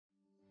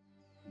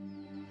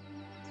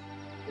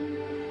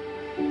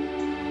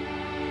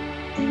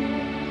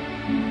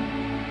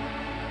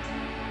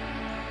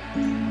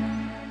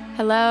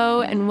Hello,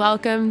 and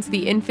welcome to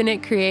the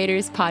Infinite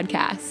Creators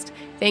Podcast.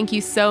 Thank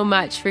you so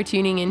much for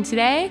tuning in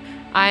today.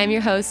 I am your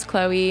host,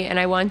 Chloe, and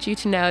I want you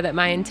to know that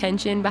my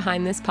intention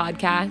behind this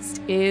podcast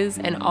is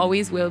and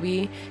always will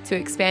be to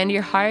expand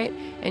your heart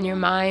and your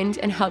mind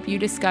and help you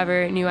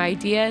discover new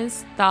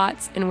ideas,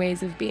 thoughts, and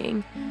ways of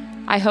being.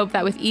 I hope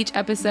that with each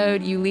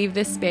episode, you leave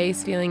this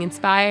space feeling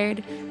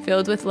inspired,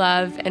 filled with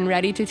love, and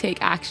ready to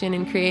take action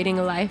in creating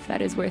a life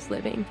that is worth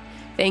living.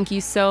 Thank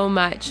you so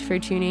much for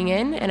tuning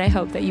in, and I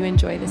hope that you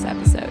enjoy this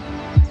episode.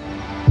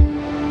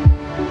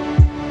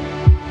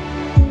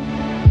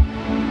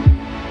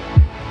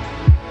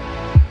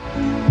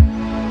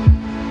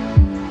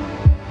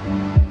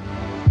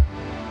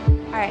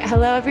 All right,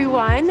 hello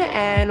everyone,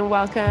 and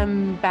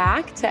welcome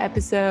back to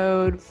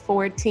episode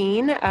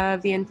 14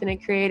 of the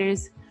Infinite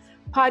Creators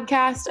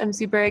Podcast. I'm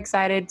super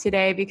excited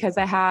today because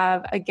I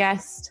have a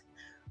guest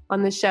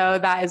on the show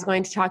that is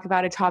going to talk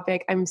about a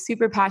topic I'm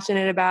super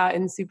passionate about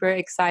and super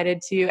excited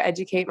to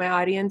educate my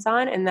audience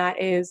on, and that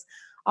is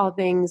all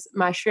things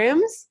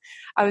mushrooms.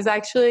 I was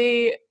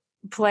actually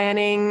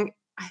planning,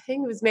 I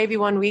think it was maybe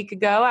 1 week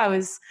ago, I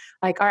was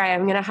like, all right,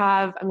 I'm going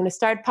to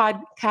start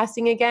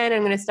podcasting again.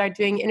 I'm going to start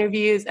doing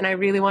interviews, and I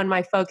really want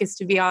my focus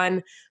to be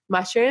on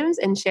mushrooms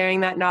and sharing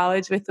that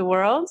knowledge with the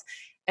world.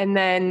 And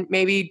then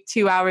maybe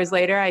 2 hours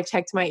later, I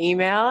checked my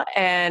email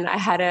and I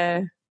had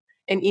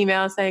an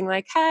email saying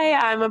like, hey,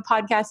 I'm a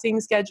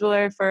podcasting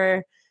scheduler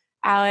for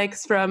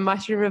Alex from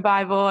Mushroom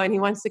Revival, and he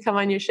wants to come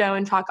on your show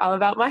and talk all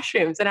about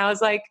mushrooms. And I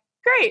was like,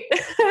 great.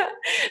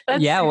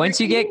 Yeah, once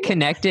you get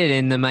connected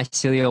in the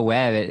mycelial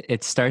web,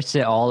 it starts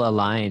to all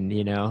align,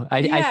 you know.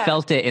 I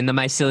felt it in the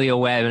mycelial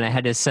web and I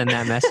had to send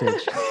that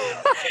message.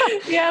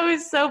 Yeah, it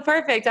was so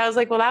perfect. I was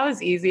like, well, that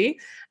was easy.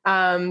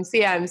 I'm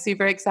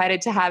super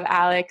excited to have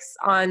Alex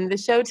on the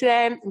show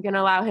today. I'm going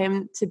to allow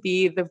him to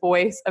be the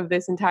voice of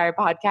this entire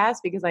podcast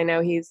because I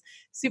know he's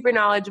super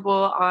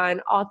knowledgeable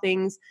on all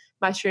things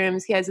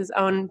mushrooms. He has his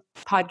own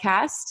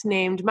podcast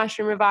named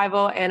Mushroom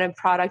Revival and a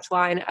product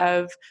line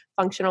of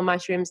functional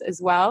mushrooms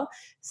as well.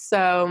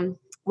 So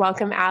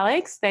welcome,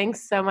 Alex.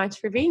 Thanks so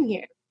much for being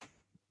here.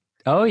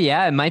 Oh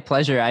yeah, my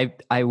pleasure.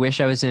 I wish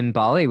I was in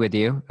Bali with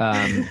you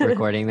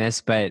recording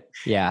this, but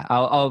yeah,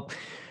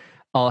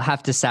 I'll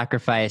have to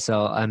sacrifice.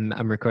 I'm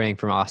recording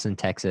from Austin,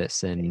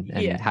 Texas, and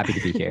happy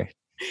to be here.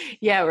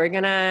 Yeah, we're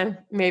gonna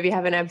maybe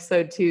have an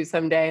episode 2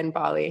 someday in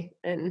Bali.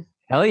 And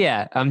hell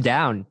yeah, I'm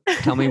down.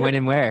 Tell me when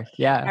and where.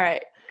 Yeah. All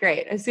right,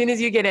 great. As soon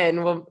as you get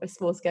in,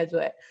 we'll schedule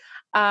it.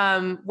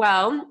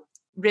 Well,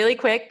 really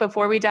quick,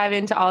 before we dive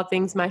into all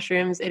things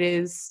mushrooms, it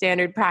is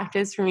standard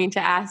practice for me to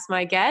ask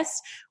my guests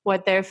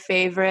what their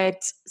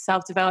favorite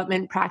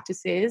self-development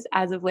practice is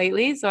as of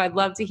lately. So I'd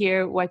love to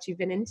hear what you've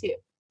been into.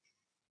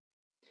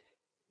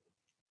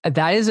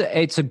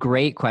 It's a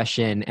great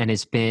question, and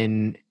it's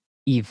been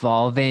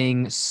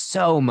evolving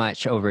so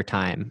much over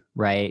time,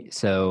 right?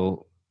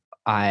 So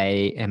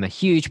I am a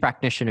huge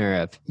practitioner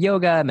of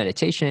yoga,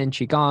 meditation,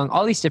 qigong,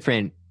 all these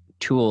different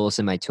tools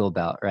in my tool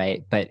belt,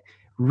 right? But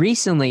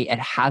recently it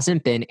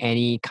hasn't been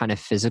any kind of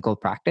physical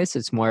practice.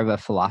 It's more of a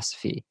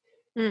philosophy.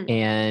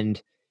 And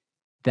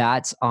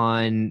that's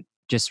on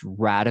just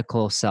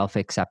radical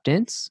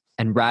self-acceptance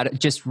and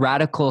just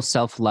radical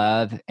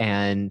self-love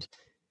and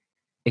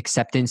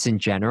acceptance in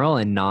general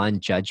and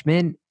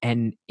non-judgment.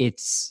 And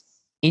it's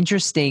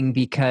interesting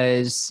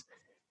because,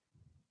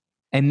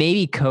 and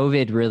maybe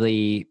COVID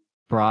really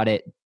brought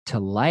it to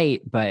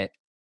light, but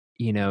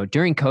you know,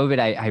 during COVID,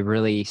 I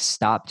really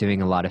stopped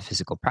doing a lot of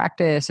physical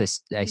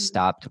practice. I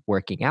stopped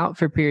working out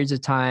for periods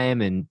of time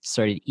and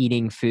started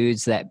eating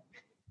foods that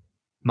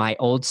my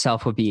old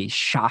self would be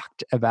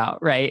shocked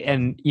about, right?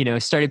 And, you know,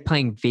 started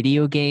playing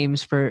video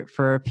games for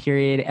a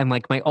period. And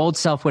like my old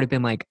self would have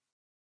been like,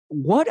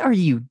 what are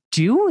you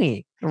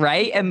doing?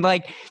 Right. And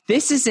like,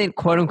 this isn't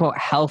quote unquote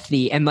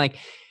healthy. And like,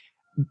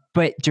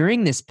 but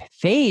during this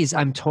phase,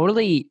 I'm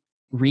totally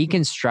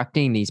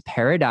reconstructing these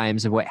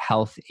paradigms of what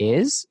health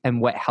is and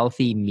what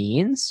healthy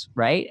means.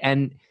 Right.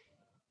 And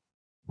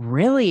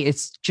really,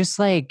 it's just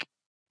like,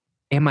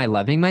 am I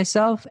loving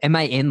myself? Am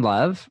I in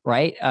love?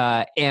 Right.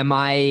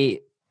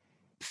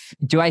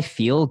 Do I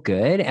feel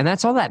good? And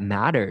that's all that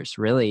matters,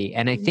 really.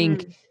 And I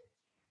think,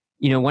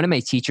 you know, one of my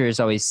teachers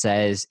always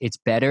says it's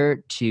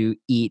better to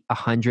eat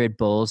 100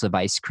 bowls of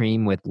ice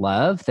cream with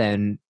love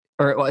than,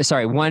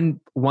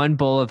 one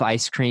bowl of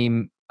ice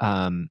cream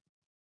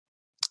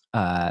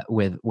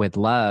with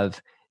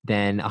love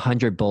than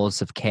 100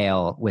 bowls of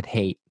kale with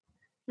hate.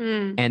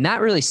 And that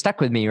really stuck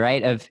with me,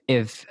 right?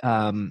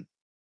 And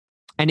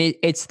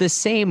it's the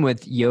same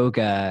with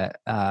yoga.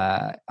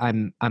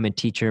 I'm a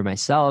teacher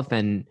myself,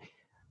 and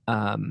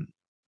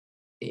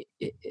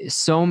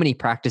so many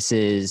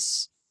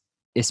practices,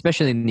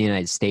 especially in the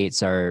United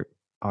States, are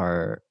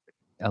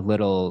a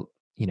little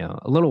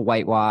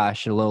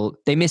whitewashed,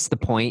 they miss the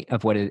point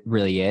of what it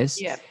really is.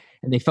 Yeah.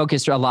 And they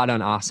focus a lot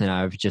on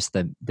asana, of just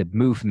the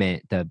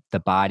movement, the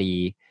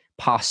body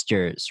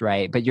postures,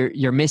 right? But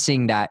you're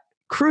missing that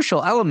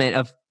crucial element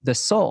of the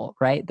soul,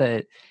 right?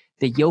 The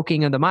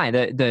yoking of the mind,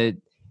 the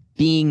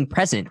being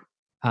present.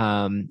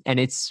 And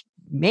it's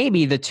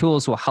maybe the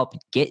tools will help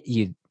get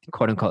you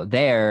quote unquote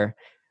there,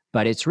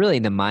 but it's really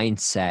the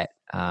mindset.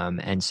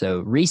 And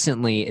so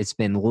recently it's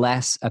been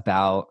less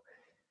about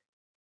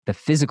the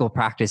physical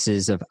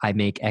practices of I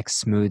make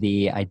X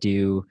smoothie, I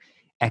do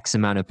X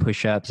amount of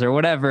push-ups or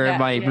whatever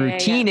my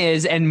routine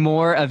is, and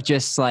more of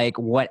just like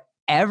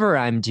whatever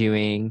I'm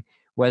doing,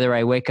 whether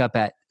I wake up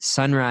at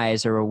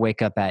sunrise or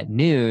wake up at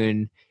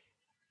noon,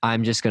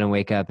 I'm just going to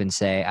wake up and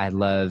say, I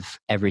love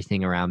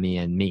everything around me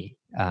and me.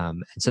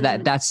 And so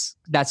that's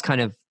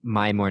kind of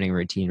my morning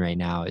routine right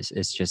now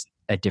is just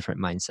a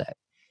different mindset.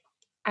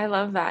 I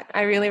love that.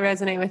 I really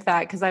resonate with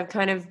that because I've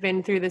kind of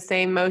been through the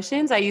same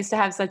motions. I used to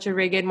have such a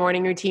rigid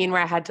morning routine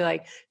where I had to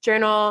like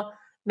journal,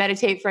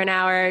 meditate for an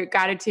hour,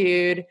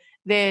 gratitude,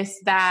 this,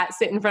 that,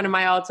 sit in front of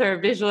my altar,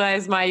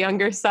 visualize my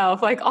younger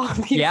self, like all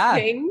these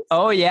things.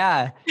 Oh,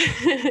 yeah.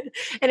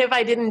 And if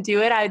I didn't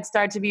do it, I'd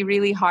start to be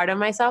really hard on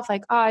myself.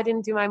 Like, oh, I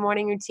didn't do my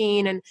morning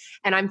routine and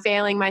I'm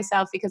failing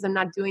myself because I'm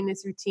not doing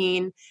this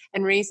routine.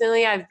 And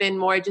recently I've been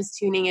more just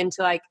tuning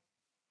into like,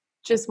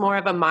 just more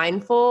of a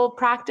mindful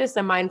practice,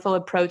 a mindful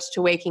approach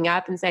to waking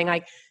up and saying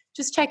like,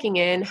 just checking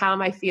in. How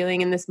am I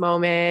feeling in this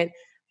moment?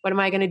 What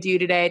am I going to do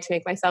today to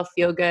make myself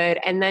feel good?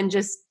 And then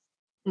just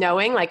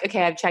knowing like,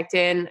 okay, I've checked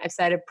in, I've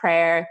said a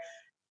prayer.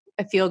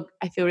 I feel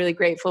really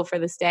grateful for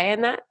this day.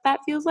 And that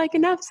feels like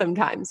enough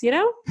sometimes, you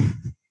know?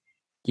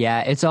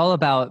 Yeah. It's all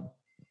about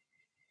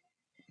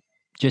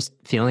just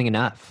feeling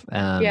enough.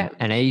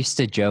 And I used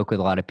to joke with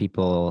a lot of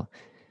people.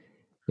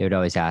 They would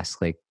always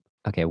ask like,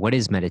 okay, what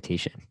is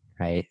meditation?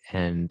 Right.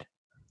 And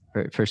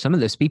for some of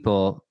those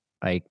people,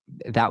 like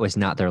that was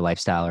not their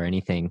lifestyle or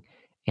anything.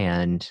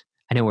 And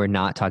I know we're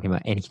not talking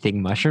about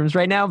anything mushrooms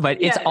right now, but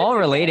it's all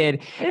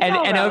related. And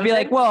I would be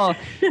like, well,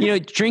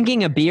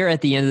 drinking a beer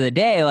at the end of the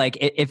day, like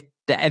if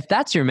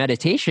that's your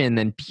meditation,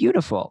 then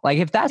beautiful. Like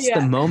if that's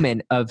the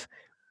moment of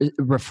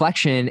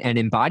reflection and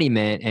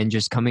embodiment and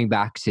just coming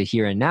back to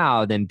here and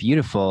now, then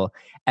beautiful.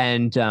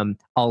 And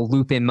I'll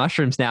loop in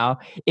mushrooms now.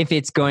 If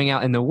it's going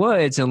out in the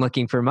woods and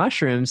looking for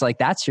mushrooms, like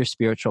that's your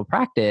spiritual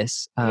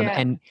practice.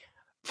 And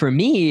for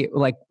me,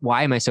 like,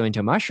 why am I so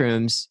into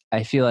mushrooms?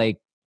 I feel like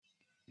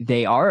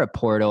they are a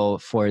portal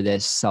for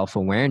this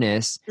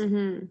self-awareness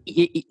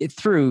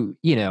through,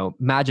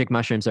 magic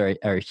mushrooms are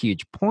a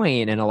huge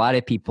point. And a lot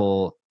of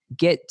people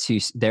get to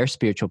their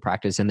spiritual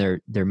practice and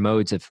their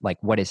modes of like,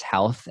 what is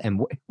health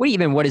and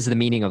what is the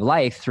meaning of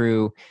life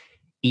through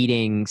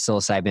eating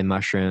psilocybin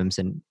mushrooms,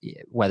 and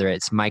whether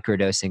it's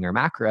microdosing or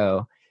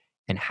macro,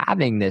 and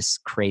having this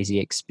crazy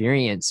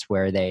experience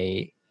where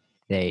they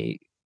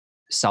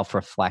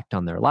self-reflect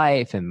on their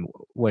life and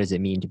what does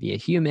it mean to be a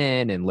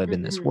human and live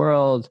in this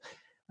world.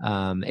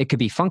 It could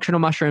be functional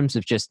mushrooms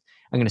of just,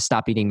 I'm going to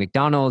stop eating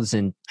McDonald's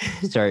and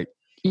start,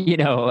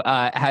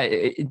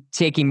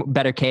 taking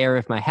better care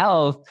of my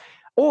health.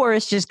 Or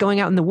it's just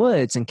going out in the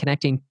woods and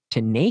connecting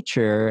to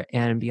nature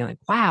and being like,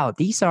 wow,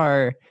 these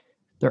are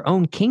their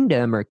own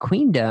kingdom or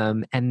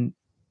queendom. And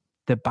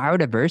the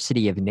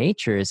biodiversity of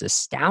nature is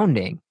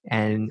astounding.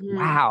 And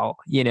wow,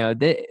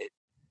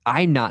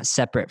 I'm not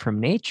separate from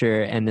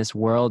nature and this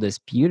world is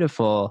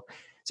beautiful.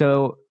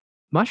 So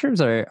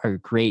mushrooms are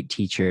great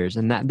teachers.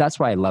 And that's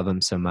why I love them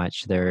so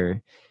much.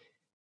 They're,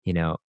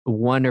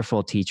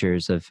 wonderful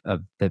teachers of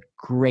the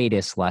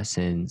greatest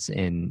lessons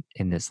in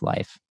this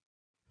life.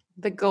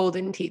 The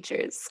golden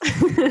teachers.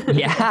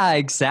 Yeah,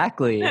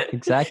 exactly.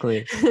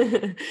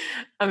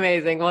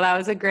 Amazing. Well, that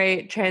was a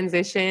great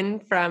transition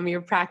from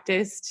your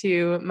practice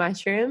to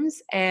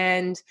mushrooms.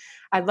 And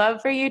I'd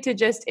love for you to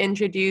just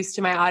introduce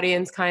to my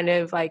audience kind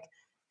of like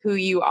who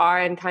you are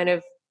and kind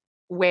of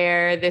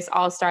where this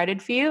all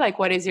started for you. Like,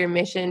 what is your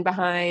mission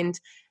behind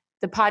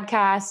the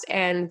podcast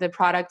and the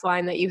product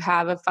line that you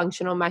have of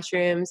functional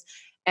mushrooms,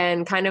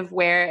 and kind of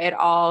where it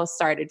all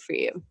started for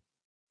you?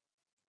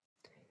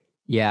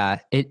 Yeah,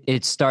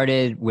 it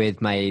started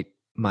with my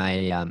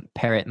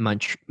parrot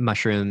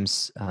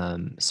mushrooms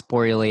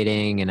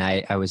sporulating, and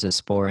I was a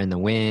spore in the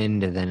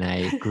wind, and then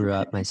I grew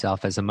up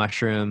myself as a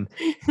mushroom,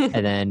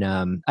 and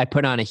then I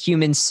put on a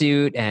human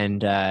suit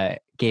and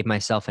gave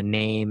myself a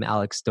name,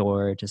 Alex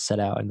Dorr, to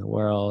set out in the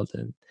world.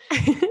 And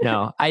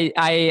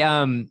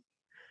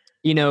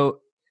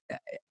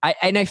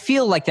I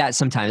feel like that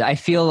sometimes. I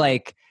feel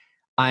like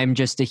I'm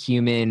just a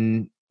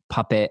human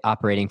puppet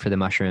operating for the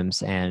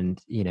mushrooms,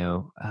 and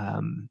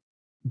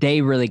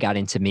they really got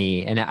into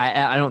me, and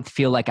I don't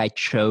feel like I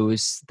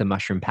chose the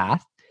mushroom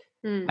path.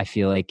 I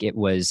feel like it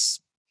was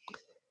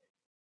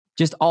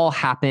just all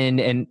happened,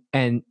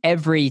 and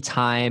every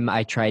time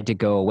I tried to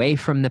go away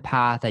from the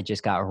path, I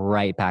just got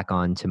right back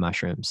onto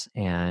mushrooms.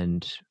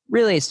 And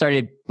really it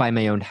started by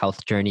my own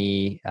health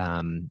journey.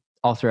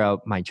 All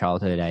throughout my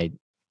childhood, I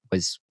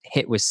was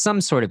hit with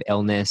some sort of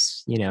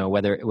illness,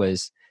 whether it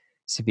was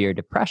severe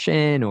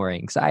depression or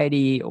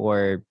anxiety,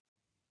 or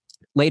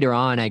later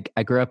on,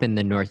 I grew up in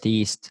the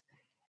Northeast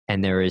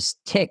and there was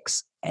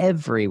ticks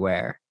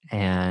everywhere.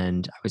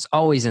 And I was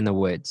always in the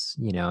woods,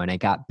 and I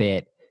got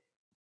bit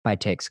by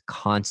ticks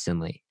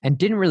constantly and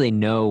didn't really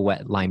know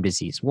what Lyme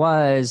disease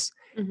was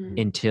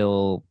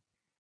until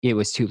it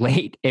was too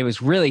late. It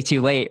was really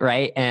too late,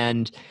 right?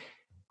 And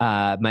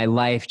my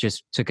life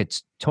just took a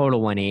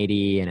total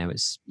 180, and I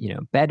was,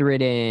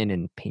 bedridden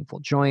and painful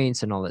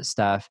joints and all that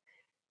stuff,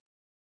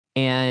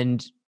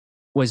 and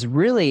was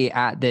really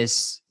at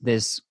this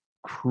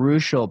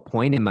crucial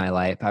point in my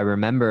life. I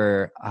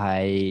remember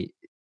I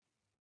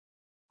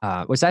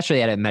was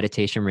actually at a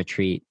meditation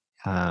retreat,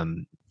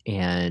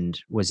 and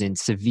was in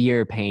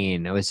severe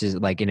pain. I was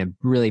just like in a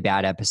really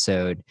bad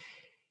episode,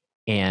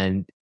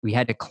 and we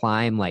had to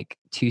climb like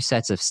 2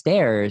 sets of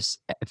stairs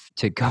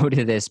to go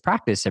to this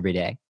practice every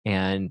day.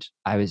 And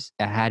I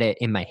had it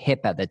in my hip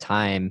at the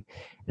time,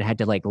 and I had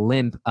to like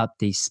limp up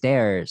these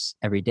stairs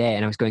every day.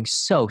 And I was going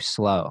so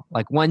slow.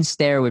 Like one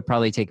stair would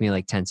probably take me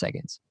like 10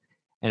 seconds.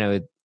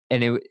 And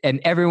and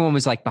everyone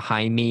was like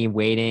behind me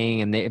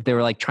waiting, and they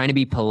were like trying to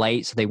be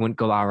polite so they wouldn't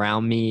go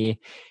around me.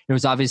 It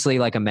was obviously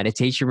like a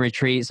meditation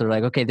retreat. So they're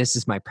like, okay, this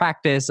is my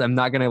practice. I'm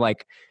not going to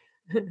like,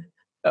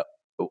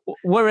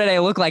 what would I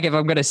look like if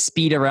I'm going to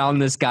speed around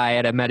this guy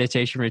at a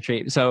meditation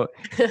retreat? So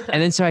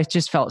I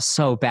just felt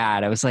so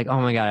bad. I was like, oh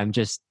my God, I'm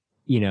just,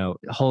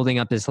 holding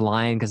up this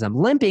line because I'm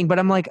limping, but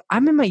I'm like,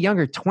 I'm in my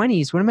younger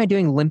 20s. What am I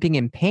doing limping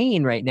in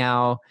pain right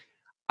now?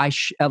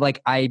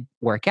 I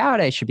work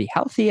out. I should be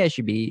healthy. I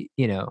should be,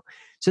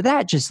 so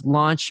that just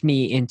launched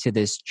me into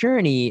this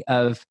journey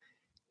of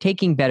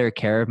taking better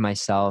care of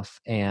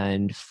myself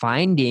and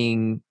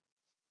finding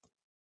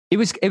it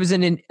was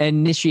an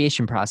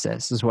initiation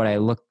process is what I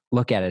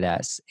look at it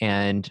as.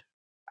 And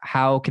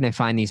how can I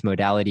find these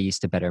modalities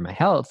to better my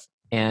health?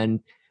 And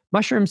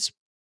mushrooms,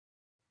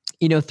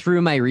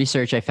 through my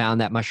research, I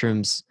found that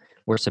mushrooms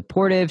were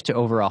supportive to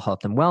overall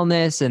health and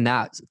wellness. And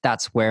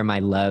that's where my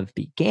love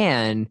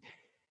began.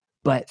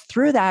 But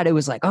through that, it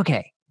was like,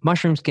 okay,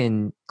 mushrooms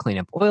can clean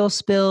up oil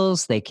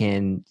spills. They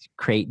can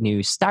create new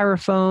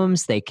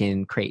styrofoams. They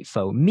can create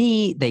faux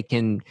meat. They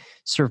can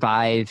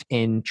survive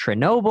in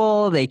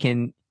Chernobyl. They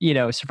can,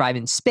 survive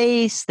in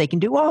space. They can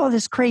do all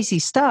this crazy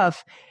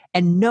stuff,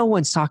 and no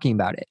one's talking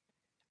about it.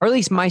 Or at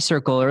least my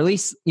circle, or at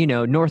least,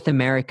 North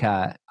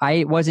America,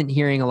 I wasn't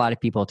hearing a lot of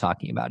people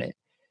talking about it.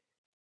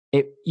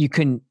 You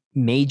couldn't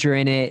major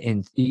in it,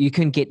 and you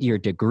couldn't get your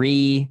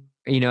degree.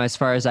 As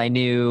far as I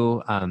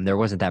knew, there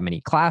wasn't that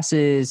many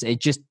classes. It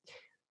just,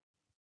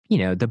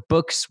 the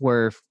books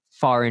were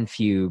far and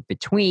few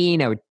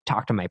between. I would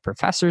talk to my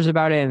professors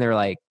about it, and they're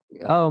like,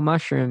 oh,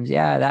 mushrooms.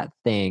 Yeah, that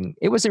thing.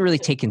 It wasn't really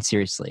taken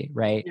seriously.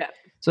 Right. Yeah.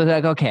 So they're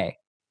like, okay.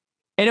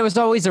 And it was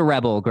always a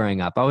rebel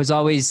growing up. I was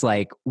always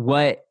like,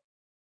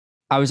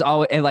 I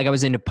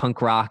was into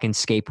punk rock and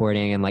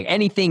skateboarding and like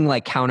anything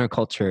like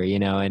counterculture,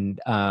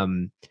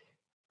 and,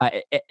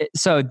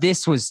 so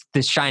this was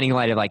the shining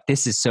light of like,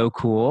 this is so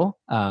cool,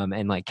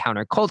 and like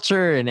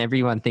counterculture, and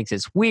everyone thinks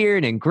it's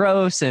weird and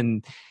gross,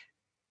 and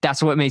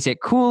that's what makes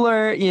it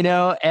cooler,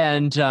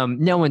 and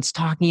no one's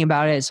talking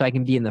about it. So I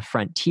can be in the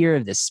frontier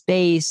of this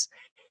space,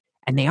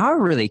 and they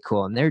are really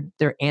cool, and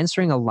they're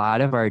answering a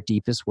lot of our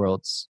deepest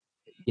world's,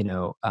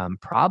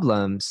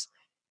 problems.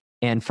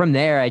 And from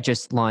there, I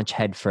just launched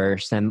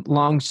headfirst. And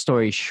long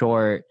story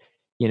short,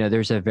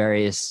 there's a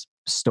various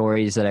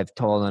stories that I've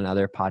told on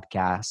other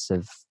podcasts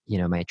of,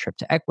 my trip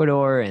to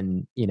Ecuador,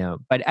 and,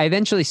 but I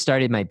eventually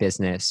started my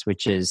business,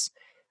 which is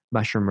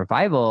Mushroom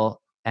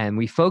Revival. And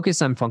we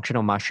focus on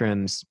functional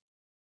mushrooms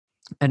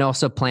and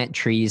also plant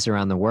trees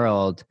around the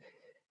world.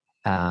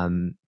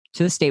 To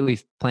this date,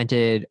 we've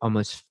planted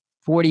almost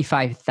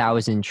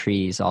 45,000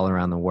 trees all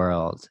around the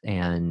world,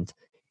 and,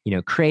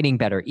 creating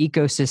better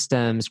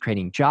ecosystems,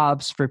 creating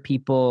jobs for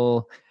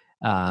people,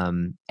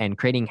 and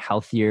creating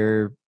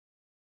healthier,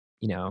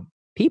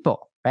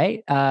 people.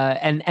 Right.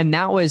 And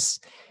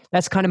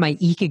that's kind of my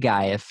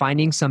ikigai of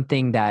finding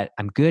something that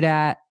I'm good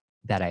at,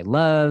 that I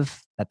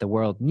love, that the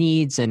world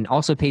needs, and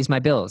also pays my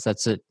bills.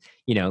 That's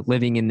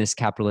living in this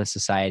capitalist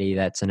society.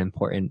 That's an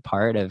important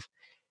part of,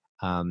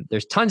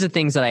 there's tons of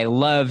things that I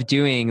love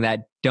doing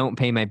that don't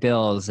pay my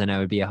bills, and I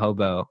would be a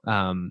hobo,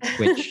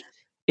 which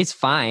it's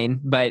fine,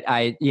 but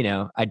I'd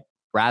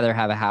rather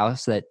have a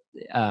house that,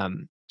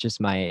 just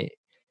my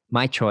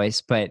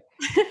choice, but,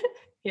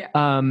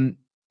 yeah.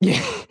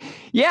 Yeah.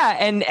 Yeah.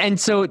 And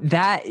so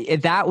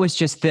that was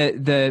just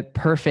the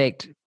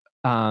perfect,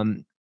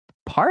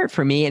 part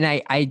for me. And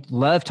I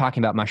love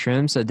talking about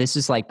mushrooms. So this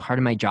is like part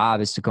of my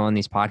job is to go on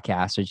these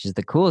podcasts, which is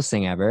the coolest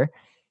thing ever,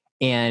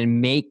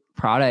 and make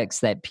products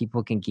that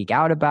people can geek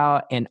out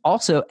about, and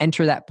also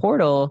enter that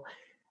portal,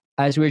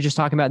 as we were just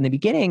talking about in the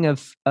beginning,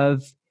 of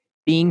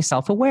being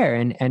self-aware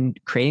and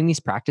creating these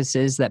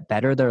practices that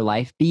better their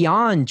life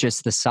beyond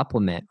just the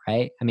supplement,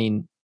 right? I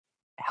mean,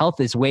 health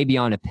is way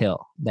beyond a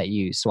pill that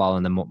you swallow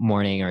in the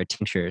morning, or a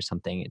tincture or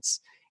something.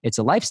 It's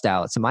a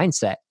lifestyle. It's a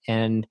mindset.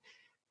 And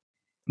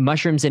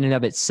mushrooms in and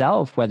of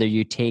itself, whether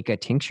you take a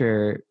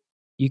tincture,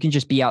 you can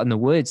just be out in the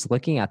woods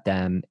looking at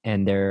them,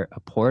 and they're a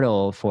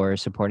portal for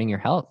supporting your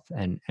health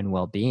and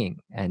well-being.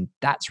 And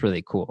that's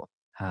really cool.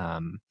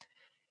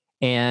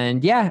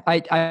 And yeah,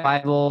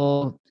 I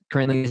will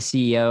currently the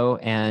CEO,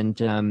 and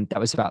that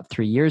was about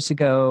 3 years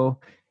ago.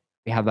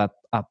 We have a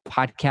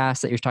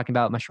podcast that you're talking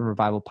about, Mushroom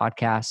Revival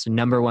Podcast,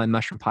 number one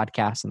mushroom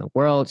podcast in the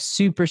world.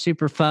 Super,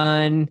 super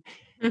fun.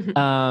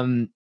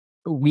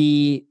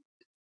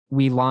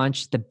 We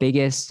launched the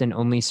biggest and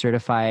only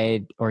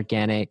certified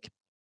organic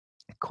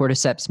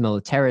Cordyceps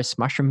militaris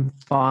mushroom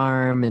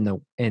farm in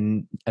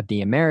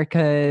the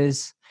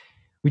Americas.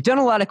 We've done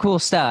a lot of cool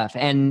stuff,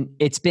 and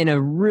it's been a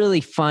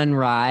really fun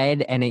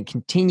ride, and it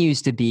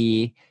continues to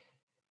be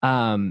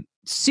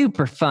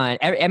super fun.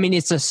 I mean,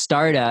 it's a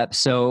startup,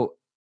 so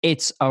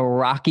it's a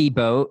rocky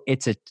boat.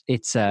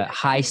 It's a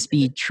high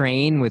speed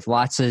train with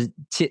lots of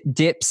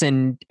dips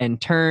and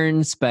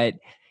turns, but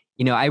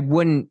I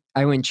wouldn't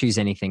choose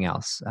anything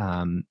else.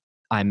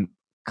 I'm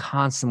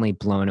constantly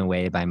blown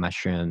away by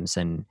mushrooms,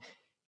 and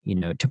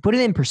to put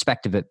it in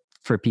perspective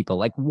for people,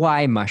 like,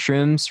 why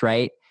mushrooms,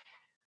 right?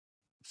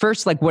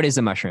 First, like, what is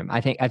a mushroom? I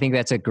think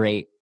that's a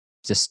great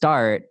to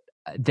start.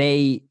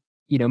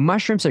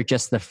 Mushrooms are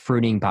just the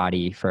fruiting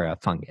body for a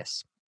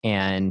fungus,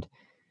 and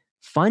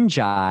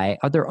fungi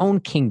are their own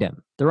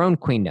kingdom, their own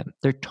queendom.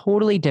 They're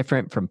totally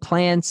different from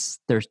plants.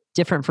 They're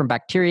different from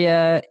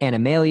bacteria,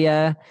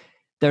 animalia.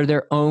 They're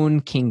their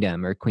own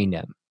kingdom or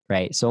queendom,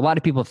 right? So a lot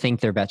of people think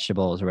they're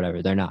vegetables or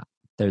whatever. They're not.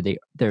 They're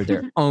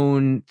their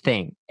own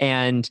thing.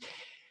 And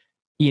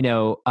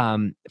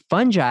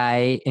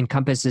fungi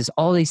encompasses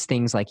all these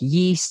things like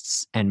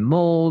yeasts and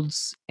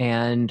molds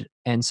and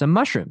some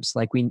mushrooms,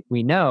 like we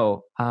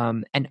know.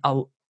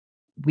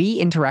 We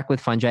interact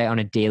with fungi on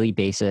a daily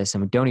basis,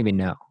 and we don't even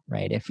know,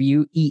 right? If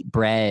you eat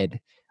bread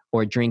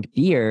or drink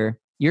beer,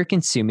 you're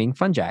consuming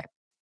fungi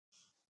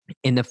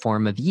in the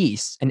form of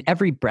yeast. And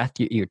every breath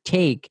you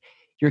take,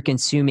 you're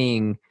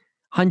consuming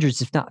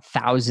hundreds, if not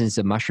thousands,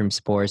 of mushroom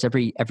spores.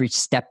 Every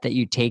step that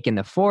you take in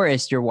the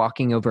forest, you're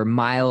walking over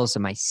miles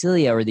of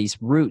mycelia, or these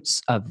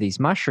roots of these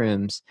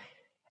mushrooms.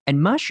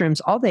 And mushrooms,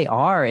 all they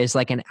are is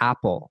like an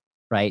apple,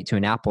 right, to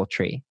an apple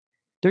tree.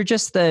 They're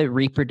just the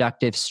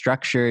reproductive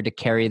structure to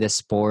carry the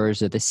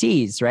spores or the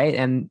seeds, right?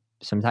 And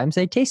sometimes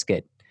they taste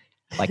good,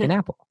 like an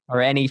apple or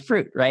any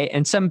fruit, right?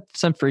 And some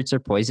fruits are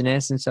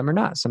poisonous and some are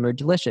not. Some are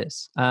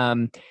delicious.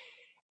 And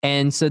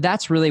so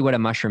that's really what a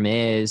mushroom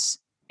is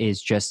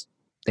just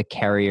the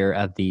carrier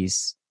of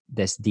this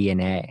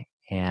DNA.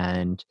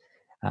 And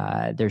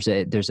there's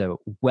a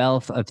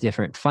wealth of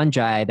different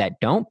fungi that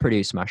don't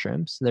produce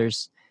mushrooms.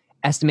 There's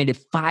estimated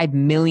 5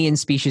 million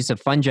species of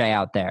fungi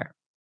out there,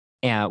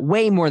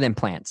 way more than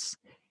plants.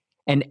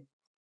 And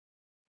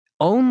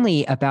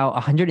only about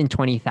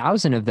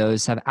 120,000 of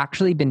those have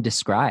actually been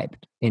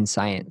described in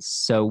science.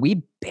 So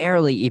we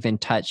barely even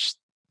touched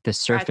the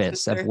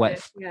surface of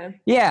what.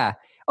 Yeah.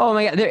 Oh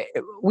my God.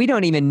 We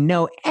don't even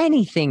know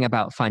anything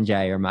about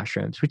fungi or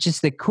mushrooms, which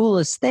is the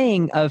coolest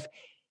thing. Of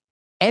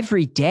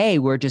every day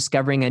we're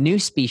discovering a new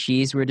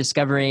species. We're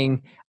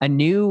discovering a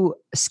new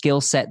skill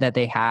set that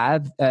they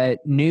have, a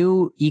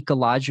new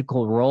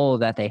ecological role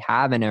that they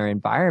have in our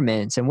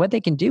environments, and what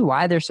they can do,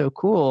 why they're so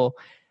cool.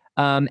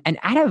 And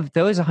out of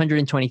those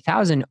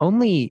 120,000,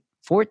 only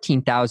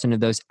 14,000 of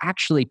those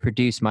actually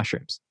produce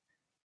mushrooms.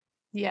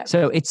 Yeah.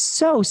 So it's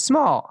so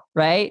small,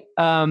 right?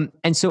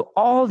 And so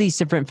all these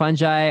different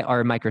fungi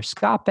are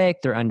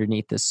microscopic. They're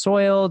underneath the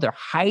soil. They're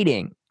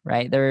hiding,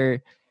 right?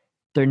 They're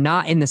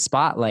not in the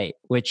spotlight,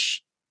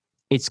 which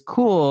it's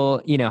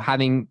cool,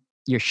 having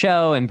your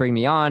show and bring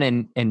me on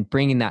and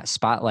bringing that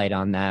spotlight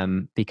on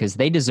them, because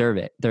they deserve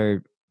it.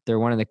 They're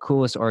one of the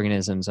coolest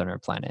organisms on our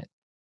planet.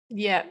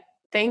 Yeah.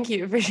 Thank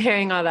you for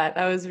sharing all that.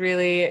 That was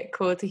really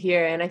cool to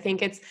hear. And I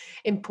think it's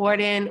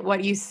important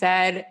what you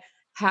said,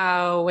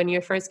 how when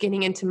you're first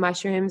getting into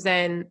mushrooms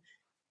and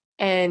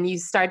you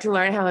start to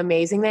learn how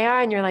amazing they are,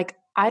 and you're like,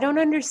 I don't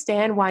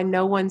understand why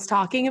no one's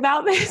talking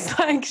about this.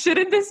 Like,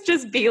 shouldn't this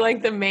just be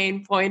like the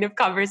main point of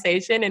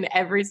conversation in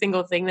every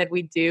single thing that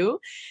we do?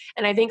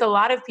 And I think a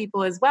lot of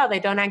people as well,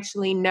 they don't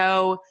actually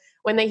know.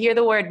 When they hear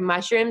the word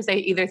mushrooms, they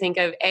either think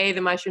of A, the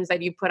mushrooms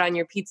that you put on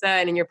your pizza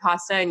and in your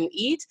pasta and you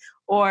eat,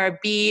 or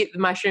B, the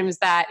mushrooms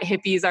that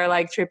hippies are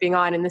like tripping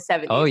on in the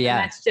 70s. Oh, yeah.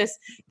 And that's just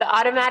the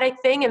automatic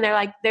thing. And they're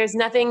like, there's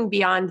nothing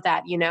beyond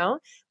that,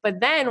 But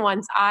then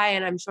once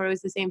and I'm sure it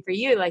was the same for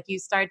you, like you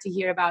start to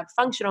hear about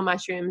functional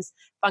mushrooms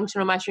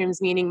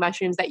meaning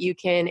mushrooms that you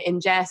can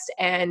ingest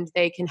and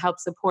they can help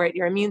support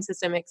your immune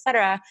system, et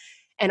cetera.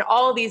 And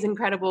all these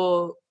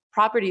incredible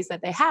properties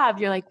that they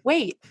have, you're like,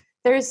 wait,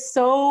 there's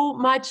so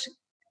much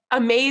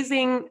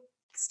amazing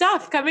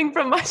stuff coming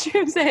from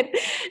mushrooms, and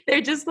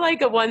they're just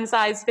like a one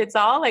size fits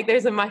all. Like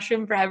there's a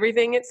mushroom for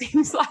everything, it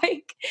seems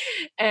like.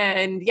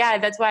 And yeah,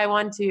 that's why I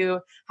want to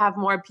have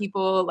more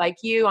people like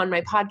you on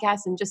my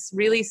podcast and just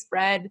really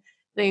spread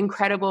the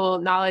incredible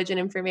knowledge and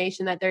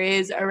information that there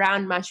is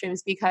around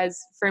mushrooms.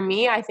 Because for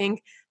me, I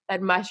think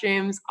that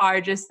mushrooms are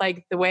just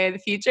like the way of the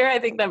future. I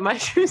think that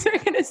mushrooms are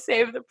going to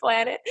save the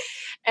planet.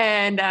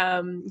 And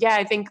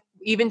I think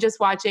even just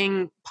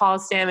watching Paul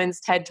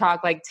Stammen's TED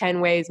Talk, like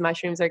 10 ways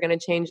mushrooms are going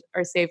to change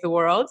or save the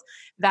world,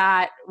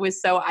 that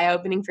was so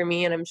eye-opening for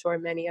me, and I'm sure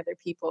many other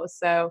people.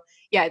 So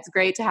yeah, it's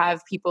great to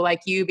have people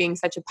like you being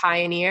such a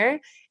pioneer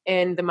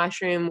in the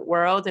mushroom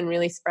world and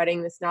really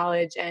spreading this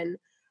knowledge. And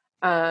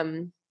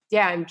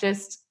yeah, I'm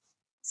just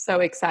so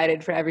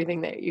excited for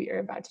everything that you're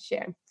about to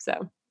share.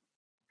 So,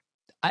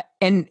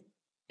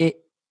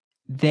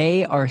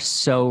 they are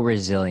so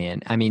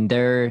resilient. I mean,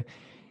 they're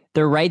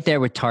right there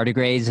with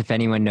tardigrades. If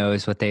anyone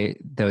knows what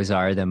those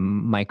are, the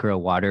micro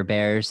water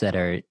bears that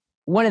are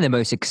one of the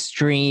most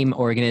extreme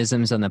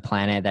organisms on the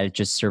planet that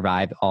just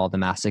survived all the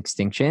mass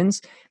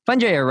extinctions.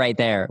 Fungi are right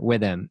there with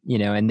them,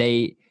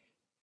 and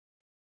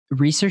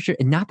researchers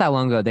not that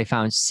long ago, they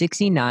found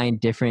 69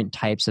 different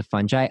types of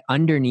fungi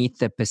underneath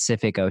the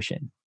Pacific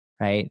Ocean,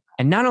 right?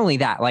 And not only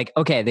that, like,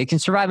 okay, they can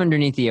survive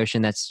underneath the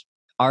ocean. That's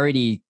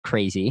already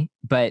crazy.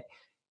 But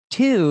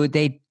two,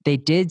 they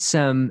did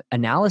some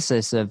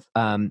analysis of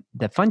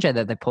the fungi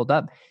that they pulled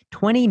up,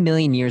 20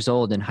 million years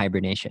old in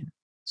hibernation.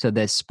 So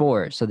the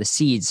spores, so the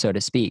seeds, so to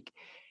speak.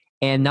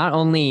 And not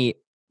only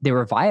they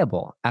were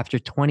viable after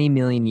 20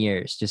 million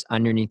years just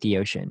underneath the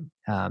ocean.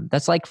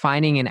 That's like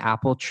finding an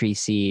apple tree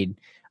seed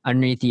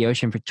underneath the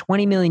ocean for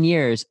 20 million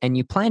years, and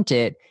you plant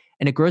it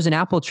and it grows an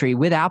apple tree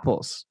with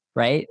apples,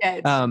 right?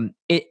 Yeah,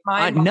 It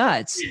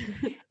nuts.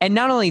 And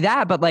not only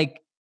that, but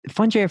like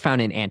fungi are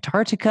found in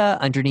Antarctica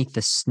underneath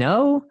the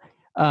snow,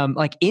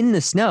 like in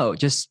the snow,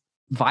 just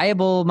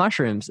viable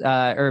mushrooms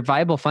or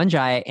viable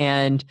fungi.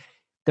 And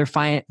they're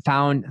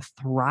found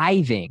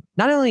thriving,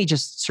 not only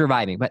just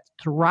surviving, but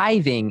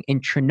thriving in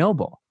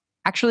Chernobyl,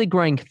 actually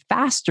growing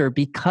faster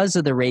because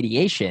of the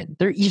radiation.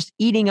 They're just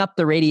eating up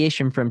the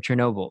radiation from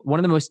Chernobyl, one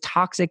of the most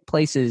toxic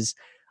places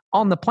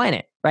on the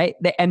planet, right?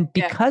 And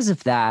because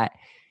of that,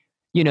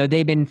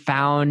 they've been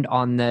found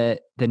on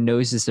the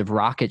noses of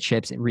rocket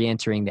ships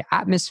re-entering the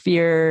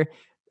atmosphere.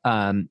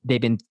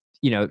 They've been,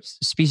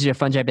 species of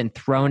fungi have been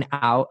thrown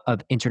out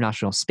of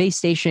international space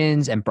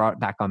stations and brought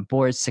back on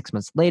board 6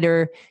 months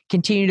later,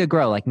 continue to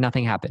grow like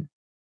nothing happened.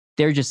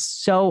 They're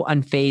just so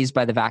unfazed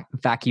by the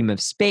vacuum of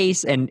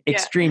space and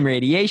extreme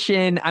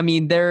radiation. I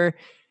mean, they're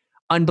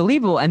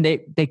unbelievable. And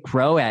they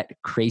grow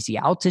at crazy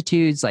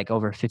altitudes, like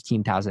over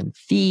 15,000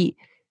 feet.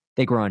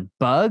 They grow on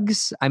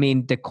bugs. I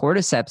mean, the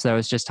cordyceps that I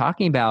was just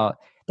talking about,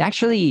 they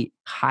actually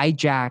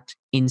hijacked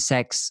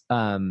insects'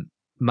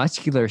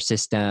 muscular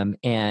system.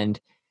 And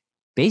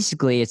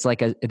basically it's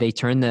like they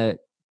turn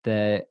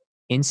the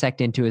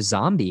insect into a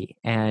zombie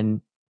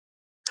and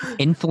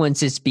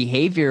influence its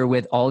behavior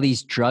with all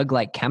these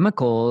drug-like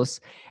chemicals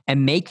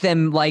and make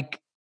them like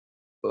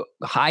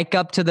hike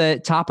up to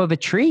the top of a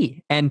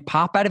tree and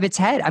pop out of its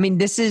head. I mean,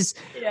 this is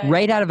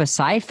right out of a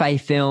sci-fi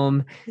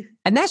film.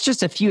 And that's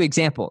just a few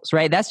examples,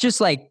 right? That's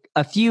just like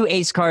a few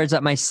ace cards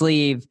up my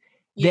sleeve.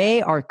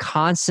 They are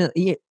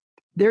constantly,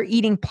 they're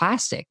eating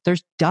plastic.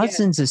 There's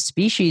dozens of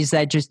species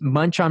that just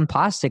munch on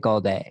plastic all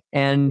day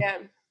and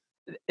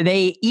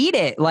they eat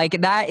it.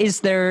 Like that is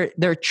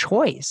their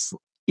choice.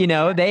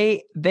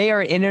 They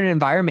are in an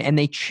environment and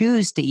they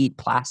choose to eat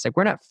plastic.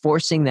 We're not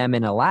forcing them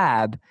in a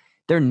lab.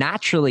 They're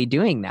naturally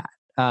doing that.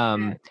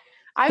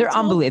 They're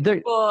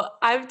unbelievable.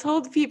 I've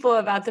told people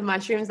about the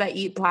mushrooms that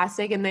eat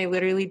plastic and they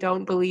literally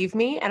don't believe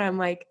me. And I'm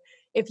like,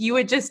 if you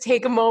would just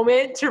take a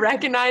moment to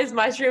recognize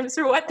mushrooms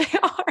for what they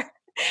are.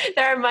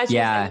 There are mushrooms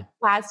that eat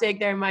plastic.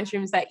 There are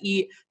mushrooms that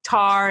eat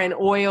tar and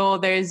oil.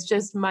 There's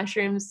just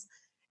mushrooms.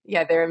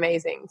 Yeah, they're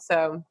amazing.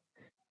 So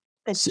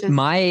it's just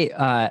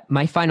my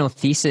final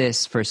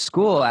thesis for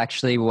school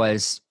actually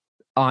was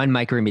on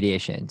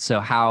microremediation. So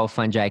how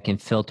fungi can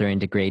filter and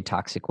degrade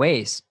toxic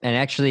waste. And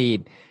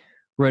actually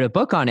wrote a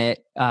book on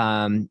it.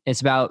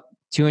 It's about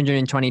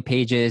 220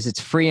 pages. It's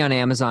free on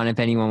Amazon if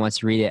anyone wants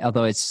to read it,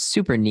 although it's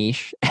super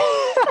niche.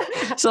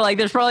 So like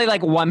there's probably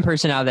like one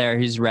person out there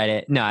who's read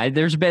it. No,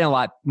 there's been a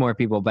lot more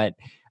people, but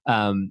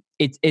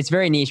it's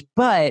very niche.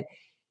 But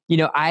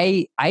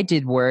I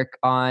did work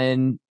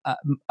on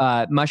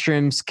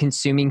mushrooms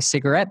consuming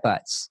cigarette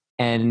butts.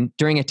 And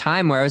during a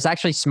time where I was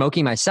actually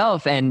smoking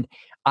myself, and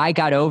I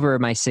got over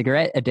my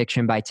cigarette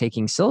addiction by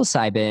taking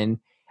psilocybin,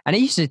 and I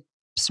used to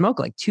smoke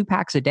like 2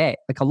 packs a day,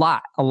 like a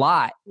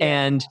lot,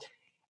 and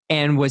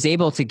was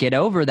able to get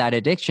over that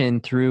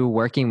addiction through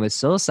working with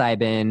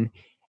psilocybin.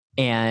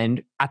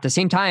 And at the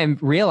same time,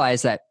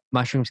 realized that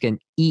mushrooms can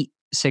eat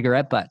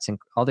cigarette butts and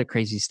all the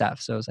crazy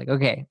stuff. So I was like,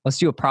 okay, let's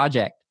do a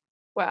project.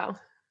 Wow.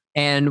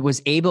 And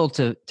was able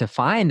to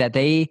find that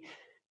they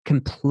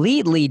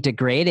completely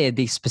degraded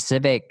these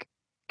specific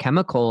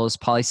chemicals,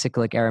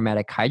 polycyclic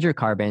aromatic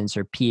hydrocarbons,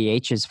 or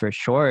PAHs for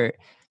short.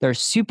 They're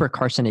super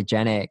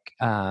carcinogenic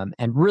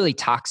and really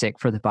toxic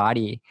for the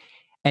body.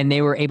 And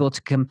they were able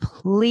to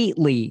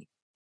completely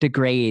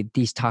degrade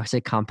these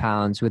toxic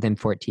compounds within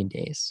 14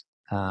 days.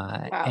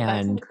 Wow,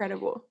 that's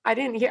incredible. I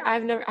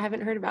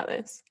haven't heard about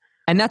this.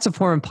 And that's a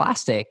form of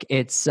plastic.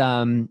 It's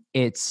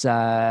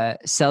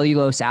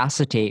cellulose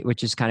acetate,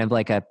 which is kind of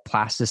like a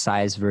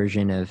plasticized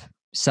version of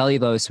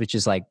cellulose, which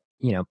is like,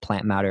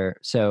 plant matter.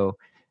 So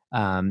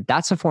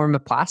that's a form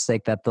of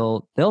plastic that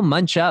they'll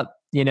munch up,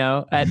 they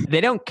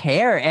don't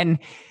care. And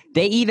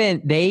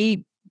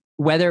they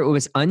whether it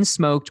was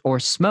unsmoked or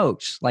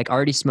smoked, like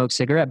already smoked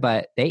cigarette,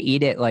 but they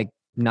eat it like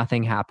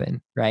nothing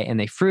happened, right? And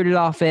they fruited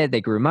off it.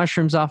 They grew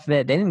mushrooms off of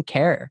it. They didn't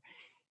care.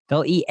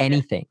 They'll eat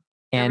anything.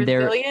 They're And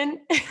resilient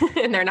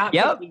and they're not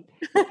yep. picky.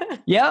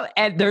 Yep.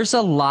 And there's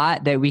a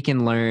lot that we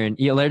can learn.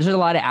 There's a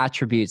lot of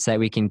attributes that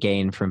we can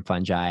gain from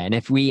fungi. And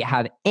if we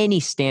have any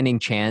standing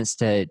chance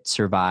to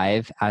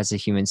survive as a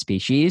human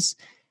species,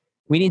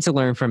 we need to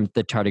learn from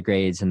the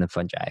tardigrades and the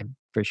fungi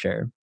for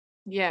sure.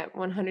 Yeah,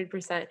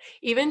 100%.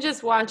 Even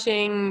just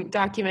watching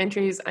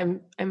documentaries,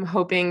 I'm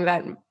hoping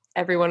that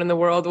everyone in the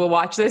world will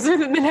watch this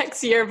within the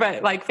next year,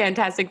 but like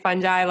Fantastic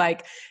Fungi,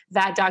 like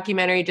that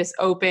documentary just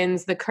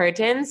opens the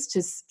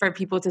curtains for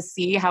people to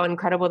see how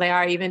incredible they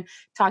are, even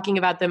talking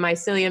about the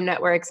mycelium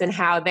networks and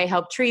how they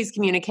help trees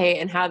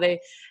communicate and how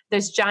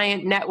this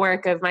giant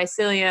network of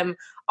mycelium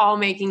all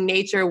making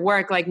nature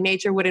work. Like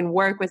nature wouldn't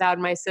work without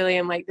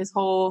mycelium, like this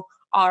whole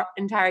our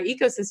entire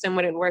ecosystem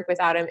wouldn't work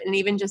without them. And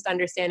even just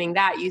understanding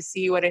that, you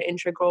see what an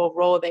integral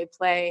role they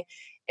play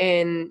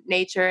in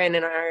nature and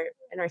in our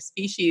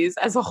species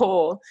as a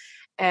whole.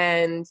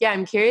 And yeah,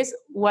 I'm curious,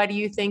 what do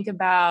you think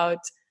about,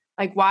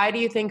 like, why do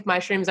you think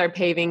mushrooms are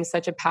paving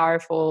such a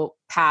powerful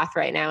path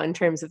right now in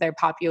terms of their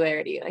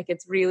popularity? Like,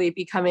 it's really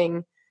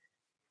becoming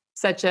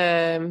such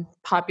a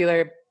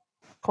popular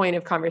point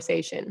of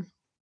conversation.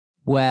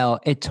 Well,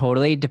 it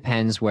totally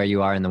depends where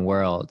you are in the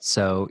world.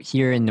 So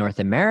here in North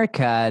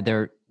America,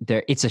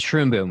 it's a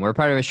shroom boom. We're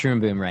part of a shroom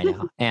boom right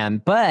now.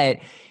 But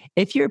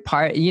if you're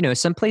part,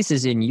 some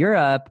places in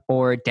Europe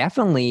or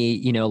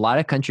definitely, a lot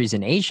of countries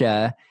in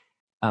Asia,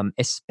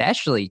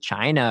 especially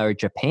China or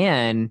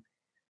Japan,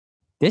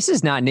 this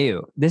is not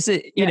new. This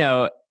is,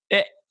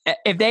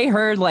 if they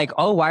heard like,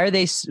 oh, why are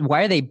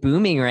they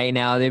booming right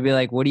now? They'd be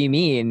like, what do you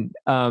mean?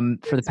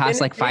 For the past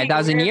like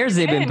 5,000 years,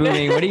 they've been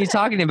booming. What are you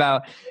talking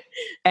about?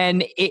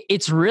 And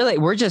it's really,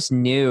 we're just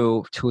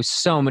new to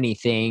so many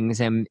things.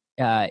 And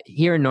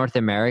here in North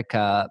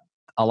America,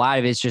 a lot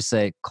of it's just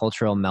a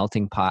cultural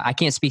melting pot. I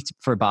can't speak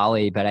for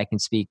Bali, but I can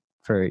speak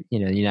for, the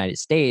United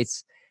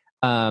States.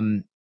 A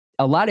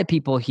lot of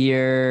people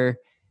here,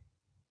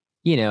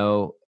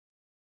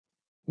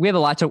 we have a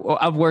lot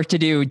of work to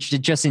do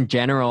just in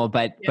general,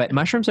 but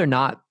mushrooms are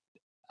not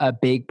a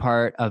big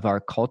part of our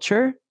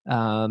culture.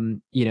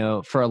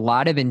 For a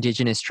lot of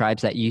indigenous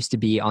tribes that used to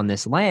be on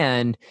this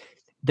land,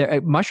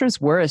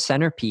 mushrooms were a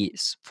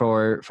centerpiece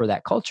for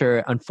that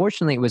culture.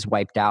 Unfortunately, it was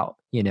wiped out,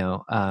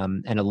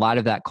 and a lot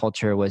of that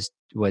culture was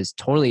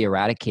totally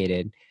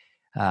eradicated.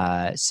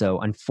 So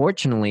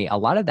unfortunately, a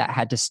lot of that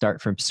had to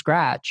start from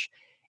scratch.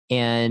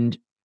 And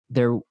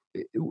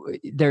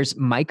there's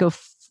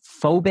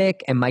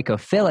mycophobic and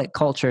mycophilic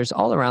cultures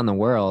all around the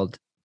world.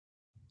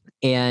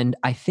 And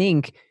I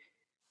think,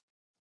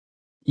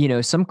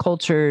 some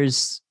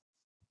cultures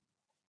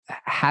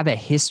have a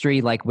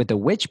history, like with the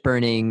witch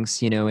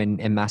burnings,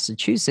 in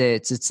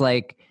Massachusetts. It's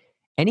like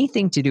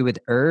anything to do with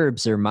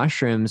herbs or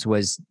mushrooms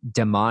was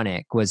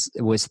demonic, was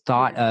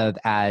thought of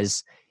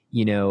as,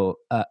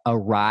 a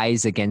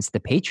rise against the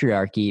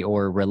patriarchy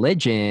or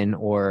religion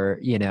or,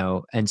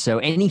 and so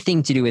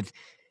anything to do with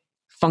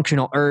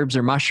functional herbs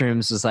or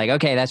mushrooms was like,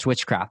 okay, that's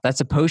witchcraft. That's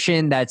a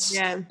potion. That's,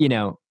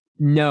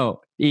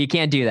 no, you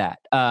can't do that.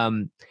 I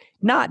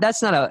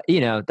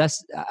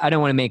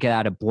don't want to make it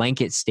out a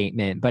blanket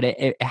statement, but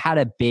it had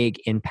a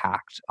big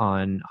impact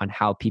on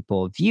how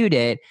people viewed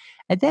it.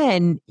 And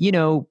then,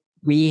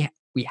 we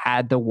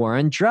had the war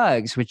on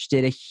drugs, which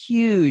did a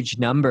huge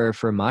number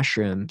for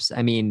mushrooms.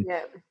 I mean,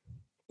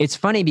 it's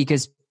funny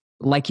because,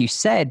 like you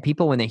said,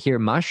 people, when they hear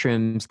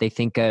mushrooms, they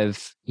think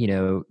of,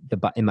 the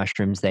button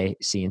mushrooms they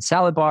see in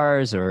salad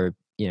bars or,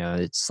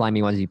 it's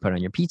slimy ones you put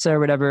on your pizza or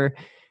whatever,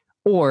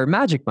 or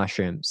magic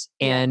mushrooms.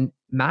 And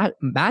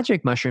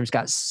magic mushrooms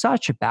got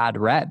such a bad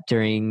rep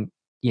during,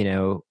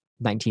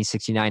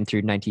 1969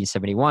 through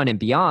 1971 and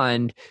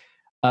beyond,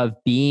 of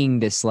being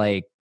this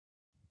like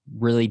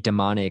really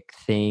demonic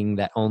thing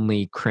that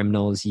only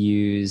criminals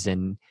use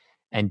and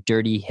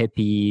dirty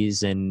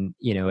hippies, and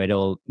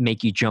it'll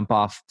make you jump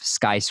off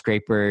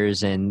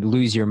skyscrapers and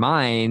lose your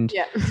mind.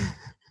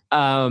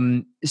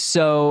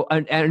 So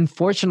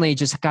unfortunately, it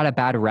just got a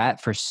bad rep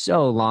for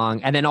so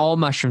long, and then all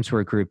mushrooms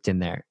were grouped in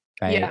there,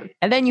 right?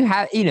 And then you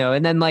have,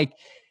 and then like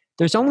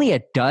there's only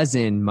a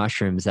dozen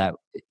mushrooms that,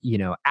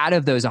 out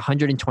of those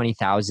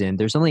 120,000,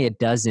 there's only a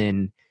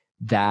dozen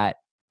that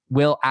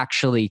will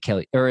actually kill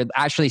you or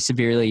actually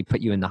severely put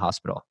you in the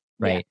hospital,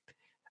 right?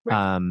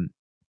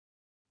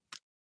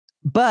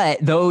 But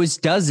those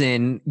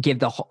dozen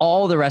give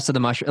all the rest of the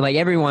mushroom. Like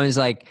everyone is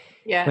like,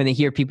 when they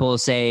hear people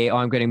say, "Oh,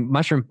 I'm going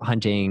mushroom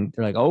hunting,"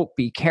 they're like, "Oh,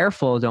 be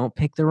careful! Don't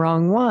pick the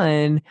wrong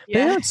one." But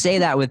they don't say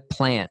that with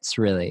plants,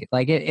 really.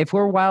 Like if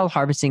we're wild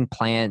harvesting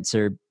plants,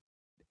 or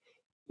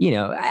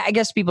I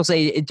guess people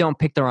say don't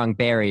pick the wrong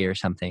berry or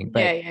something.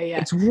 But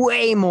it's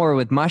way more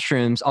with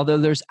mushrooms. Although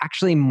there's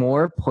actually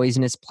more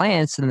poisonous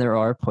plants than there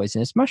are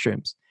poisonous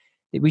mushrooms.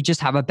 We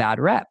just have a bad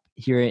rep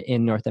here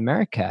in North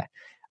America.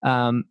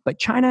 But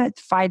China,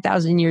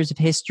 5,000 years of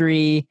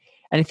history.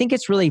 And I think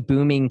it's really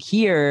booming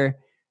here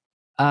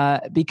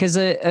because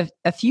of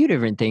a few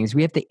different things.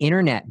 We have the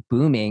internet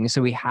booming.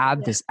 So we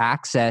have this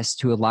access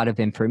to a lot of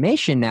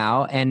information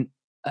now. And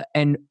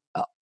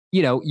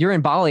you're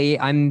in Bali.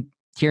 I'm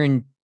here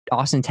in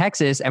Austin,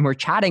 Texas, and we're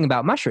chatting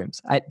about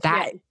mushrooms.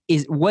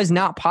 Was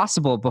not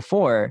possible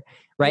before,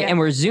 right? And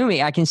we're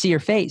Zooming. I can see your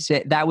face.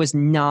 That was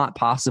not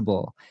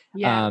possible.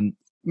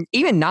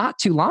 Even not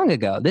too long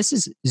ago.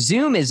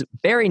 Zoom is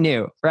very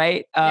new,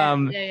 right?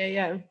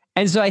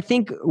 And so I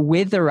think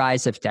with the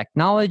rise of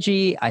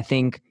technology, I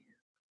think,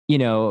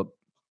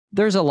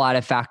 there's a lot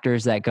of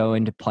factors that go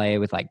into play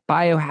with like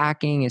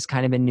biohacking is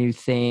kind of a new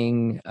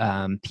thing.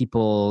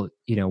 People,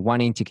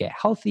 wanting to get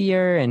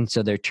healthier. And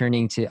so they're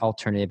turning to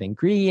alternative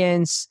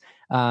ingredients.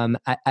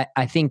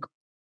 I think,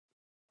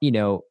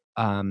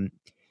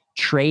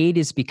 trade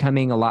is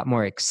becoming a lot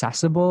more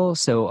accessible.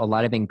 So a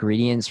lot of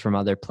ingredients from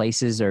other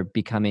places are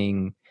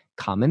becoming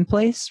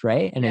commonplace,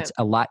 right? And it's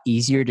a lot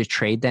easier to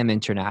trade them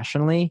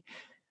internationally.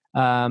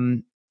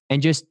 And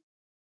just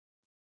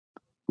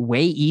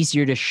way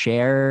easier to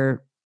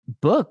share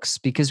books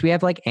because we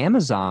have like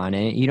Amazon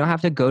and you don't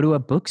have to go to a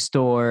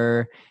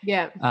bookstore.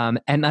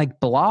 And like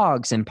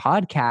blogs and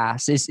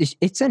podcasts,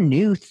 it's a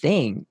new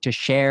thing to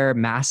share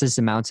massive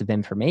amounts of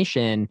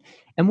information.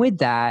 And with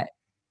that,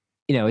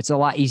 it's a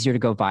lot easier to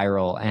go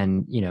viral.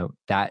 And,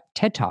 that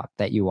TED Talk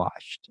that you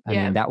watched, I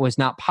mean, that was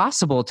not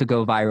possible to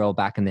go viral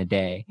back in the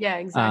day. Yeah,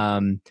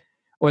 exactly.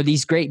 Or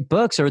these great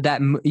books or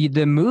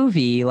the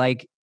movie,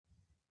 like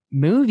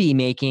movie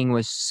making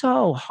was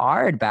so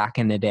hard back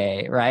in the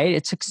day, right?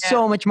 It took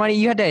so much money.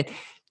 You had to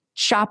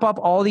chop up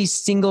all these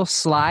single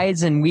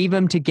slides and weave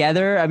them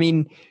together. I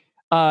mean,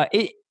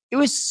 it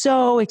was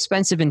so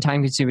expensive and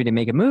time consuming to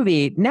make a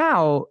movie.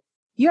 Now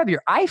you have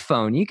your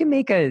iPhone. You can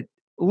make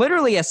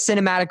literally a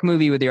cinematic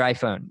movie with your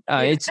iPhone.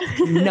 It's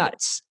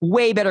nuts.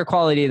 Way better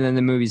quality than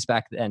the movies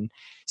back then.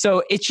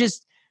 So it's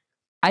just,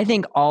 I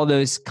think all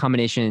those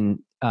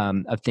combination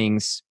of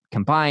things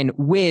combined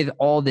with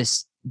all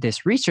this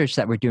research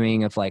that we're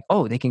doing of like,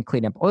 they can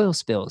clean up oil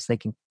spills, they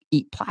can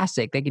eat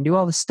plastic, they can do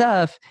all the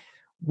stuff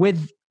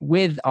with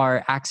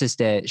our access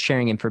to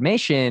sharing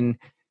information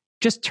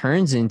just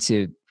turns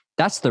into,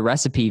 that's the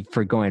recipe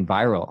for going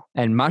viral.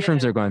 And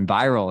mushrooms are going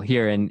viral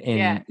here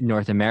in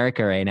North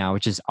America right now,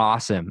 which is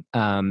awesome.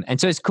 And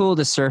so it's cool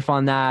to surf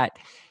on that.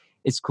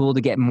 It's cool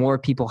to get more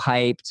people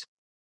hyped.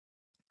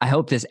 I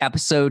hope this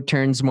episode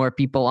turns more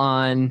people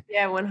on.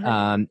 Yeah,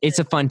 100%. It's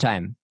a fun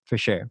time for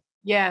sure.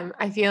 Yeah,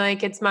 I feel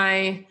like it's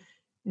my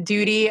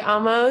duty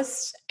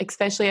almost,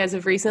 especially as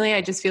of recently.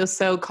 I just feel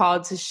so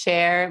called to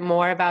share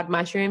more about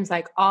mushrooms,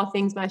 like all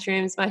things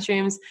mushrooms.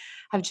 Mushrooms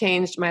have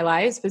changed my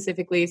life,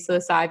 specifically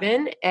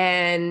psilocybin.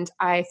 And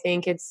I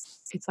think it's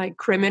like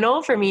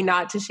criminal for me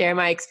not to share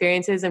my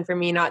experiences and for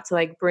me not to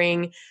like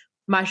bring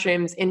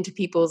mushrooms into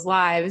people's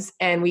lives.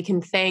 And we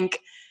can thank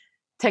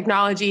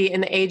technology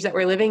in the age that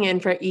we're living in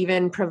for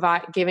even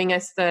giving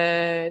us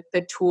the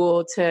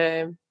tool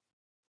to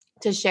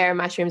share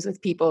mushrooms with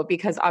people,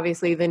 because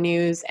obviously the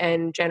news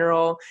and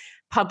general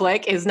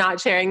public is not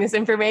sharing this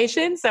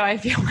information. So I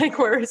feel like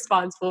we're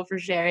responsible for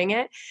sharing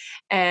it.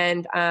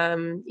 And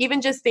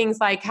even just things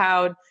like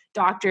how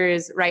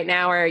doctors right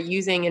now are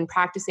using and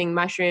practicing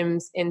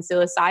mushrooms in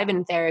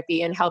psilocybin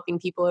therapy and helping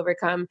people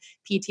overcome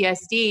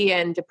PTSD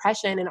and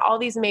depression and all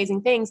these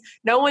amazing things.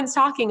 No one's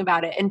talking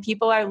about it. And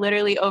people are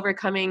literally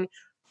overcoming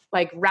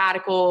like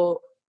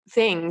radical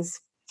things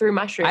through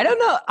mushrooms. I don't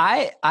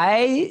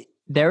know.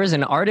 There was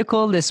an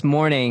article this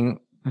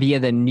morning via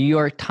the New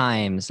York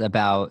Times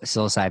about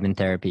psilocybin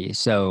therapy.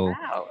 So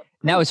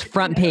that was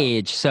front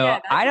page. So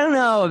I don't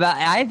know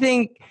I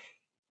think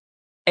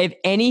if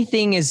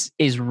anything is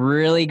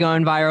really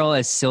going viral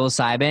as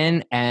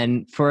psilocybin,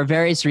 and for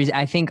various reasons,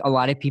 I think a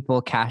lot of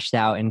people cashed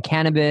out in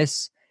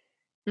cannabis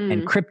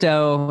and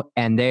crypto,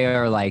 and they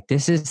are like,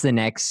 this is the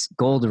next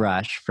gold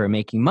rush for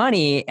making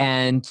money.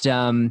 And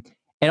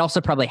it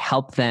also probably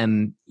helped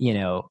them,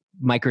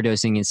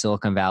 microdosing in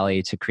Silicon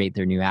Valley to create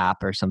their new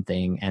app or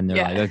something. And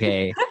they're like,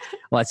 okay,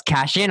 let's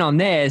cash in on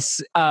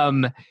this.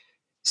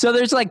 So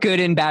there's like good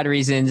and bad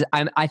reasons.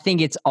 I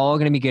think it's all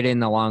going to be good in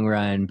the long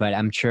run, but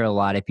I'm sure a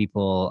lot of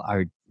people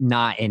are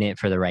not in it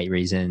for the right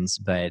reasons.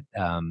 But,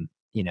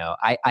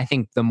 I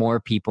think the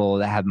more people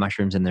that have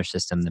mushrooms in their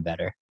system, the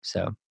better.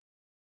 So.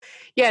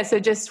 Yeah, so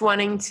just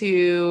wanting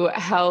to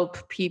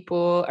help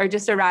people or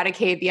just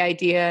eradicate the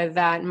idea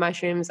that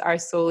mushrooms are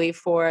solely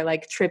for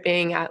like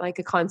tripping at like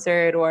a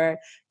concert or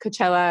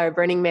Coachella or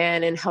Burning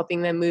Man, and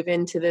helping them move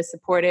into the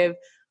supportive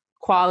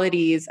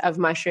qualities of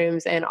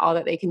mushrooms and all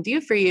that they can do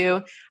for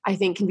you, I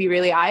think can be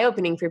really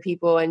eye-opening for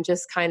people, and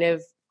just kind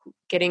of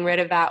getting rid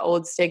of that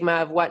old stigma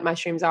of what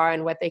mushrooms are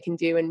and what they can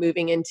do, and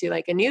moving into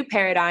like a new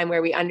paradigm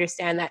where we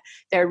understand that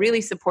they're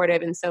really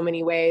supportive in so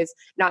many ways,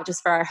 not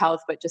just for our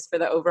health, but just for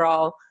the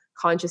overall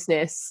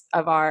consciousness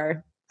of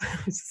our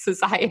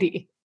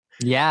society.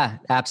 Yeah,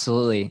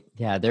 absolutely.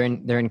 Yeah, they're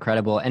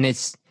incredible. And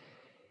it's,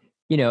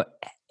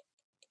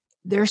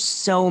 there's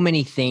so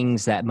many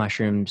things that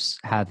mushrooms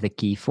have the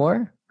key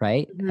for,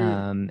 right?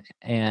 Mm-hmm.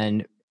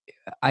 And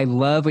I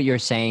love what you're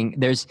saying.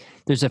 There's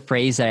a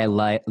phrase that I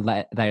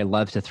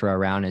love to throw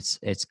around.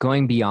 It's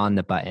going beyond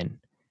the button.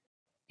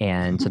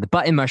 And so the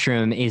button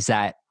mushroom is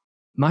that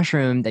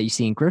mushroom that you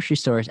see in grocery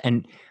stores.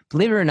 And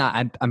believe it or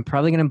not, I'm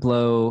probably going to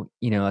blow,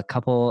 a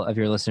couple of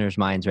your listeners'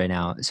 minds right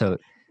now. So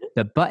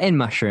the button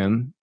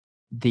mushroom,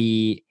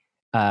 the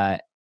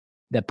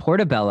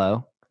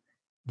portobello,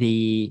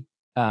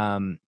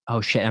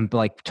 oh shit, I'm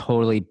like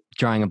totally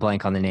drawing a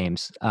blank on the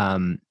names.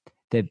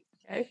 The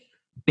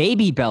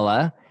baby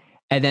bella,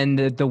 and then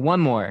the one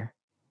more.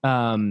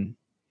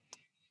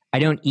 I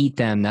don't eat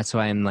them. That's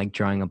why I'm like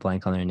drawing a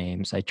blank on their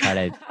names.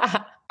 I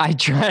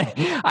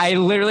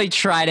literally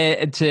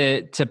try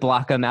to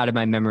block them out of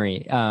my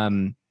memory.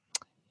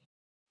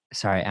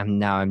 Sorry,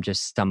 I'm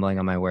just stumbling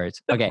on my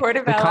words. The okay.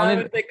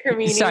 Portobello, the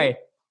cremini. Sorry.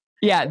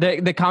 Yeah,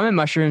 the common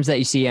mushrooms that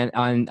you see at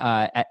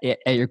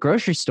your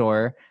grocery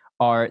store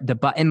are the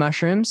button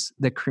mushrooms,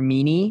 the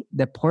cremini,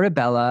 the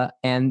portobello,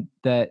 and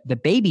the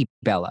baby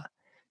bella.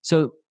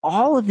 So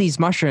all of these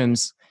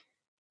mushrooms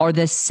are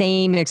the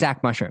same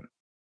exact mushroom,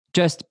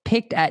 just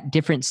picked at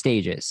different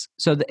stages.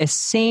 So the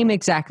same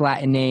exact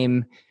Latin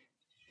name,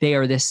 they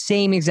are the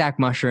same exact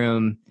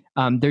mushroom.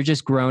 They're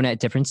just grown at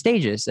different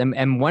stages.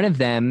 And one of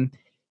them,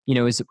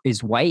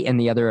 is white and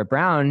the other are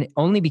brown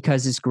only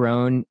because it's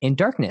grown in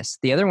darkness.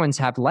 The other ones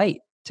have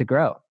light to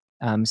grow.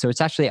 So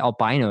it's actually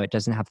albino. It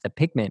doesn't have the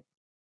pigment.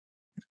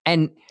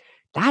 And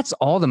that's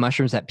all the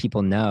mushrooms that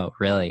people know,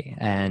 really.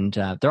 And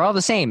they're all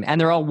the same. And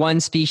they're all one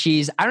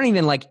species. I don't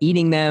even like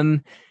eating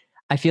them.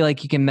 I feel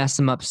like you can mess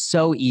them up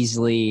so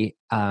easily.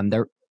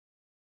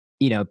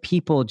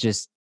 People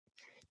just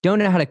don't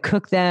know how to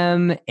cook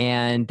them,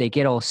 and they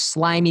get all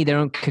slimy. They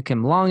don't cook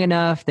them long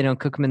enough. They don't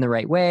cook them in the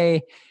right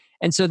way.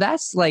 And so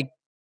that's like,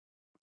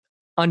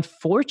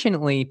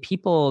 unfortunately,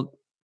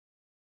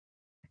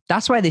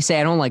 that's why they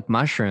say I don't like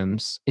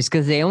mushrooms, is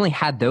because they only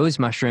had those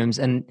mushrooms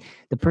and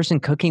the person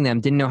cooking them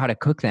didn't know how to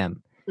cook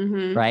them.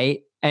 Mm-hmm.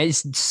 Right. And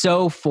it's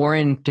so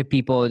foreign to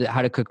people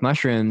how to cook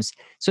mushrooms.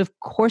 So of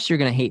course you're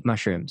going to hate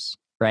mushrooms,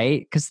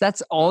 right? Because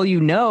that's all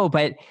you know.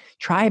 But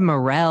try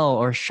morel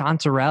or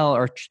chanterelle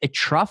or a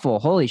truffle.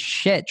 Holy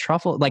shit,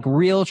 truffle, like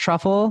real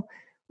truffle.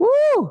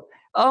 Woo!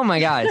 Oh my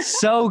God,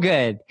 so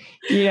good.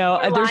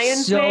 Or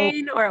lion's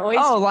mane or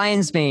oyster. Oh,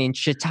 lion's mane,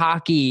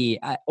 shiitake,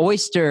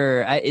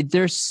 oyster.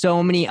 There's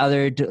so many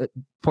other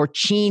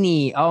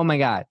porcini. Oh my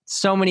God,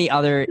 so many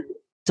other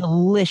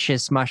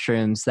delicious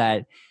mushrooms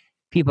that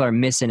people are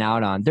missing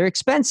out on. They're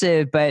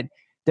expensive, but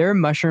there are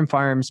mushroom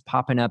farms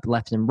popping up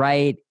left and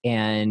right.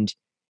 And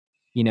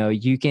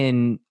you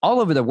can all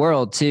over the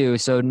world too.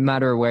 So no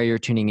matter where you're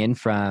tuning in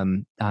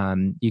from,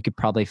 you could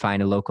probably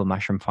find a local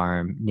mushroom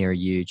farm near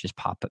you just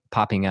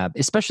popping up,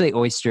 especially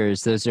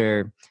oysters. Those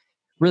are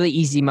really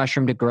easy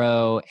mushroom to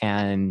grow.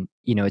 And,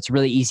 it's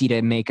really easy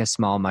to make a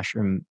small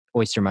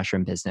oyster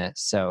mushroom business.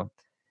 So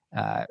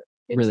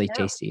really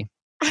tasty.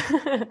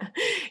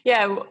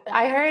 Yeah.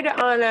 I heard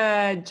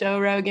on Joe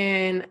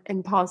Rogan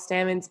and Paul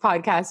Stammen's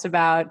podcast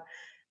about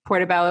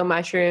portobello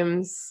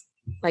mushrooms.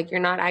 Like, you're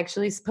not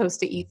actually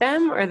supposed to eat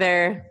them,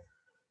 or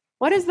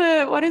what is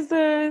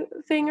the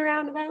thing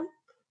around about?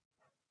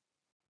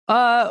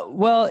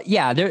 Well,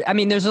 yeah,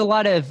 there's a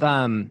lot of,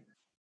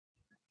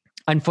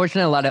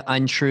 unfortunately, a lot of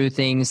untrue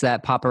things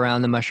that pop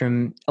around the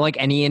mushroom, like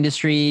any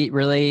industry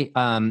really.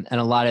 And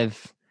a lot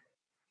of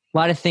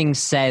things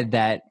said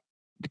that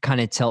kind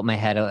of tilt my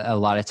head a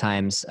lot of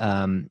times.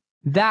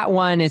 That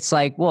one, it's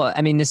like, well,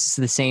 this is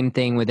the same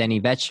thing with any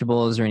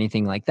vegetables or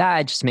anything like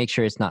that. Just make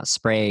sure it's not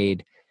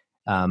sprayed.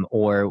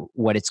 Or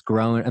what it's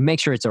grown,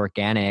 make sure it's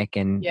organic,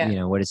 and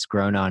what it's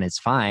grown on is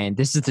fine.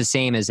 This is the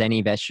same as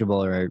any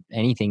vegetable or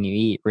anything you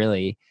eat,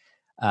 really.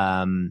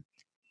 The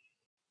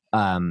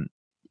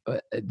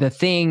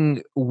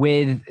thing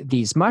with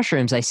these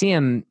mushrooms, I see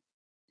them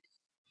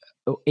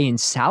in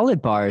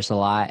salad bars a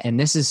lot, and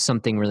this is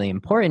something really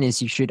important, is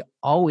you should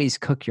always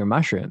cook your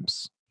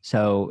mushrooms.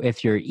 So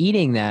if you're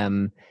eating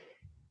them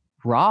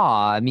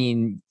raw,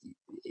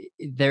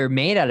 they're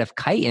made out of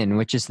chitin,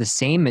 which is the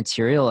same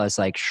material as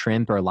like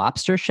shrimp or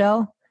lobster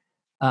shell.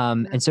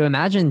 And so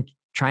imagine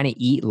trying to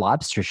eat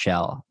lobster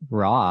shell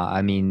raw.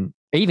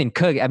 Even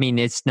cook.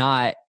 It's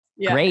not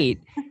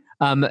great.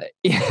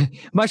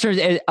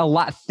 Mushrooms a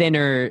lot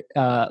thinner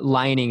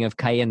lining of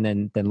chitin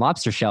than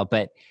lobster shell,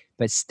 but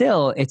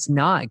still, it's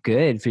not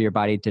good for your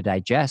body to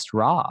digest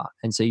raw.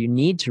 And so you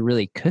need to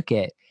really cook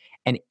it.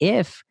 And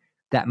if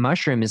that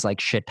mushroom is like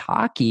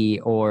shiitake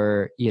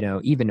or,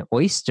 even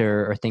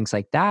oyster or things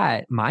like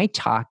that,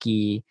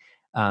 maitake,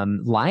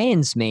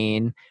 lion's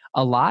mane,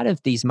 a lot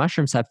of these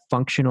mushrooms have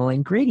functional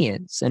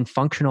ingredients and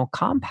functional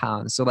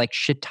compounds. So like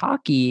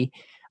shiitake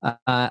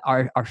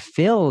are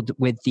filled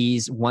with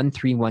these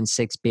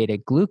 1,3,1,6 beta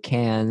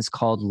glucans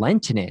called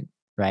lentinin,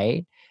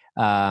 right?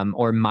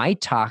 Or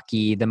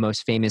maitake, the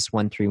most famous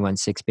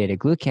 1,3,1,6 beta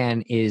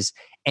glucan is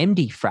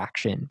MD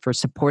fraction for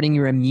supporting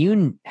your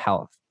immune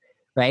health.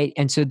 Right.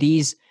 And so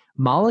these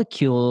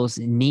molecules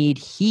need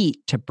heat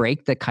to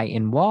break the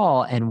chitin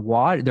wall, and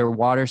they're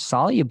water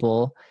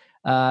soluble.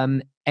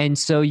 And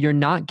so you're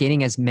not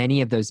getting as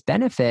many of those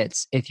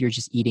benefits if you're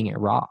just eating it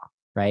raw.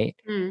 Right.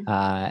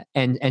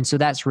 And so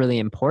that's really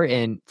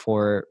important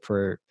for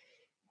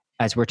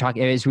as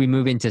we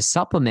move into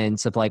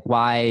supplements of like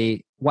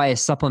why why a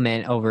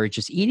supplement over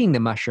just eating the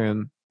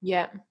mushroom?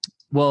 Yeah.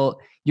 Well,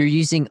 you're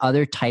using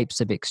other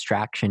types of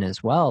extraction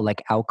as well,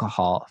 like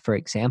alcohol, for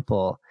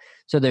example.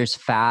 So there's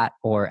fat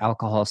or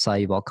alcohol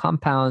soluble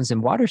compounds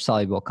and water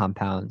soluble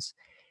compounds.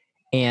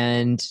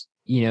 And,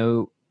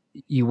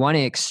 you want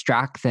to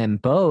extract them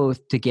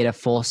both to get a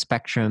full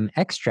spectrum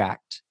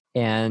extract.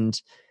 And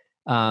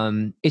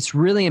it's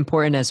really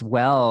important as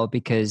well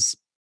because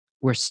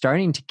we're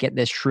starting to get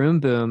this shroom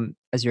boom,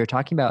 as you were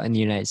talking about, in the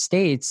United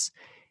States.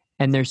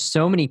 And there's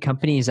so many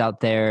companies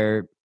out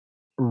there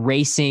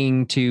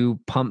racing to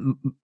pump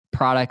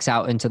products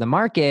out into the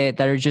market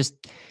that are just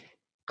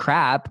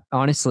crap.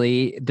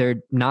 Honestly,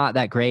 they're not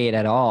that great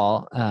at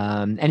all.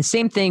 And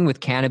same thing with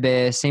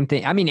cannabis, same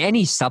thing. I mean,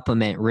 any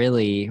supplement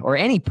really, or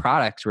any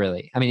product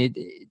really. I mean,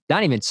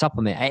 not even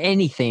supplement,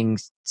 anything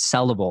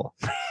sellable,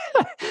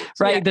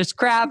 right? Yeah. There's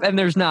crap and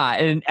there's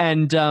not.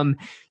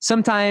 And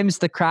sometimes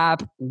the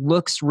crap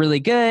looks really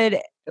good.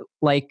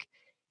 Like,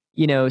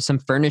 some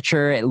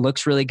furniture, it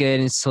looks really good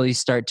until you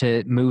start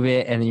to move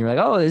it and then you're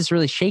like, oh, this is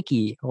really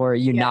shaky. Or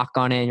you knock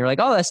on it and you're like,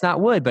 oh, that's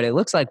not wood, but it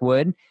looks like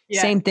wood.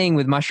 Yeah. Same thing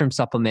with mushroom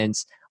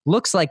supplements.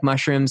 Looks like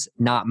mushrooms,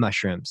 not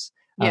mushrooms.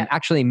 Yeah.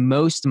 Actually,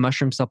 most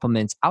mushroom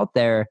supplements out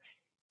there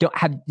don't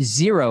have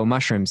zero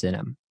mushrooms in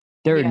them.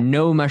 There are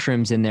no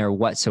mushrooms in there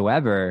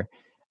whatsoever.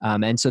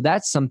 And so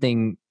that's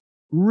something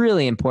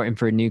really important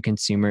for new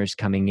consumers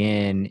coming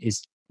in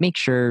is make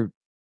sure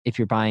if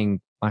you're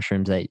buying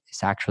mushrooms that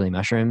it's actually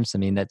mushrooms. I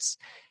mean, that's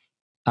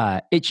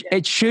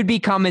it should be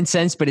common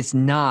sense, but it's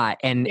not.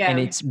 And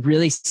it's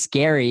really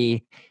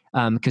scary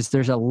because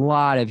there's a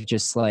lot of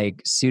just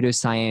like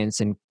pseudoscience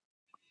and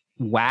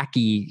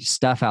wacky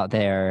stuff out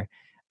there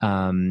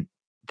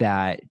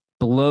that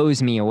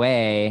blows me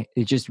away.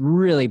 It just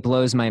really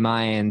blows my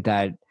mind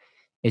that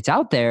it's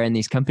out there and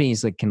these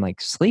companies that can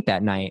like sleep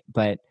at night.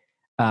 But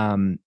I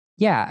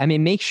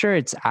mean, make sure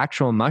it's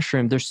actual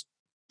mushroom. There's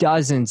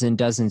dozens and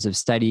dozens of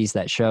studies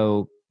that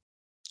show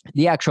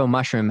the actual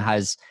mushroom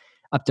has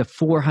up to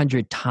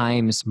 400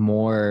 times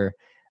more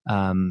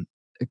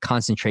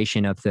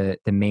concentration of the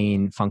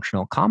main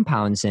functional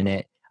compounds in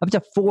it, up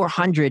to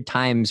 400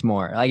 times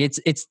more. Like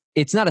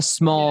it's not a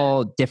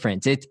small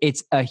difference.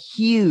 It's a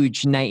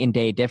huge night and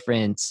day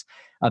difference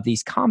of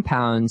these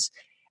compounds.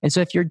 And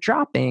so if you're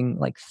dropping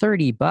like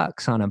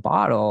 $30 on a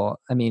bottle,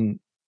 I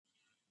mean,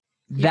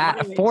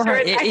 that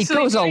 400 it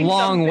goes a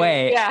long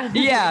way.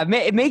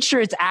 Make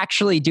sure it's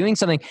actually doing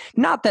something.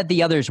 Not that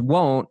the others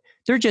won't,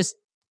 they're just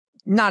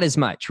not as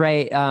much,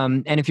 right?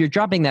 And if you're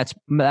dropping that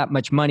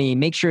much money,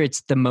 make sure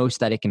it's the most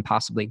that it can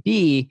possibly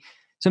be.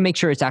 So make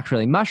sure it's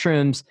actually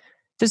mushrooms.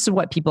 This is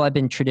what people have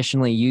been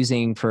traditionally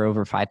using for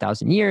over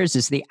 5,000 years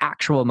is the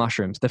actual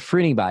mushrooms, the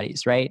fruiting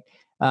bodies, right?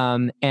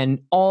 And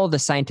all the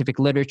scientific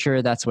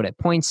literature, that's what it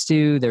points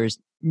to. There's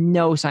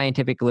no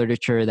scientific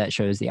literature that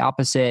shows the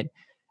opposite.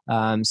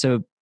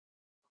 So,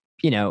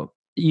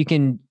 you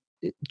can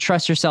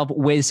trust yourself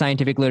with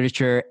scientific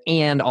literature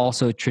and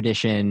also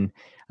tradition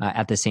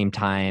at the same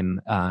time.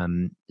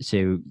 If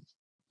you're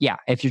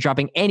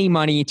dropping any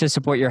money to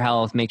support your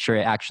health, make sure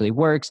it actually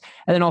works.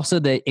 And then also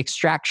the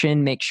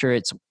extraction, make sure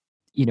it's,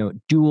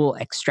 dual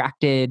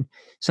extracted.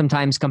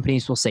 Sometimes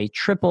companies will say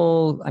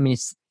triple. I mean,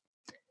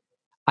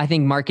 I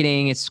think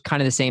marketing, it's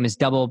kind of the same as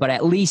double, but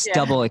at least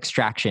double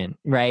extraction,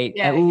 right?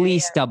 At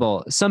least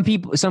double. Some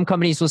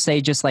companies will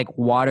say just like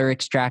water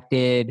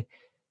extracted.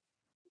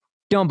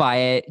 Don't buy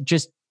it.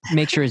 Just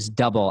make sure it's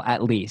double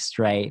at least,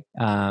 right?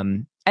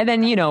 And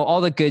then,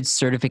 all the good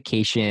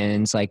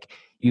certifications like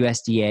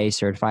USDA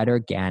certified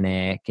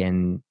organic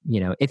and,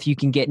 if you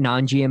can get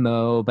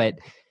non-GMO, but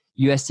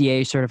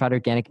USDA certified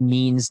organic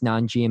means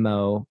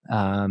non-GMO,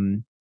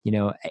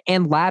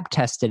 and lab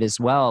tested as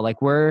well. Like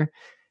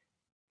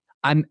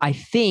I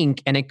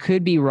think, and it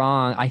could be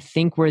wrong, I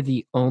think we're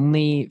the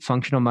only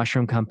functional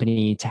mushroom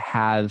company to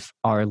have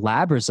our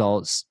lab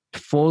results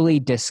fully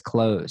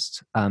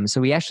disclosed.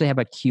 So we actually have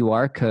a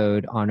QR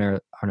code on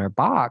our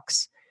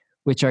box,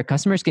 which our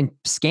customers can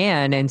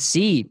scan and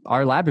see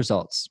our lab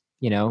results.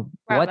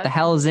 What the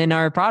hell is in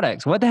our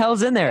products? What the hell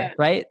is in there,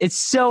 right? It's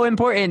so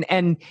important.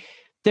 And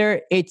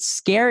it's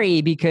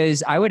scary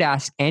because I would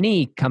ask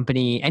any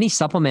company, any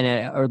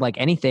supplement or like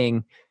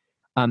anything,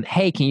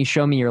 hey, can you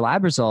show me your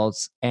lab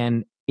results?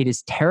 And it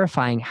is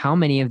terrifying how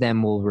many of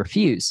them will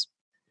refuse.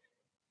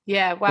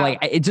 Yeah. Wow. Like,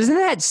 isn't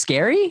that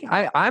scary?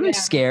 I'm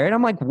scared.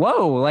 I'm like,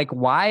 whoa, like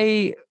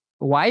why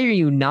are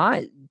you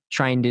not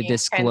trying to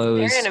disclose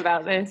transparent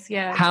about this?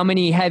 Yeah. How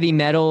many heavy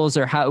metals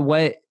or how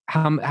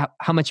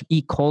much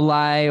E.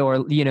 coli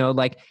or,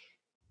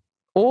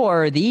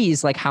 or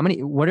these, like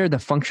what are the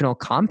functional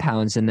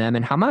compounds in them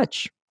and how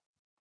much?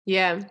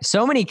 Yeah.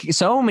 So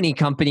many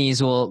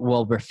companies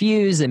will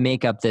refuse and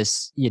make up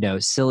this,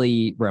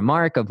 silly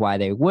remark of why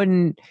they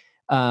wouldn't.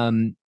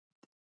 We're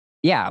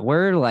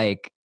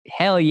like,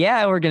 hell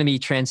yeah, we're going to be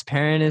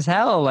transparent as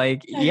hell.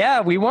 Like,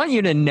 yeah, we want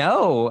you to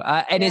know.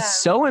 And it's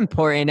so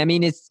important. I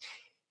mean,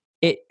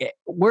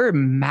 we're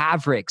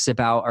mavericks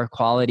about our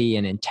quality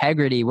and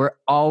integrity. We're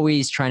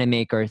always trying to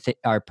make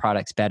our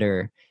products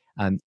better.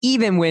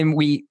 Even when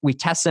we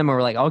test them and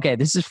we're like, okay,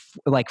 this is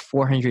like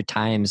 400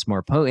 times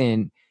more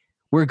potent,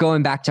 we're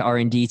going back to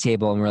R&D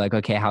table and we're like,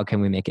 okay, how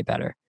can we make it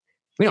better?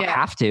 We don't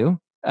have to.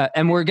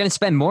 And we're going to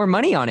spend more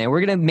money on it.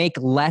 We're going to make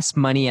less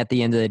money at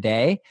the end of the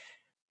day,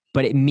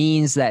 but it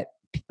means that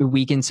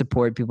we can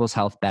support people's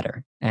health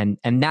better. And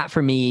that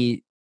for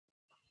me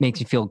makes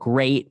me feel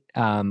great.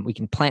 We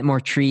can plant more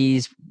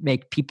trees,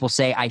 make people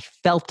say, I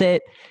felt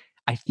it,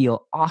 I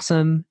feel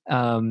awesome,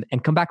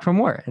 and come back for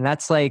more. And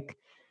that's like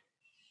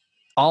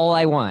all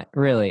I want,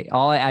 really.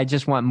 I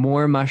just want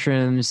more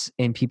mushrooms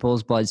in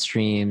people's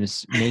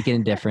bloodstreams,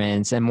 making a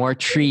difference, and more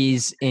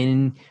trees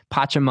in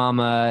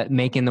Pachamama,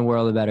 making the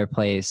world a better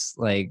place.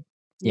 Like,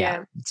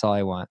 yeah, that's all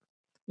I want.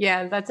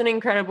 Yeah, that's an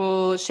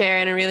incredible share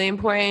and a really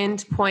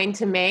important point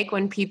to make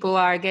when people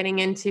are getting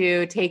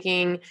into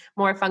taking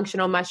more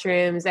functional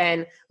mushrooms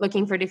and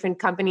looking for different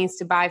companies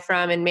to buy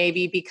from. And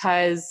maybe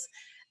because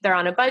they're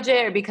on a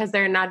budget or because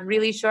they're not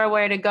really sure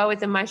where to go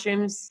with the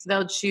mushrooms,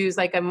 they'll choose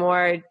like a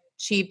more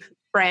cheap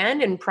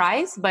brand and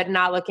price, but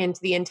not look into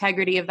the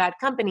integrity of that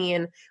company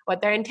and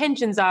what their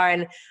intentions are.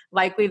 And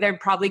likely they're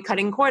probably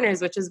cutting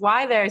corners, which is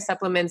why their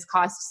supplements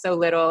cost so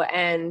little.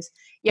 And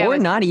or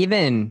not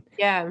even.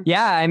 Yeah.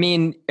 I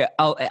mean,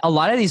 a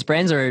lot of these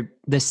brands are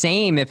the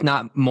same, if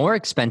not more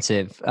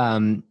expensive.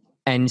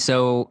 And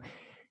so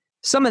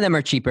some of them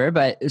are cheaper,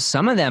 but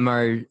some of them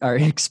are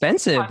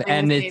expensive,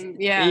 and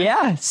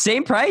it's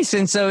same price.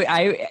 And so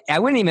I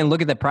wouldn't even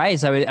look at the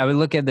price. I would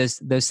look at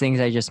those things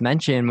I just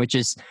mentioned, which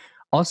is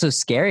also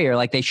scarier.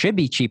 Like they should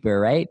be cheaper,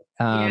 right?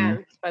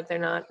 But they're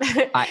not.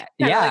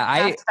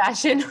 Fast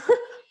fashion.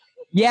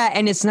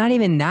 And it's not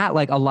even that.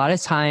 Like a lot of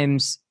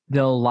times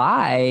they'll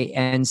lie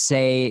and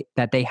say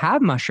that they have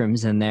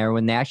mushrooms in there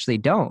when they actually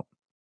don't.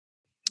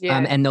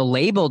 And they'll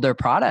label their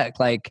product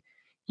like,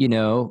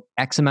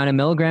 X amount of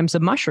milligrams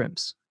of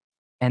mushrooms,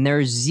 and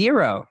there's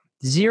zero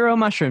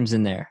mushrooms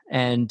in there.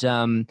 And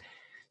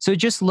so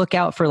just look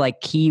out for like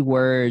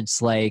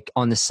keywords like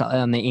on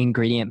the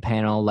ingredient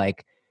panel,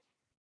 like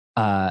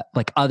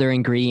other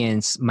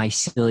ingredients,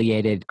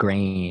 myceliated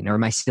grain or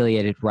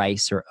myceliated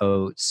rice or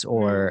oats,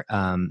 or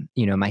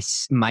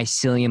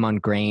mycelium on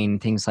grain,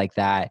 things like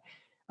that.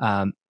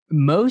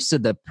 Most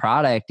of the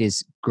product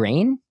is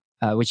grain,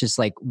 which is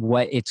like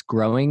what it's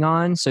growing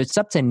on. So it's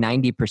up to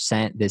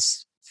 90%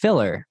 this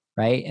filler,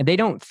 right? And they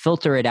don't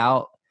filter it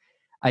out.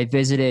 I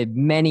visited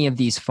many of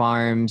these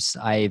farms.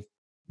 I've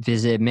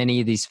visited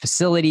many of these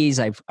facilities.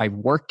 I've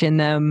worked in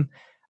them.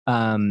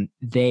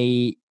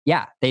 They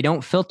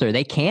don't filter.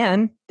 They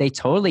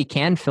totally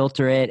can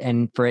filter it,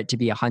 and for it to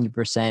be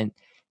 100%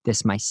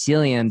 this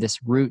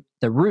mycelium,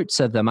 the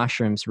roots of the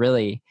mushrooms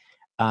really.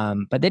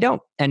 But they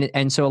don't.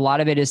 And so a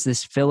lot of it is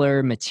this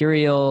filler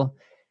material,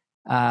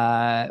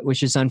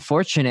 which is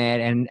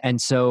unfortunate.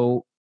 And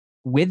so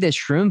with this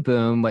shroom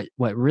boom,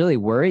 what really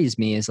worries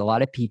me is a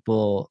lot of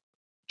people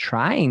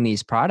trying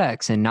these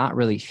products and not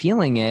really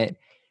feeling it.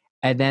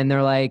 And then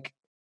they're like,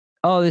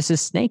 oh, this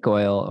is snake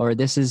oil, or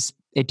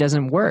it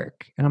doesn't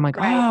work. And I'm like,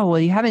 oh, well,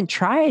 you haven't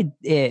tried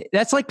it.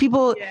 That's like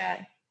people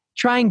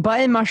trying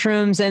button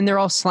mushrooms and they're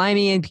all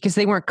slimy and because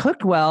they weren't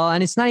cooked well.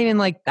 And it's not even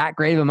like that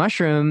great of a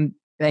mushroom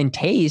in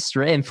taste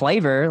and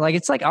flavor. Like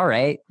it's like, all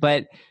right,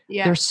 but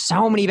there's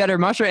so many better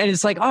mushrooms. And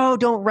it's like, oh,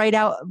 don't write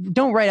off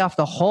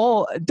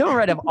all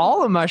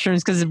the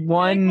mushrooms because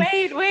one.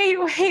 Wait.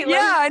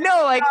 Yeah, I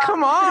know. Like,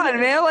 come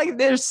on, man. Like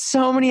there's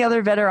so many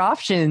other better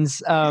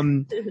options.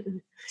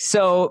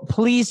 So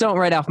please don't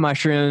write off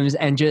mushrooms,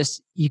 and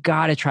you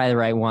got to try the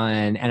right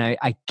one. And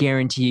I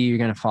guarantee you're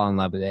going to fall in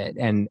love with it.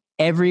 And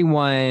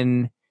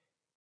everyone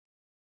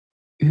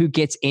who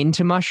gets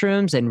into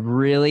mushrooms and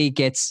really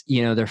gets,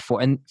 their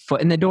foot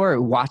in the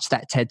door, watch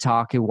that TED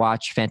Talk, who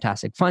watch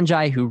Fantastic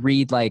Fungi, who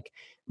read like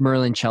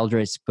Merlin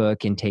Cheldrick's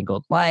book,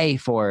 Entangled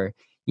Life, or,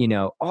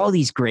 all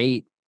these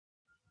great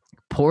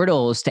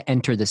portals to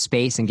enter the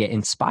space and get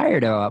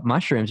inspired about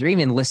mushrooms, or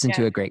even listen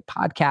to a great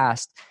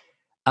podcast.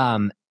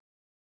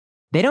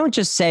 They don't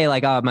just say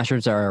like, oh,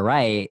 mushrooms are all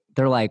right.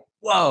 They're like,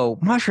 whoa,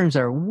 mushrooms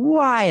are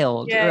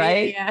wild,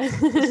 right? Yeah.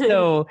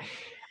 So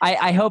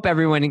I hope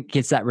everyone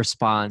gets that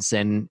response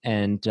and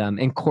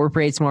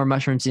incorporates more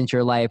mushrooms into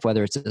your life,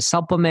 whether it's a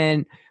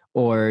supplement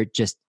or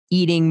just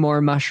eating more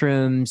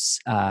mushrooms.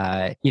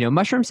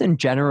 Mushrooms in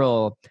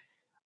general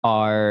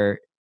are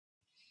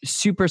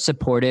super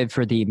supportive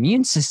for the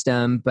immune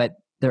system, but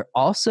they're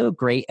also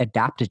great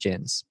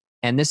adaptogens.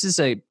 And this is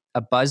a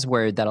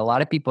buzzword that a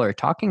lot of people are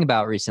talking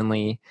about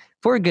recently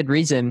for a good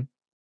reason.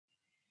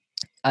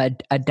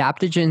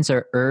 Adaptogens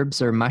are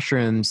herbs or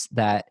mushrooms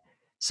that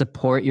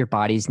support your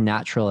body's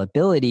natural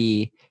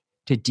ability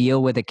to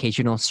deal with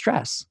occasional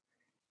stress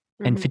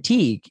and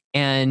fatigue.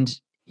 And,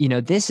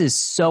 this is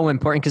so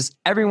important because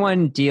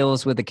everyone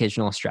deals with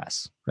occasional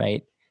stress,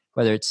 right?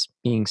 Whether it's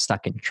being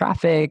stuck in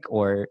traffic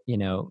or,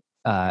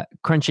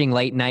 crunching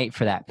late night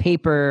for that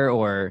paper,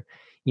 or,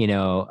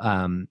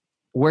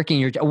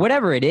 working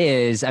whatever it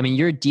is. I mean,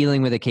 you're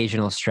dealing with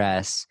occasional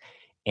stress.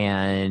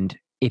 And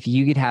if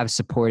you could have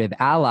supportive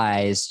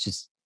allies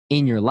just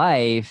in your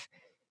life,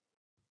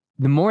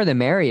 the more the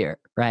merrier,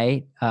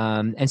 right?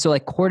 And so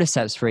like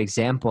cordyceps, for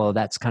example,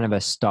 that's kind of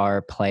a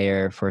star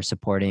player for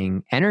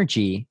supporting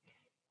energy.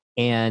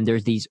 And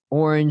there's these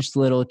orange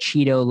little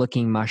Cheeto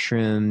looking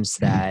mushrooms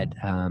that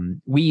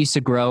we used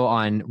to grow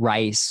on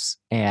rice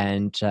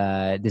and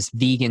this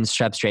vegan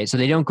substrate. So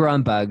they don't grow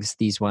on bugs,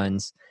 these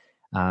ones,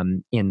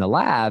 in the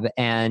lab.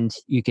 And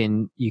you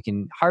can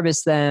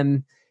harvest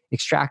them,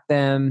 extract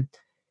them.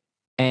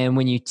 And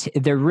when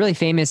they're really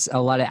famous,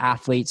 a lot of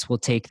athletes will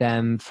take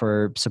them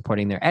for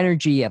supporting their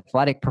energy,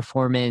 athletic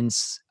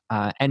performance,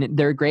 and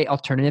they're a great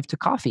alternative to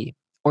coffee.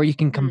 Or you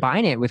can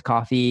combine it with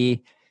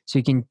coffee so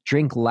you can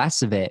drink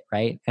less of it,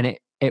 right? And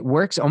it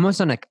works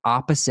almost on an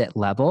opposite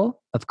level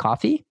of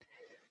coffee.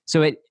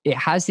 So it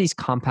has these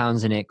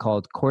compounds in it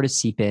called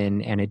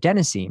cordycepin and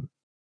adenosine.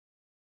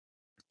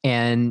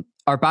 And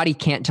our body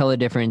can't tell the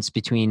difference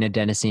between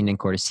adenosine and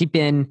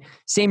cordycepin.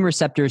 Same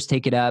receptors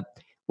take it up,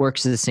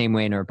 works the same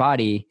way in our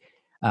body.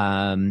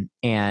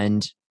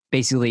 And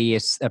basically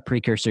it's a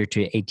precursor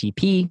to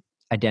ATP,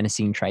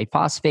 adenosine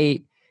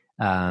triphosphate,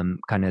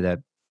 kind of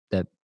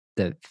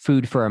the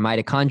food for our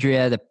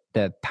mitochondria,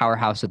 the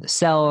powerhouse of the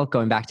cell,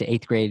 going back to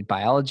 8th grade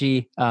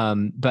biology.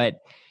 But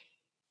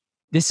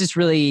this is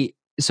really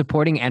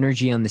supporting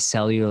energy on the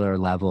cellular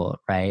level,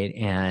 right?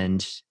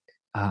 And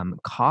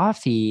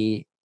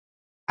coffee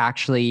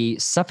actually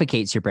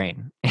suffocates your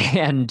brain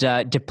and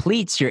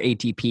depletes your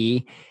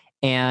ATP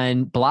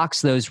and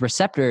blocks those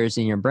receptors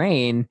in your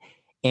brain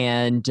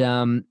and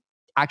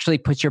actually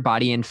puts your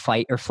body in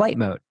fight or flight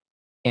mode.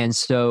 And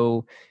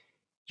so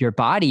your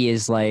body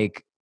is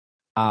like,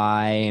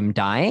 I am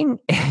dying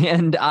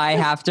and I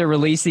have to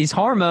release these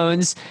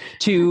hormones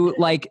to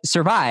like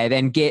survive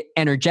and get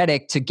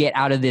energetic to get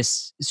out of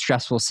this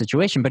stressful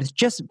situation. But it's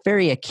just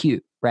very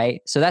acute,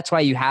 right? So that's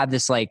why you have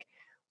this like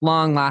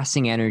long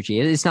lasting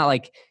energy. It's not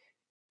like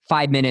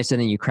 5 minutes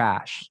and then you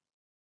crash.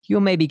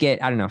 You'll maybe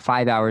get,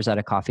 5 hours out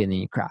of coffee and then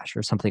you crash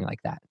or something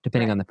like that,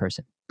 depending on the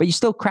person. But you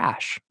still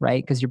crash,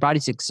 right? Because your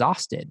body's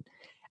exhausted.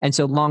 And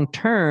so long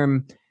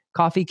term,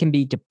 coffee can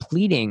be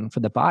depleting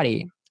for the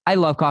body. I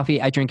love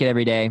coffee. I drink it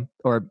every day,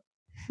 or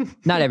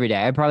not every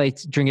day. I probably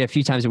drink it a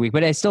few times a week,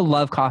 but I still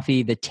love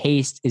coffee. The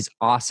taste is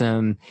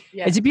awesome.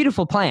 Yeah. It's a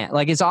beautiful plant.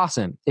 Like it's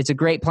awesome. It's a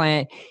great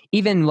plant.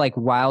 Even like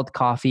wild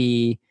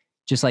coffee,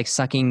 just like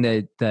sucking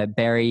the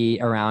berry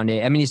around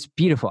it. I mean, it's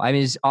beautiful. I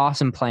mean, it's an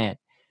awesome plant.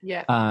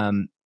 Yeah.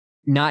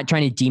 Not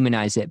trying to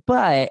demonize it,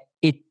 but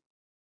it,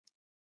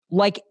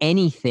 like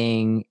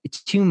anything,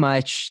 it's too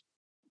much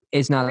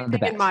is not everything the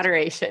best. In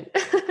moderation.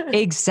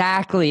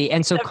 Exactly.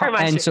 And so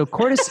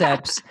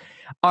cordyceps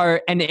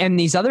are, and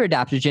these other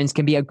adaptogens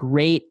can be a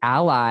great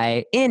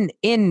ally in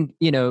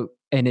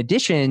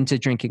addition to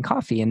drinking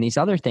coffee and these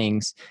other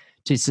things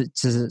to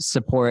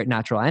support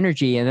natural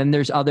energy. And then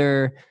there's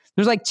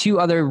like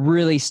 2 other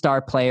really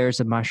star players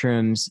of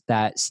mushrooms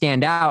that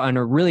stand out and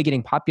are really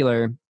getting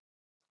popular.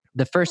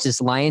 The first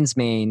is lion's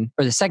mane,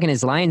 or the second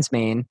is lion's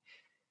mane,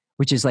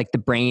 which is like the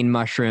brain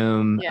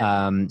mushroom,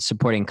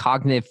 supporting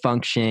cognitive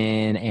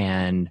function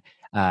and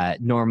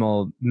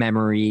normal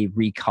memory,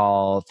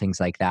 recall, things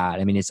like that.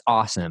 I mean, it's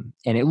awesome.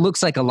 And it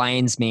looks like a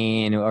lion's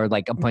mane or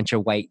like a bunch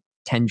of white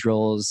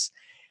tendrils,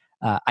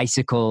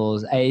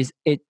 icicles. And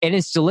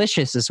it's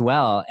delicious as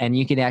well. And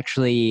you can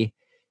actually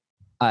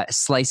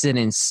slice it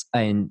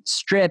in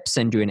strips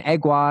and do an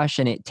egg wash.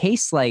 And it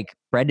tastes like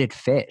breaded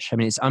fish. I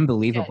mean, it's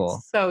unbelievable.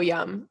 It's so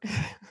yum.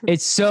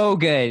 It's so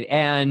good.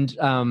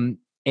 And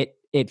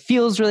it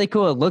feels really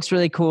cool. It looks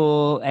really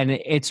cool. And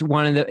it's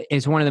one of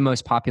the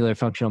most popular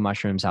functional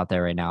mushrooms out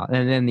there right now.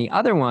 And then the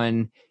other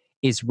one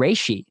is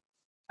reishi,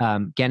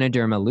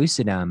 Ganoderma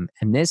lucidum.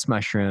 And this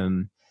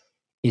mushroom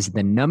is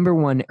the number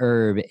 1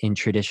 herb in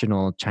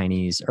traditional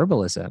Chinese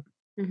herbalism.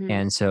 Mm-hmm.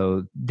 And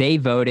so they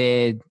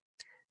voted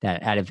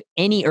that out of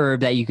any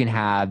herb that you can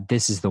have,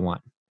 this is the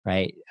one,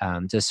 right?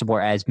 To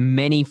support as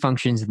many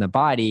functions in the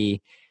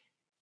body.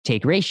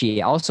 Take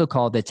reishi, also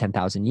called the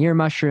 10,000-year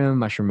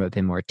mushroom of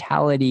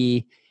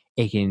immortality.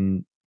 It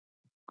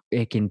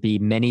can be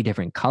many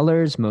different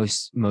colors,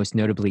 most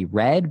notably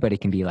red, but it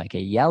can be like a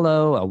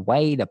yellow, a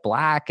white, a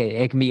black.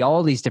 It can be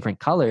all these different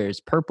colors,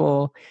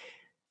 purple,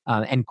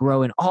 and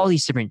grow in all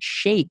these different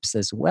shapes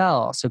as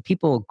well. So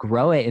people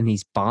grow it in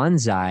these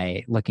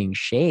bonsai-looking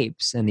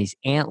shapes and these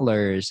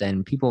antlers,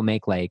 and people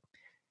make like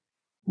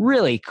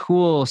really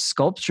cool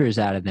sculptures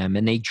out of them,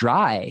 and they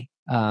dry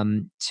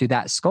to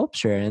that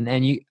sculpture.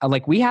 And you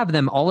like, we have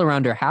them all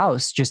around our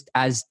house just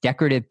as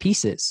decorative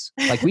pieces.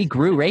 Like we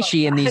grew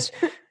reishi in these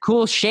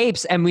cool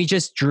shapes and we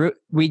just threw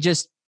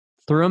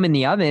them in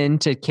the oven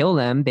to kill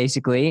them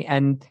basically.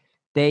 And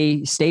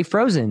they stay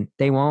frozen.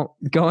 They won't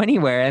go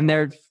anywhere. And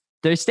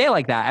they stay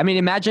like that. I mean,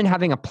 imagine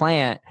having a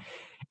plant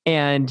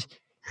and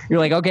you're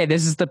like, okay,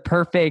 this is the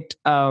perfect,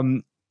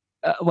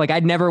 like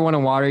I'd never want to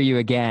water you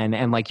again.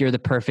 And like, you're the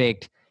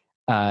perfect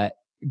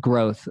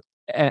growth.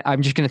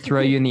 I'm just going to throw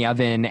you in the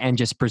oven and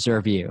just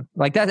preserve you.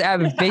 Like that's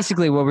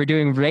basically what we're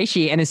doing with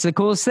reishi. And it's the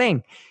coolest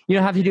thing. You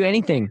don't have to do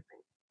anything.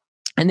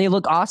 And they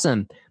look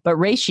awesome. But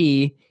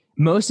reishi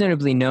most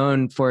notably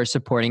known for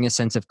supporting a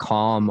sense of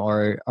calm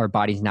or our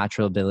body's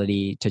natural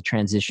ability to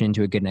transition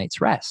to a good night's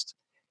rest.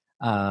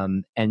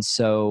 And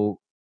so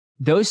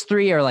those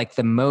three are like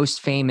the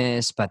most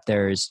famous, but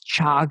there's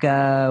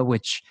chaga,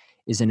 which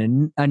is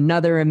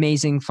another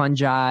amazing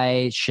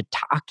fungi,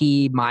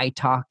 shiitake,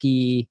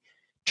 maitake,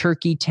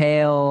 turkey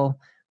tail,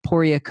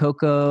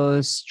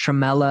 Poryacoccus,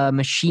 tremella,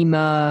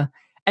 mishima,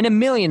 and a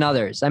million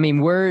others. I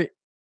mean,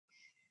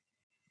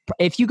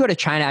 if you go to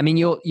China, I mean,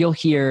 you'll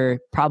hear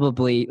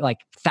probably like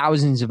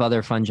thousands of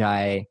other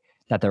fungi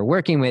that they're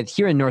working with.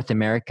 Here in North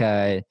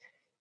America,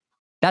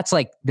 that's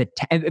like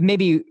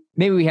maybe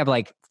we have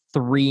like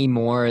three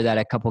more that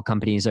a couple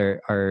companies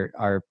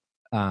are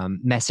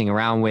messing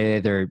around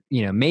with, or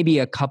maybe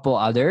a couple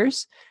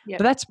others. Yep.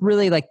 But that's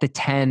really like the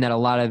 10 that a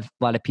lot of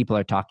people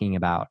are talking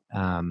about.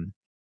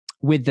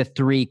 With the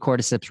three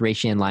Cordyceps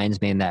reishi and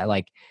lion's mane that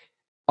like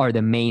are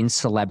the main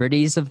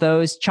celebrities of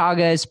those.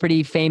 Chaga is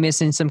pretty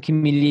famous in some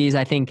communities.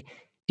 I think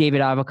David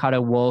Avocado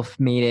Wolf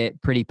made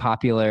it pretty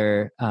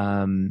popular.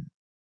 But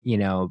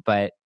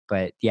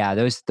yeah,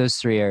 those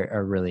three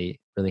are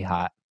really, really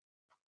hot.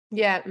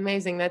 Yeah,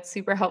 amazing. That's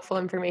super helpful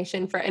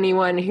information for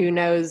anyone who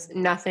knows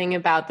nothing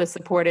about the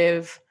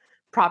supportive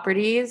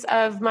properties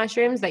of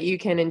mushrooms that you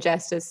can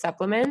ingest as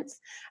supplements.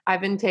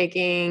 I've been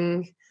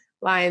taking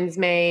lion's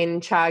mane,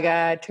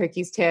 chaga,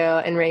 turkey's tail,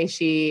 and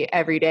reishi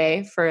every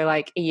day for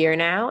like a year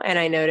now. And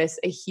I notice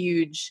a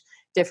huge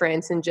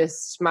difference in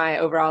just my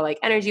overall like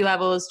energy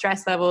levels,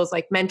 stress levels,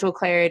 like mental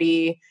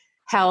clarity,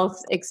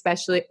 health,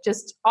 especially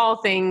just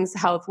all things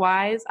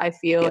health-wise. I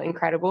feel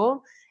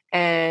incredible.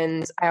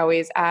 And I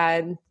always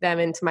add them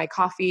into my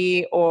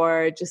coffee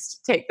or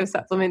just take the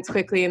supplements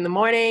quickly in the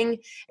morning.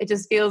 It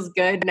just feels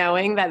good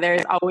knowing that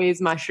there's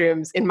always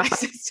mushrooms in my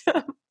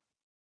system.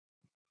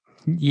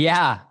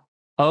 Yeah.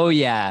 Oh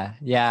yeah.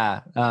 Yeah.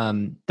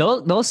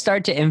 They'll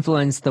start to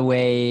influence the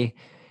way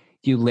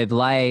you live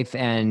life.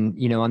 And,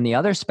 on the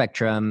other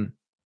spectrum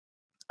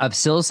of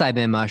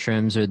psilocybin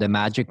mushrooms or the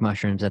magic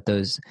mushrooms that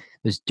those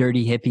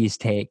dirty hippies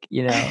take,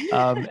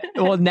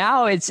 well,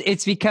 now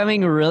it's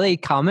becoming really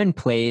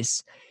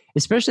commonplace,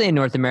 especially in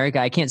North America.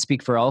 I can't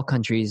speak for all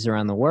countries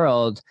around the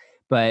world,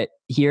 but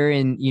here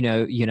in,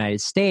 United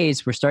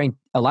States, we're starting,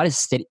 a lot of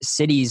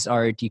cities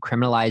are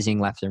decriminalizing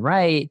left and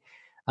right.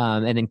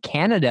 And then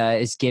Canada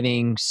is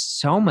giving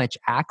so much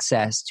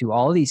access to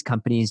all these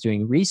companies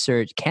doing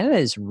research. Canada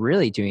is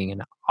really doing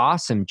an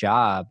awesome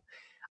job.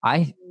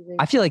 I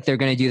feel like they're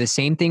going to do the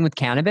same thing with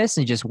cannabis,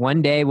 and just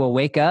one day we'll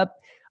wake up,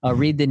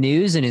 read the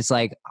news, and it's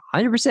like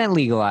 100%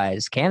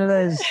 legalized.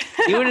 Canada's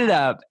doing it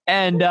up.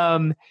 And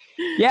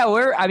yeah,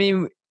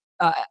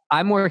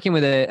 I'm working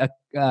with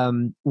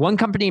one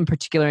company in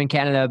particular in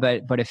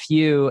Canada, but a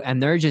few,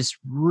 and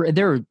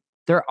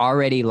they're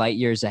already light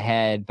years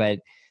ahead. But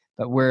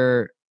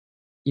we're,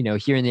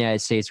 here in the United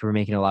States, we're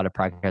making a lot of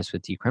progress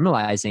with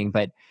decriminalizing.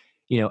 But,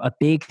 a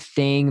big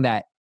thing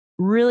that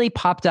really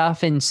popped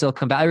off in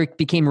Silicon Valley,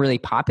 became really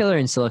popular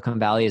in Silicon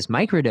Valley, is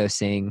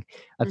microdosing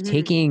of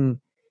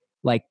taking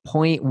like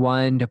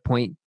 0.1 to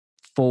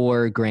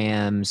 0.4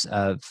 grams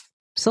of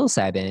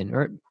psilocybin,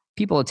 or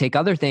people will take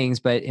other things,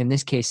 but in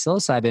this case,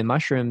 psilocybin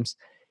mushrooms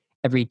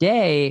every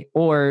day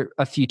or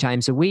a few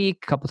times a week,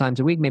 a couple times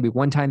a week, maybe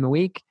one time a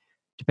week,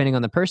 depending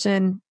on the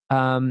person,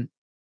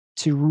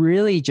 to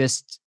really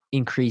just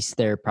increase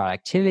their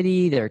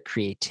productivity, their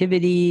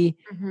creativity.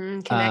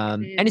 And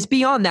it's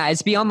beyond that.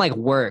 It's beyond like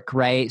work,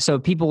 right? So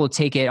people will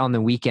take it on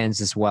the weekends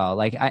as well.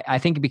 Like I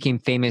think it became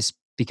famous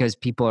because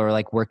people are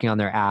like working on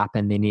their app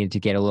and they needed to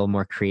get a little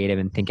more creative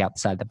and think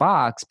outside the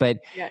box. But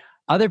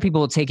other people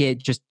will take it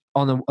just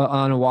on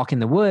a walk in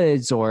the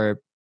woods, or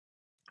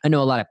I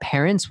know a lot of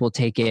parents will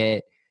take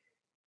it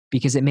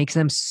because it makes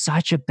them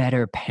such a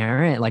better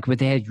parent. Like when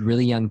they had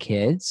really young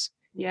kids,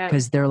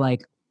 because they're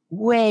like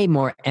way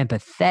more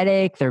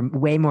empathetic.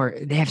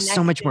 They have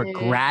so much more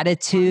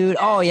gratitude.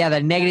 Oh yeah.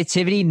 The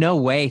negativity, no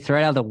way. Throw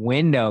it out the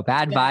window.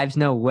 Bad vibes,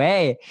 no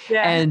way.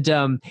 Yeah.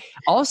 And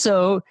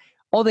also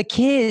all the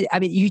kids, I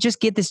mean, you just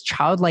get this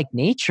childlike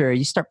nature.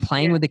 You start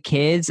playing with the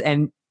kids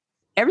and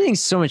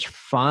everything's so much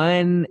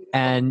fun,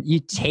 and you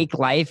take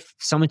life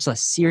so much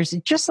less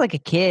seriously, just like a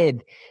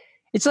kid.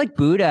 It's like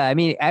Buddha. I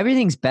mean,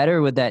 everything's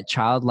better with that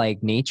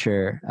childlike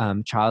nature,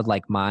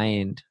 childlike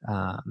mind.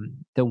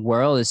 The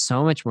world is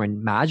so much more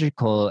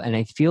magical. And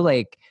I feel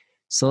like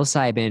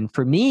psilocybin,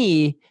 for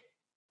me,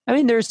 I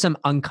mean, there's some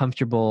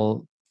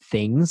uncomfortable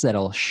things that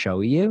it'll show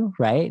you,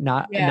 right?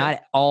 Not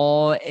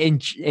all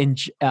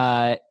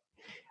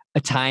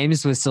at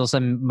times with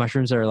psilocybin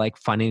mushrooms are like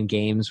fun and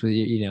games with,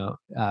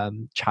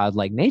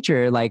 childlike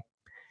nature. Like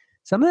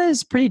some of it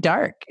is pretty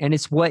dark, and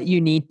it's what you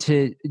need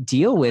to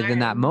deal with in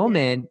that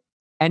moment.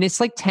 And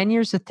it's like 10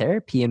 years of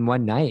therapy in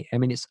one night. I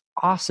mean, it's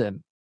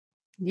awesome.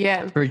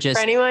 Yeah. For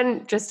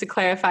anyone, just to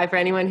clarify, for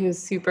anyone who's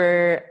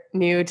super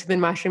new to the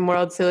mushroom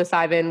world,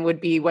 psilocybin would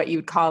be what you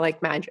would call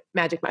like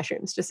magic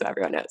mushrooms, just so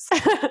everyone knows.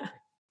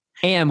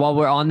 And while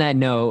we're on that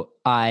note,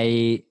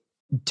 I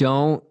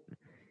don't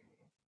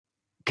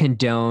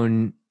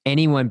condone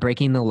anyone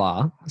breaking the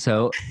law.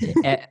 So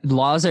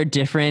laws are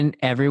different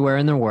everywhere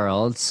in the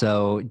world.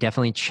 So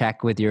definitely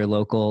check with your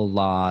local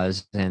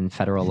laws and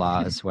federal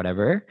laws,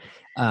 whatever.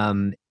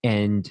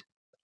 And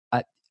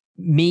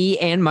me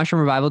and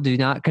Mushroom Revival do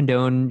not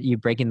condone you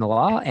breaking the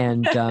law.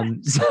 And yeah.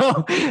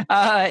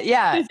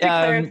 Just to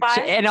clarify.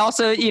 And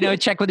also,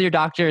 check with your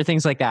doctor,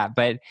 things like that.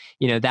 But,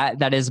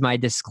 that is my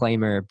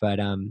disclaimer. But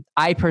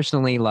I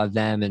personally love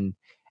them,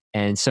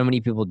 and so many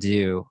people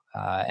do.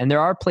 And there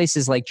are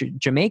places like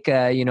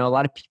Jamaica, a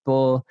lot of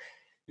people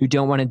who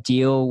don't want to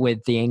deal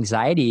with the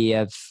anxiety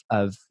of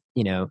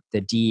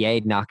the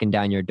DEA knocking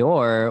down your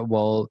door.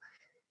 Well,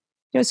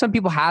 some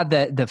people have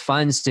the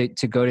funds to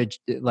go to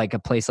like a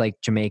place like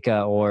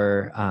Jamaica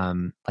or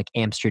like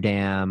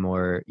Amsterdam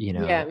or,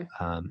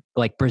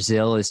 like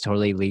Brazil is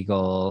totally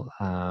legal,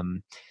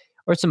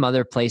 or some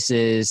other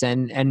places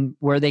and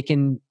where they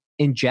can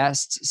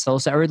ingest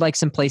psilocybin, or like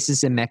some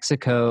places in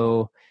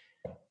Mexico.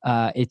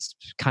 It's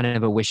kind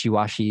of a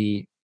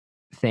wishy-washy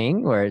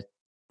thing where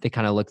they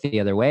kind of look the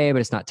other way, but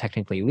it's not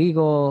technically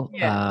legal.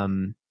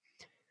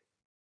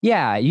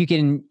 Yeah. You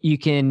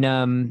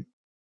can,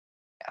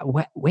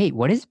 wait,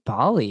 what is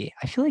Bali?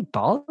 I feel like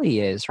Bali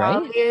is, right?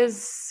 Bali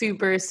is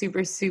super,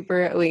 super,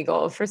 super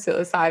illegal for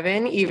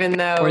psilocybin, even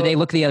though... Or they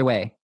look the other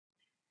way?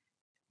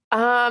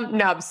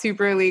 No,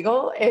 super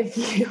illegal. If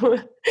you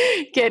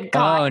get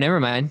caught... Oh, never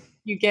mind.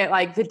 You get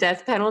like the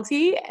death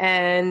penalty,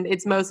 and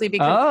it's mostly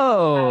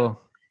because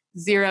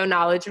zero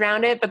knowledge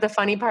around it. But the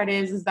funny part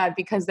is that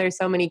because there's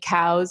so many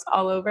cows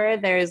all over,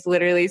 there's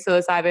literally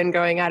psilocybin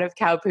growing out of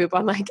cow poop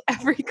on like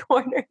every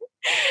corner.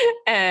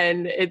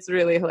 And it's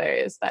really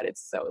hilarious that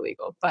it's so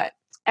illegal, but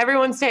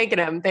everyone's taking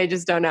them. They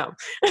just don't know.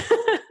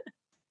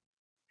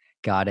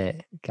 Got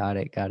it.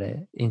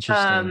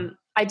 Interesting.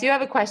 I do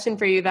have a question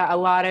for you that a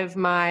lot of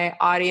my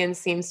audience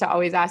seems to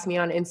always ask me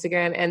on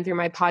Instagram and through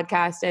my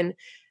podcast. And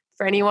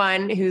for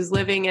anyone who's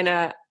living in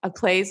a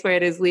place where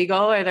it is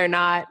legal or they're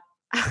not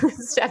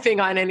stepping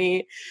on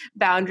any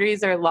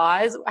boundaries or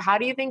laws, how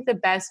do you think the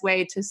best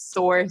way to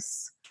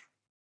source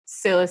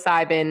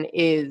psilocybin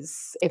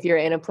is if you're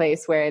in a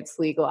place where it's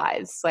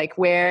legalized? Like,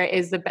 where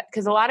is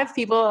because a lot of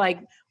people like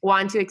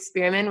want to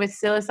experiment with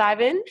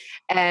psilocybin,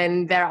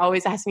 and they're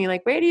always asking me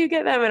like, where do you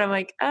get them? And I'm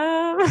like,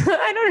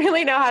 I don't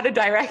really know how to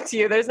direct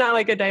you. There's not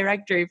like a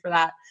directory for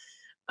that.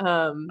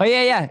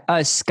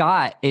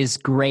 Scott is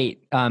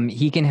great.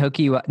 He can hook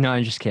you up. No,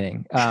 I'm just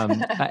kidding.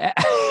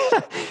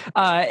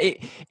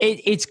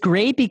 It's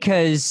great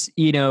because,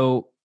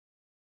 and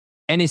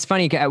it's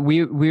funny.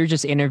 We were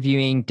just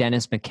interviewing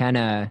Dennis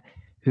McKenna,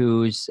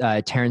 who's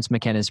Terrence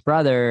McKenna's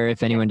brother.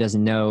 If anyone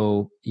doesn't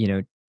know,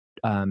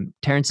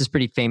 Terrence is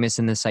pretty famous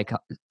in the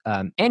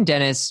and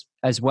Dennis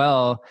as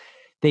well.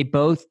 They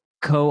both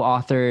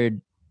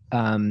co-authored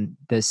the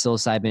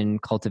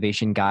psilocybin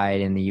cultivation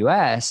guide in the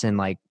U.S. and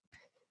like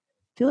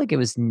I feel like it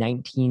was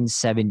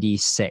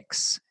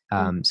 1976.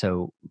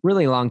 So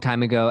really long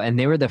time ago, and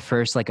they were the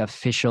first like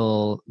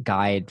official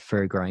guide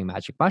for growing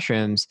magic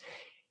mushrooms.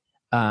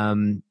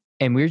 And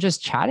we were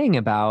just chatting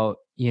about,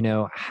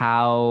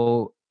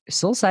 how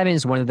psilocybin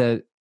is one of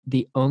the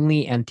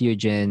only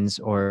entheogens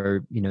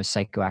or,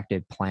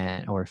 psychoactive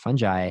plant or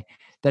fungi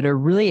that are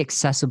really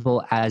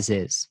accessible as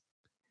is.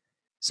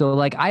 So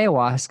like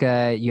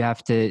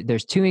ayahuasca,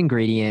 there's 2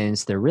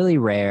 ingredients. They're really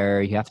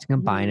rare. You have to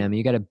combine them.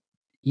 You got to,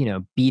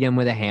 beat them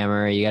with a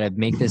hammer. You got to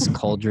make this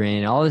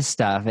cauldron, all this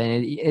stuff.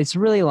 And it's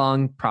a really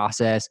long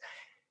process.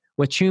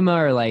 Wachuma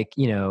or like,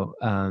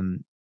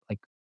 like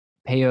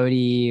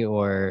peyote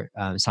or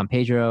San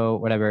Pedro,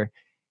 whatever.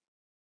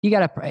 You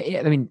got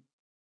to,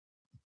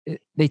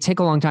 they take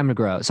a long time to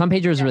grow. San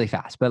Pedro is really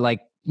fast, but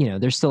like,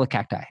 there's still a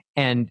cacti.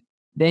 And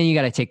then you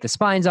got to take the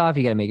spines off.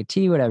 You got to make a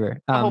tea,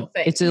 whatever.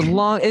 It's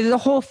a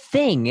whole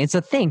thing. It's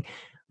a thing.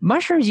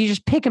 Mushrooms, you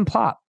just pick and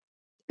plop.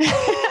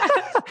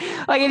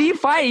 Like if you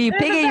find it, you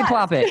pick it, you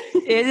plop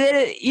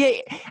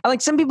it.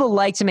 Like some people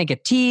like to make a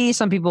tea.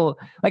 Some people,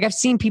 like I've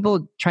seen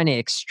people trying to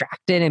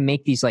extract it and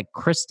make these like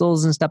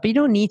crystals and stuff, but you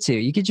don't need to.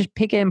 You could just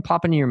pick it and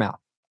pop it in your mouth.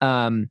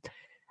 And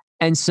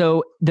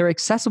so they're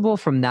accessible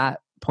from that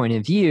point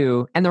of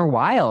view, and they're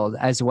wild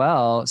as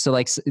well. So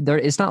like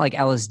it's not like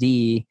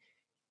LSD.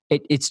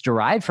 It's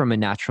derived from a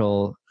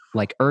natural,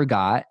 like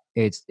ergot.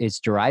 It's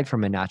derived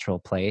from a natural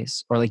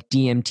place, or like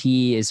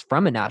DMT is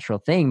from a natural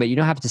thing, but you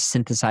don't have to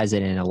synthesize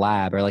it in a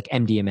lab, or like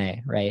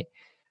MDMA, right?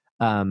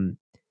 So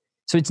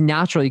it's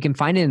natural. You can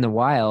find it in the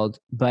wild,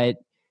 but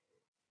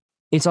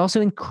it's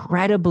also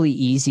incredibly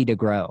easy to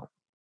grow.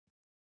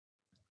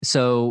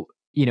 So,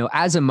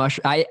 as a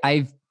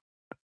mushroom,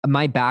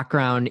 my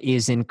background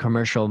is in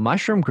commercial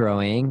mushroom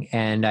growing,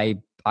 and I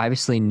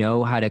obviously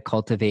know how to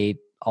cultivate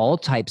all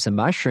types of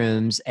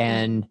mushrooms.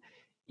 And,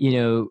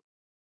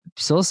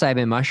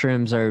 psilocybin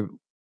mushrooms are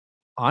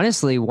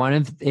honestly one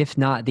of, if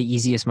not the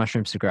easiest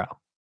mushrooms to grow.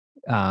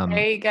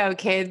 There you go,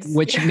 kids.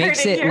 Which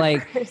makes it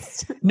like,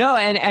 no,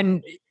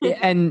 and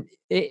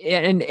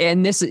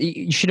this,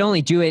 you should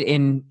only do it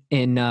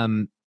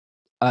in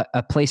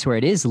a place where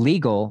it is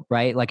legal,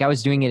 right? Like I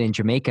was doing it in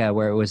Jamaica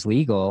where it was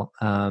legal.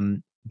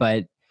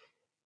 But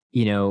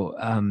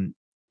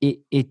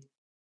it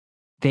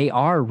they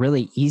are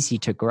really easy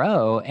to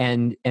grow,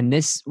 and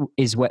this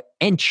is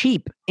and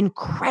cheap,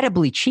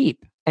 incredibly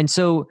cheap. And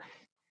so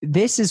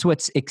this is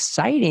what's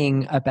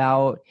exciting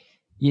about,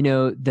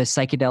 the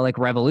psychedelic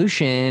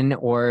revolution,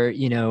 or,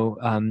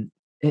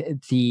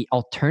 the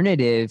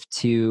alternative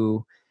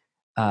to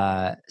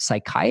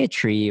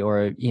psychiatry,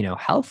 or,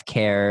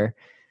 healthcare,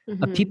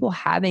 of people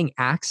having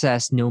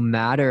access no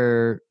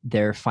matter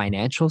their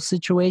financial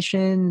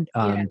situation,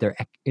 their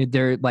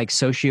like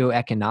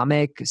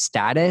socioeconomic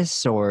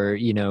status, or,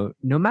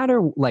 no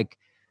matter like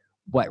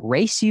what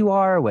race you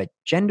are, what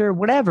gender,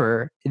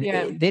 whatever,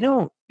 they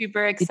don't,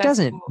 super accessible. It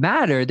doesn't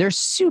matter. They're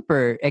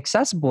super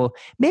accessible.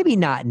 Maybe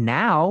not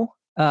now,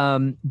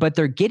 but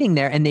they're getting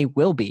there, and they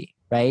will be,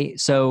 right?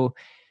 So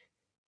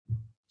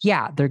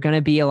yeah, they're going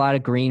to be a lot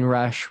of green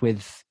rush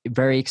with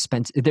very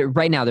expensive.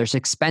 Right now, there's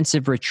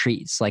expensive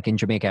retreats like in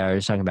Jamaica I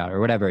was talking about,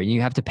 or whatever. And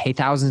you have to pay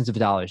thousands of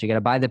dollars. You got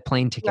to buy the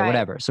plane ticket,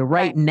 whatever. So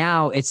right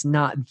now, it's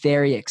not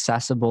very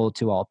accessible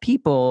to all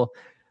people,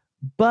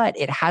 but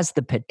it has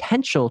the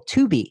potential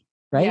to be,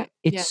 right?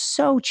 It's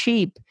so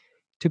cheap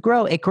to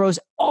grow. It grows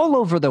all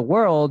over the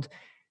world.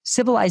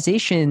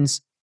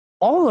 Civilizations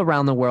all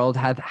around the world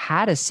have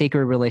had a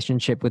sacred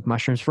relationship with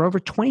mushrooms for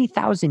over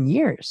 20,000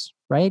 years,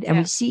 right? And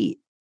we see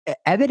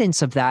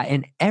evidence of that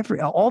in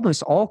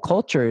almost all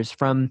cultures,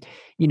 from,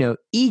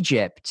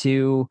 Egypt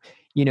to,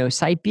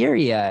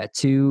 Siberia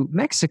to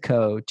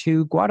Mexico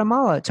to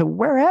Guatemala to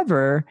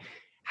wherever,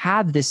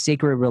 have this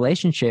sacred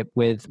relationship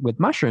with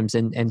mushrooms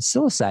and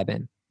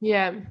psilocybin.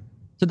 Yeah.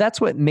 So that's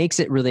what makes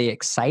it really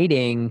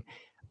exciting.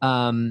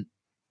 And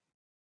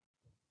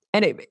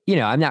it,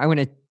 I'm not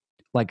going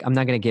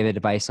to give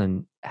advice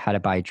on how to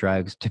buy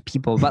drugs to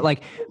people, but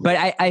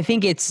I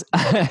think it's,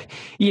 it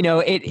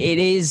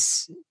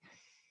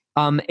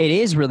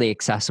is really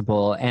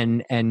accessible,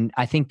 and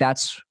I think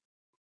that's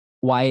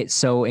why it's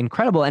so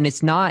incredible. And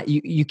it's not,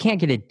 you can't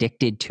get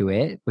addicted to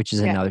it, which is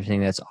another thing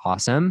that's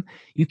awesome.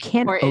 You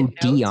can't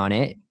OD on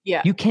it.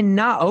 Yeah. You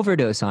cannot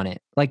overdose on it.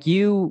 Like,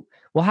 you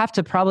will have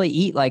to probably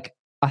eat like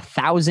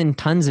 1,000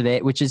 tons of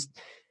it, which is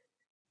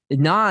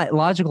not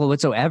logical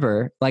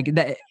whatsoever. Like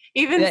that,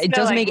 even it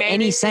doesn't make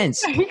any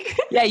sense.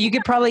 Yeah, you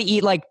could probably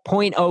eat like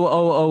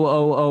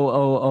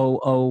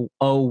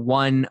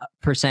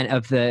 0.000000001%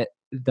 of the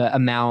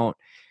amount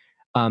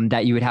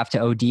that you would have to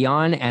OD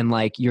on, and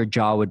like your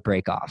jaw would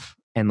break off,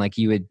 and like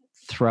you would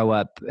throw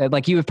up,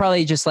 like you would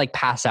probably just like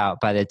pass out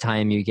by the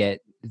time you get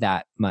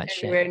that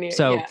much.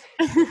 So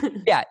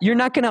yeah, you're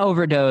not going to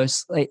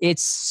overdose. Like,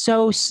 it's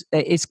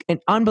an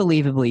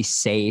unbelievably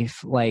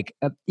safe. Like,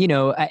 I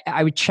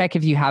would check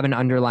if you have an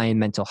underlying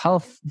mental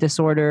health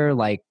disorder,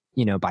 like,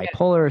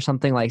 bipolar or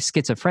something, like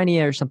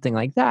schizophrenia or something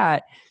like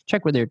that.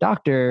 Check with your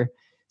doctor.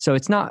 So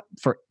it's not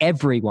for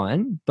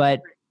everyone, but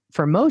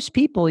for most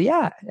people,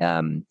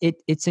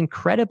 it's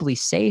incredibly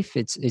safe.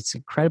 It's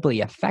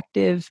incredibly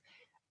effective.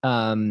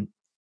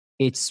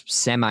 It's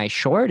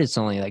semi-short. It's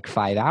only like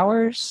 5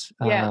 hours.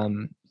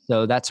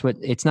 So that's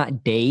it's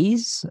not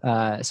days.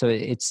 So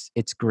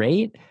it's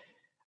great.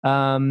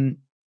 So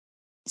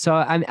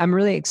I'm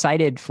really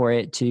excited for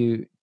it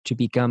to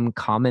become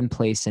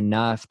commonplace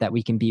enough that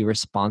we can be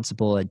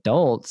responsible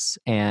adults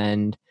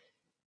and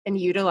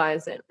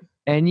utilize it.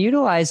 And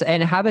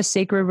have a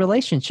sacred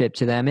relationship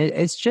to them.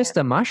 It's just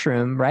a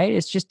mushroom, right?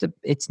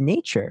 It's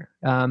nature.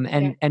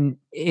 And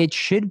it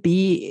should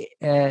be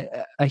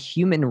a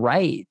human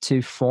right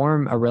to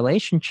form a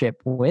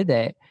relationship with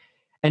it.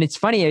 And it's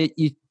funny,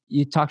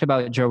 you talked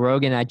about Joe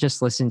Rogan. I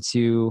just listened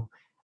to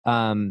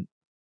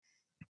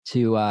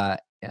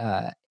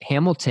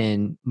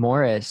Hamilton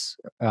Morris,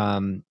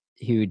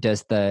 who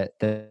does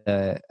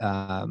the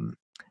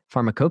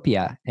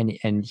pharmacopoeia,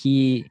 and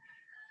he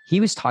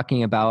was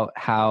talking about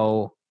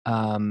how,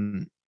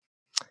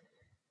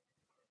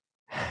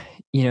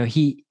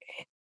 he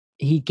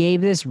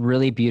gave this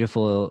really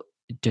beautiful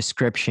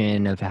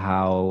description of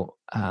how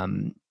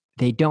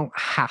they don't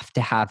have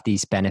to have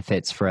these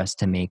benefits for us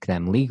to make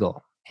them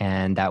legal,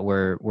 and that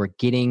we're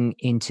getting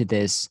into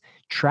this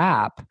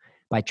trap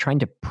by trying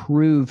to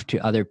prove to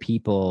other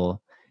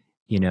people,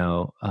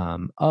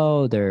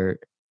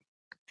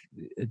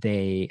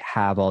 they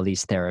have all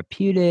these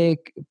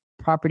therapeutic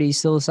properties,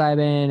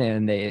 psilocybin,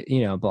 and they,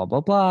 blah, blah,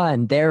 blah,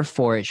 and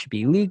therefore it should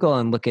be legal,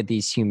 and look at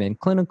these human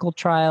clinical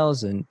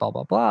trials and blah,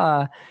 blah,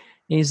 blah.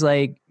 And he's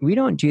like, we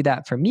don't do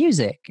that for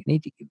music.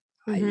 And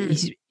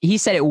he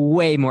said it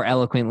way more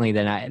eloquently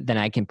than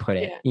I can put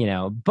it,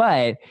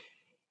 but,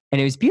 and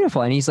it was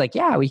beautiful. And he's like,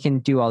 yeah, we can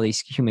do all these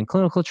human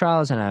clinical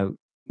trials, and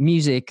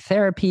music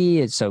therapy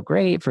is so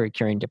great for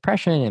curing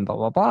depression and blah,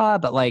 blah, blah.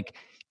 But like,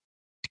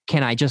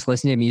 can I just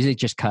listen to music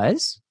just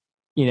cause?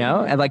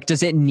 And like,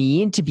 does it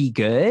need to be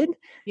good?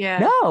 Yeah.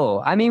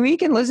 No. I mean, we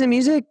can listen to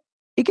music.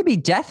 It could be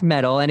death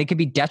metal and it could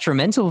be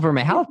detrimental for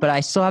my health, but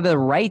I still have the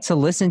right to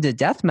listen to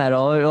death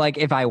metal, or like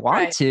if I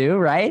want to,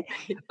 right?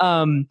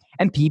 And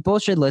people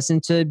should listen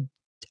to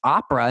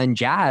opera and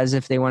jazz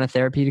if they want a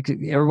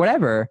therapeutic or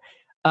whatever,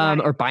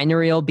 or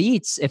binaural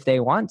beats if they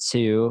want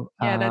to.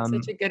 Yeah, that's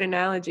such a good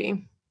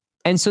analogy.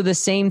 And so the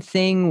same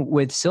thing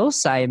with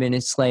psilocybin,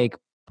 it's like,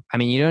 I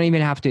mean, you don't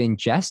even have to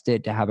ingest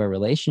it to have a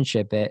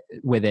relationship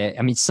with it.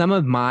 I mean,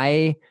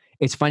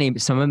 it's funny,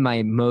 some of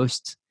my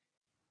most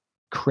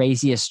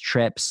craziest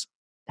trips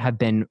have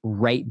been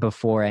right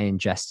before I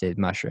ingested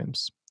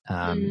mushrooms.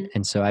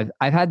 And so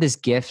I've had this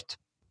gift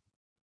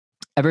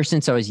ever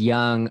since I was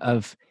young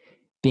of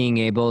being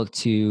able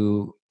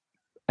to,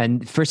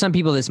 and for some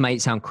people this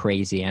might sound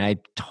crazy, and I'm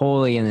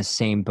totally in the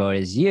same boat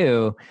as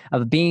you,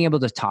 of being able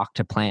to talk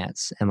to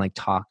plants and like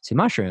talk to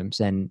mushrooms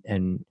and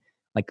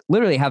like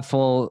literally have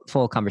full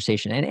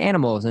conversation, and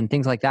animals and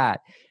things like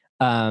that.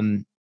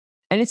 And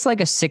it's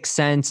like a sixth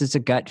sense, it's a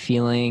gut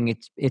feeling.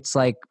 It's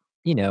like,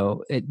 you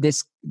know,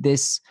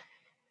 this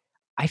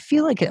I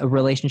feel like a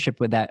relationship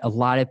with that a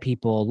lot of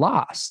people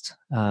lost,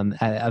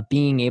 of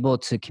being able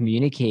to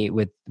communicate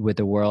with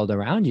the world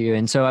around you.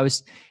 And so I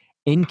was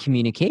in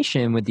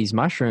communication with these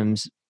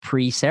mushrooms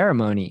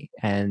pre-ceremony,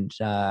 and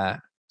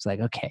it's like,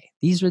 okay,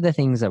 these are the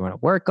things I want to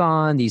work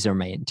on. These are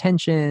my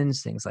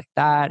intentions, things like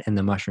that. And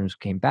the mushrooms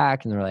came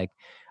back and they're like,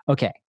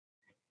 okay,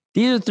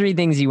 these are 3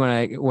 things you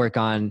want to work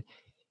on.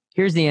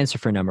 Here's the answer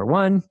for number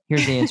 1.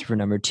 Here's the answer for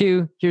number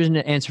 2. Here's an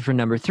answer for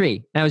number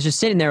 3. And I was just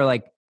sitting there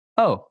like,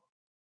 oh,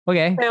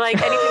 okay. They're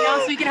like, anything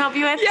else we can help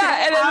you with?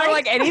 Yeah. And then they're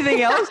like,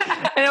 anything else?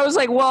 And I was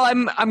like, well,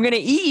 I'm going to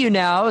eat you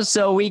now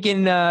so we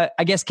can,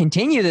 I guess,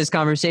 continue this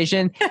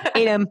conversation.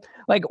 Ate him,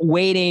 like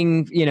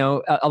waiting, you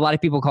know, a lot of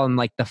people call them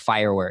like the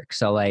fireworks.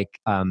 So like,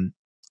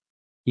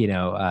 you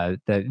know,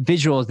 the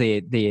visuals,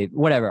 the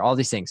whatever, all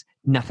these things,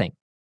 nothing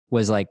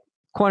was like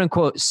quote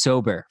unquote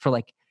sober for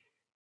like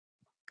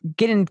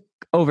getting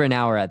over an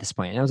hour at this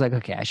point. And I was like,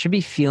 okay, I should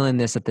be feeling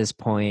this at this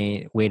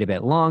point. Wait a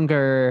bit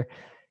longer.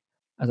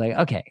 I was like,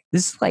 okay,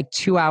 this is like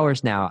 2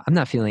 hours now. I'm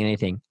not feeling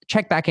anything.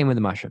 Check back in with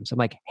the mushrooms. I'm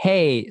like,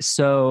 hey,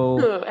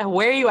 so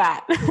where are you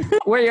at?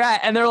 Where you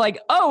at? And they're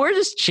like, oh, we're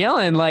just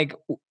chilling. Like,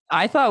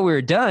 I thought we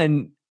were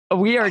done.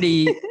 We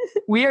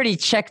already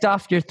checked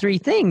off your 3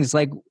 things.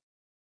 Like,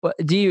 what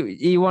do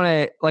you want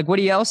to, like, what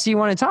else do you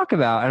want to talk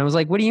about? And I was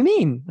like, what do you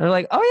mean? They're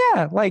like, oh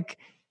yeah, like,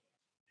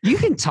 you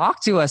can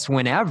talk to us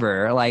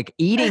whenever. Like,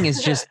 eating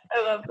is just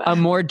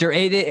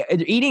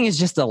eating is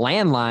just a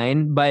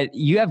landline, but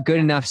you have good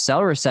enough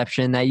cell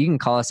reception that you can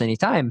call us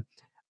anytime.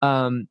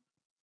 And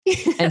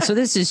so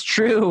this is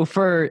true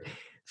for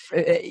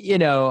you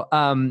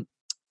know,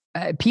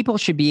 people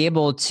should be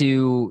able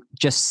to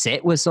just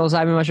sit with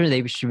psilocybin mushrooms.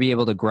 They should be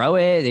able to grow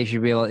it. They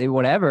should be able to,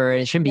 whatever.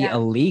 It shouldn't be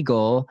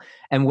illegal.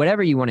 And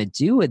whatever you want to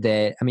do with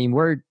it. I mean,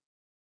 we're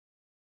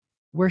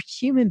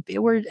human,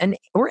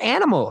 we're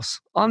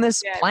animals on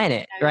this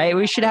planet, right?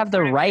 We should have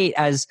the right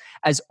as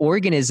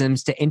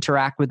organisms to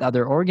interact with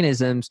other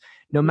organisms,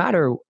 no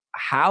matter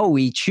how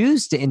we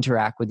choose to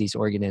interact with these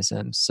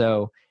organisms.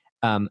 So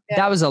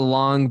that was a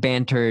long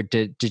banter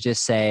to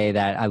just say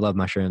that I love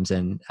mushrooms,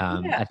 and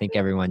I think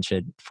everyone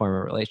should form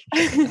a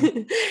relationship with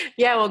them.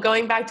 Yeah, well,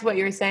 going back to what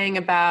you were saying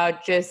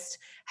about just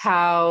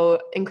how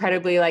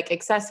incredibly like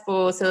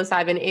accessible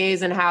psilocybin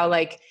is, and how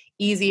like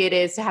easy it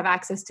is to have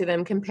access to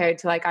them compared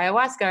to like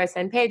ayahuasca or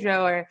San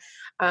Pedro or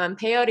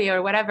peyote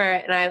or whatever.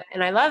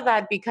 And I love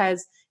that,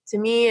 because to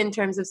me, in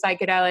terms of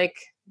psychedelic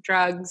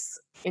drugs,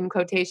 in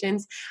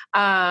quotations,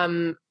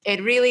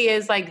 it really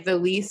is like the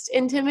least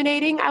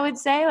intimidating, I would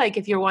say. Like,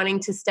 if you're wanting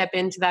to step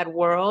into that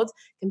world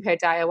compared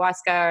to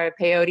ayahuasca or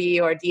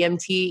peyote or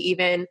DMT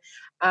even.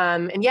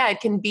 And yeah,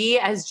 it can be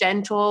as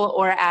gentle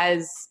or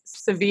as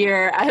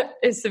severe,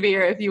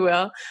 if you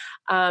will,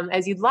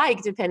 as you'd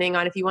like, depending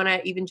on if you want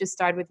to even just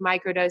start with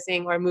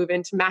microdosing or move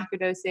into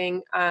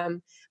macrodosing.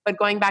 But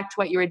going back to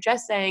what you were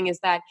just saying is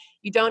that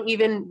you don't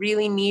even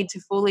really need to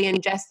fully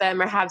ingest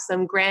them or have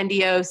some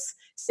grandiose,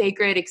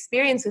 sacred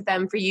experience with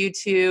them for you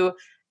to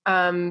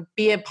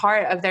be a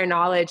part of their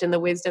knowledge and the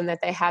wisdom that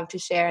they have to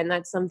share. And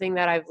that's something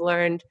that I've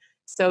learned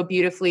so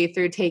beautifully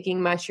through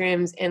taking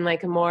mushrooms in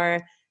like a more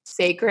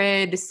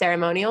sacred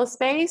ceremonial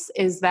space,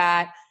 is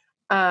that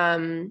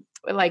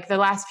like the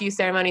last few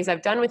ceremonies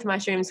I've done with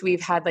mushrooms, we've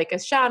had like a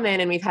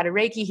shaman and we've had a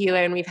Reiki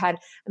healer and we've had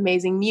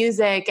amazing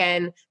music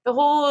and the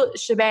whole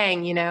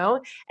shebang, you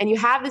know, and you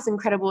have this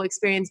incredible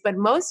experience. But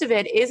most of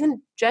it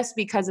isn't just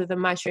because of the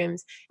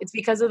mushrooms. It's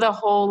because of the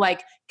whole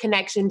like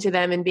connection to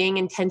them and being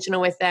intentional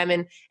with them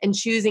and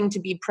choosing to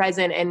be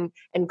present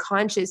and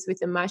conscious with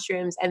the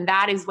mushrooms. And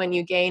that is when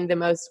you gain the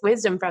most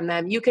wisdom from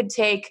them. You could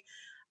take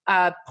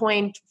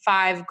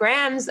 0.5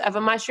 grams of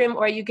a mushroom,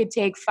 or you could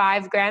take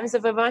 5 grams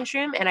of a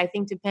mushroom. And I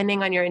think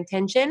depending on your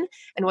intention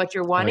and what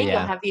you're wanting, you'll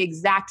have the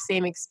exact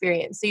same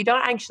experience. So you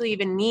don't actually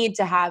even need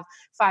to have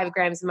 5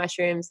 grams of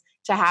mushrooms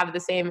to have the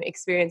same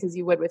experience as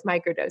you would with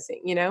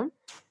microdosing, you know?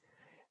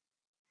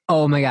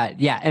 Oh my God.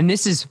 Yeah. And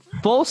this is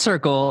full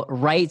circle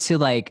right to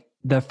like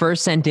the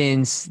first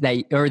sentence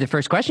or the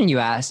first question you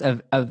asked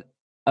of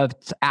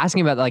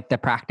asking about like the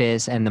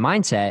practice and the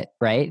mindset,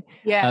 right?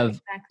 Yeah,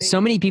 exactly. So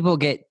many people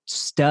get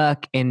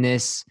stuck in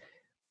this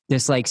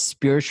like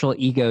spiritual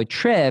ego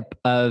trip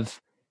of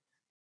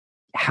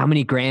how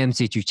many grams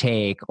did you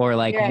take, or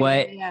like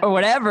or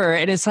whatever.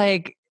 And it's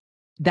like,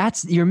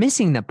 you're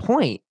missing the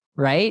point,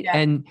 right? Yeah.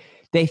 And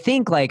they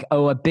think like,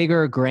 oh, a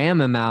bigger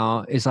gram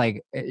amount is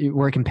like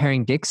we're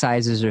comparing dick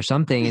sizes or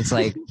something. It's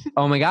like,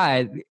 oh my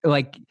God,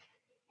 like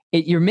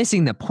you're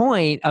missing the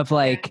point of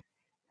like,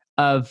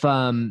 of,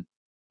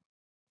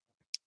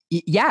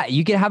 yeah,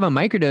 you could have a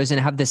microdose and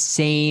have the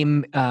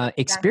same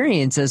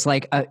experience as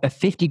like a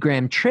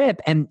 50-gram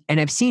trip. And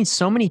I've seen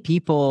so many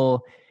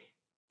people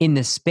in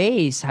the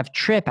space have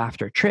trip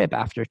after trip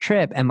after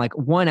trip and like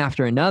one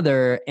after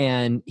another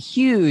and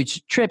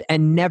huge trip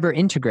and never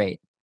integrate.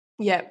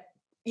 Yep.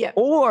 Yeah.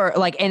 Or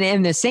like,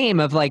 and the same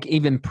of like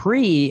even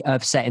pre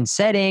of set and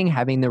setting,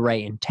 having the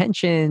right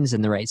intentions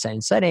and the right set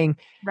and setting.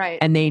 Right.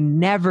 And they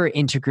never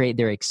integrate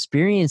their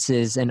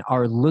experiences and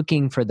are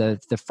looking for the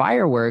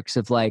fireworks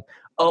of like,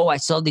 oh, I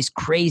saw these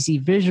crazy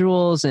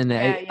visuals and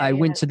I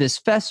went to this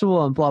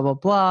festival and blah, blah,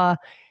 blah.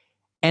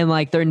 And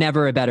like, they're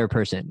never a better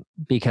person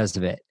because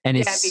of it. And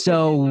it's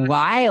so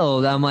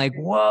wild. I'm like,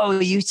 whoa,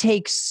 you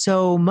take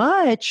so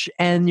much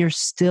and you're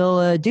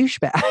still a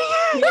douchebag.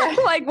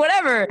 Like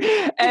whatever.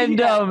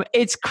 And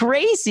it's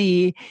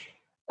crazy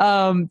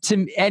or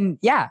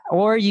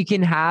you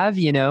can have,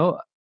 you know,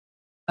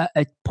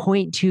 a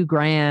 0.2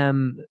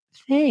 gram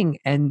thing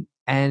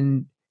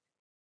and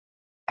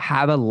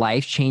have a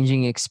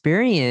life-changing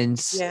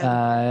experience,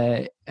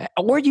 or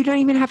you don't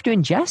even have to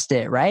ingest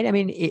it, right? I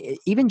mean,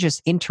 even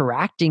just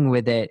interacting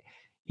with it,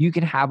 you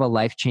can have a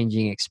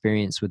life-changing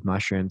experience with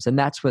mushrooms. And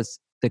that's what's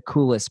the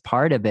coolest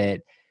part of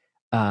it,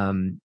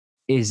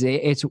 is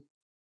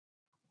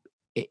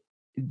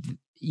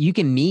you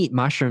can meet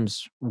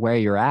mushrooms where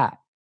you're at.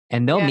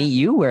 And they'll meet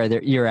you where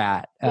you're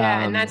at.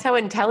 And that's how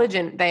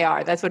intelligent they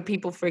are. That's what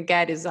people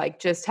forget is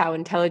like just how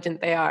intelligent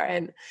they are.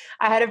 And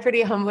I had a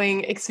pretty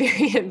humbling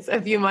experience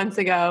a few months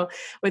ago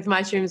with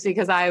mushrooms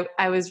because I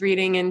was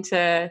reading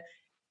into,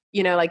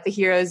 you know, like the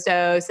hero's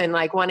dose and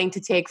like wanting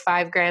to take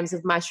 5 grams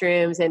of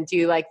mushrooms and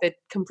do like the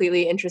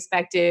completely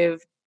introspective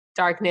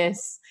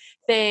darkness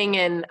thing.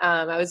 And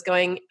I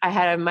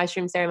had a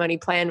mushroom ceremony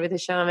planned with a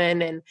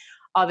shaman and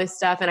all this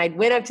stuff. And I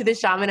went up to the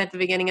shaman at the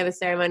beginning of the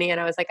ceremony and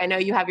I was like, I know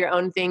you have your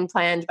own thing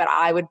planned, but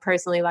I would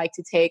personally like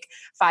to take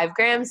 5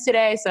 grams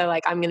today. So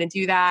like, I'm going to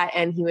do that.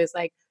 And he was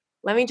like,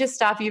 let me just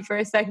stop you for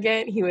a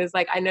second. He was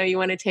like, I know you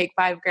want to take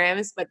 5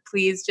 grams, but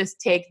please just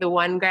take the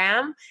 1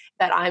 gram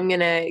that I'm going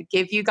to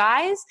give you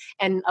guys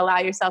and allow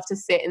yourself to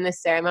sit in the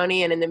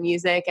ceremony and in the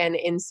music and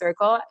in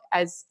circle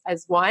as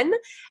one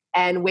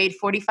and wait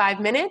 45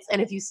 minutes.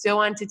 And if you still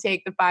want to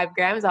take the 5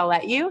 grams, I'll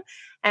let you.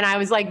 And I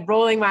was like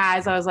rolling my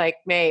eyes. I was like,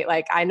 mate,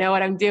 like, I know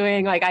what I'm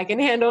doing. Like, I can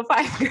handle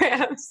 5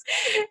 grams.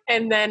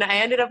 And then I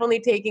ended up only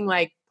taking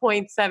like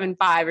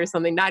 0.75 or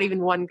something, not even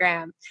 1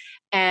 gram.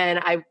 And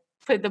I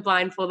put the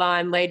blindfold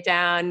on, laid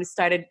down,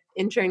 started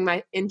entering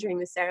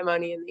the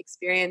ceremony and the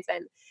experience.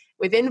 And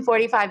within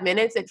 45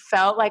 minutes, it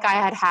felt like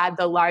I had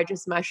the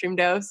largest mushroom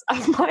dose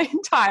of my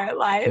entire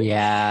life.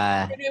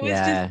 Yeah. And it was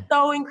just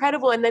so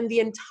incredible. And then the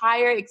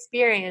entire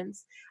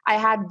experience, I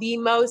had the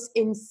most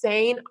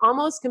insane,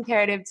 almost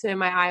comparative to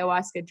my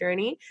ayahuasca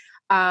journey,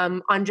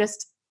 on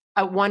just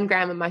 1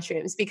 gram of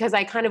mushrooms, because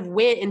I kind of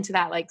went into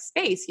that like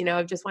space, you know,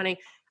 of just wanting,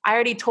 I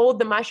already told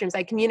the mushrooms,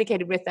 I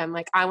communicated with them,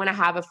 like, I want to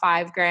have a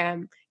 5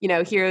 gram, you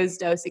know, hero's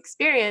dose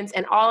experience.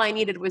 And all I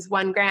needed was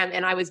 1 gram.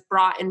 And I was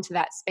brought into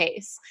that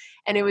space.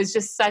 And it was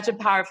just such a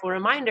powerful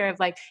reminder of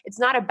like, it's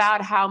not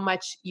about how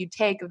much you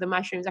take of the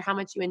mushrooms or how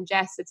much you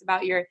ingest. It's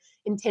about your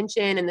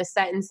intention and the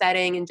set and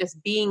setting and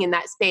just being in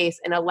that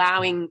space and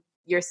allowing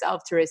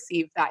yourself to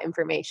receive that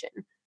information.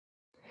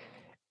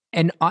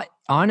 And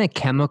on a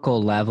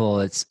chemical level,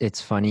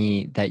 it's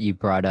funny that you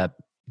brought up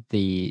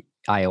the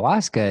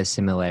ayahuasca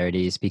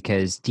similarities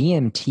because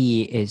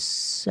DMT is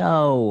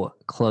so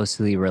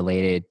closely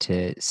related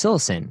to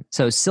psilocin.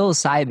 So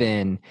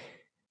psilocybin,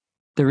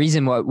 the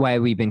reason why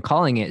we've been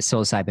calling it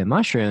psilocybin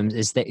mushrooms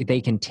is that they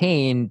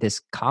contain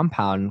this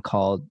compound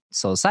called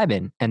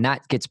psilocybin, and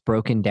that gets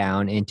broken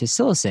down into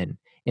psilocin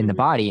in the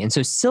body. And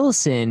so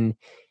psilocin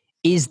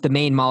is the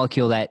main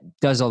molecule that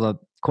does all the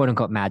quote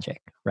unquote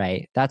magic,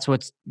 right? That's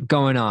what's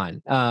going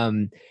on.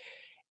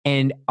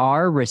 And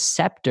our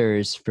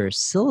receptors for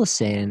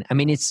psilocin, I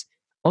mean, it's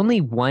only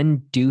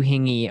 1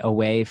 Doheny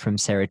away from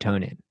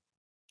serotonin,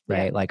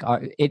 right? Yeah. Like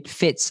it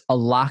fits a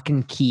lock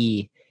and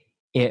key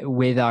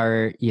with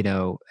our, you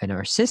know, in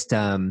our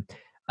system,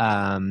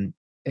 you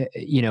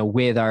know,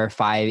 with our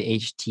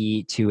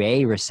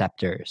 5-HT2A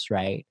receptors,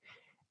 right?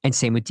 And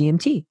same with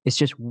DMT. It's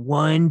just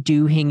 1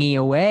 Doheny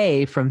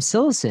away from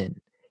psilocin.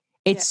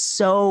 It's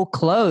so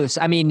close.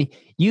 I mean,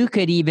 it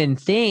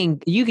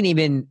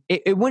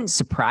wouldn't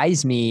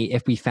surprise me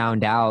if we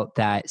found out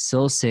that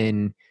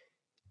psilocin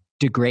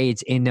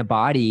degrades in the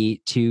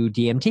body to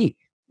DMT.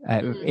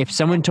 If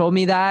someone told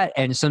me that,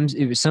 and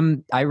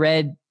I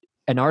read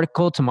an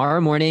article tomorrow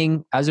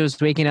morning as I was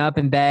waking up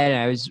in bed,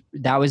 and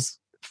that was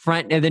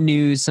front of the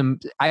news.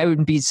 I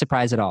wouldn't be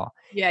surprised at all.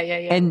 Yeah.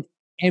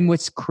 And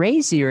what's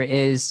crazier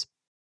is,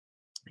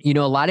 you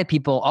know, a lot of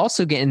people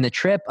also get in the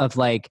trip of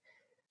like,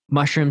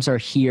 mushrooms are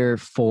here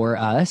for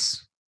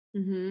us,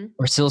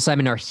 or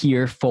psilocybin are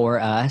here for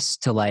us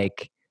to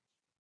like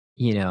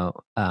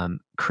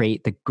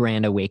create the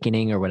Grand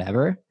Awakening or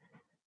whatever,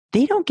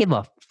 they don't give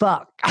a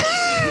fuck.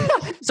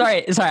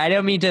 Sorry. I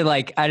don't mean to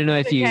I don't know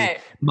if you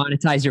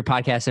monetize your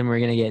podcast and we're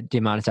going to get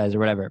demonetized or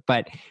whatever,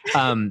 but,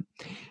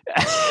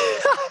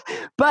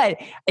 but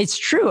it's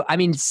true. I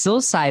mean,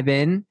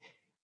 psilocybin,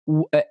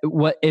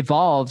 what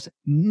evolved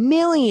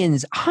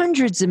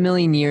hundreds of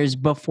million years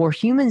before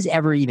humans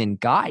ever even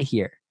got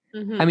here.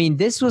 Mm-hmm. I mean,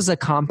 this was a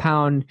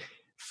compound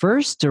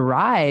first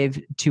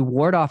derived to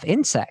ward off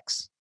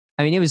insects.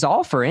 I mean, it was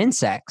all for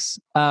insects.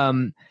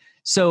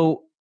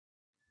 So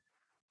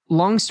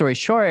long story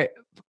short,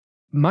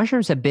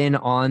 fungi have been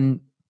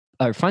on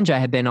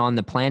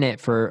the planet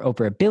for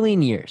over 1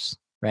 billion years,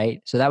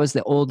 right? So that was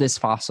the oldest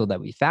fossil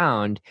that we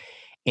found.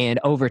 And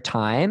over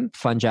time,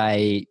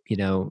 fungi,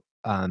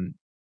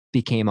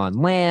 became on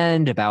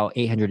land about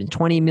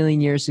 820 million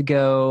years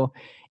ago.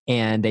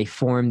 And they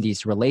formed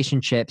these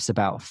relationships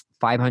about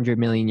 500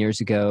 million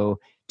years ago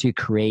to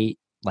create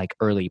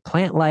early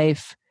plant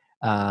life,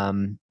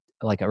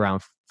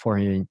 around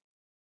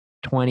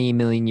 420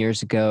 million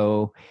years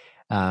ago.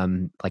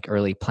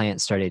 Early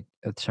plants started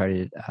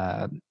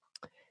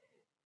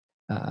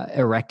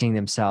erecting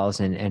themselves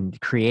and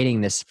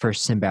creating this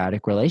first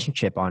symbiotic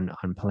relationship on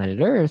planet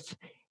Earth.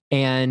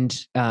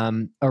 And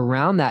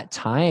around that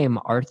time,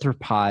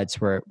 arthropods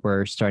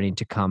were starting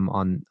to come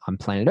on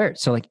planet Earth.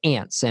 So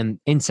ants and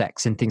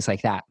insects and things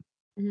like that.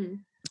 Mm-hmm.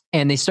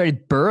 And they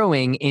started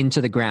burrowing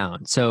into the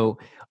ground. So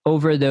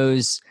over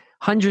those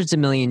hundreds of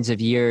millions of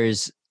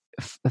years,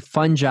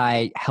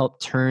 fungi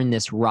helped turn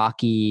this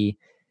rocky,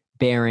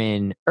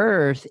 barren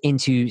earth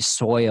into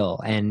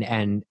soil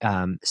and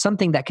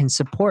something that can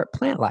support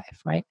plant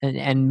life, right?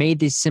 And made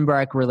these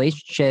symbiotic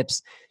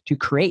relationships to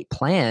create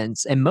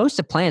plants. And most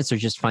of plants are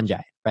just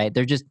fungi, right?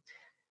 They're just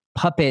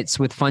puppets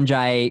with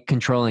fungi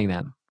controlling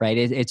them, right?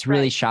 It's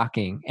really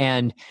shocking.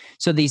 And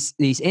so these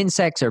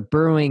insects are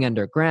burrowing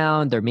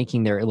underground. They're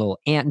making their little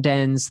ant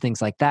dens,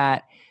 things like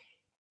that.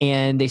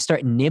 And they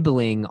start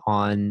nibbling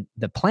on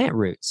the plant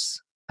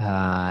roots.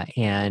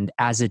 And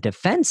as a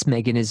defense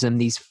mechanism,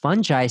 these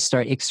fungi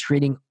start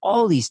excreting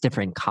all these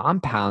different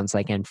compounds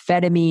like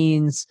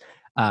amphetamines,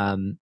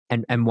 and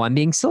one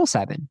being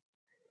psilocybin.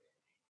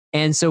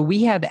 And so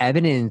we have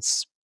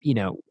evidence,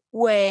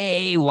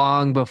 way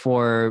long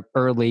before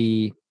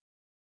early,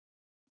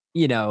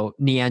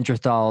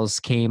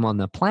 Neanderthals came on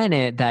the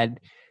planet that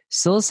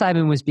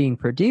psilocybin was being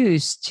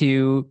produced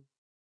to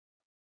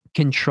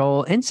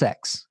control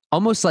insects,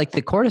 almost like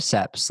the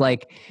cordyceps.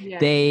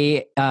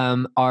 They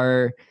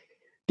are,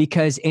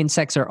 because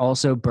insects are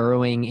also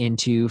burrowing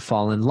into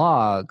fallen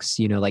logs,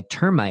 like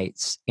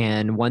termites.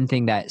 And one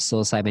thing that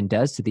psilocybin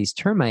does to these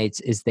termites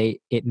is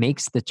it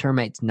makes the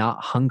termites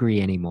not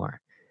hungry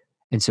anymore.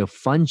 And so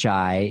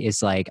fungi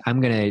is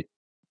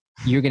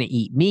you're going to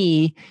eat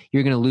me,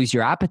 you're going to lose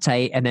your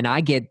appetite. And then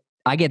I get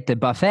the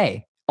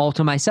buffet all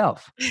to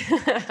myself.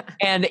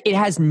 And it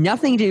has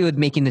nothing to do with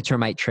making the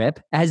termite trip.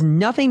 It has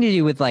nothing to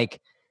do with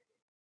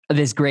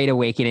this great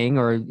awakening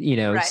or,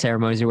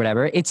 ceremonies or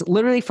whatever. It's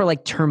literally for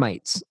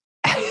termites.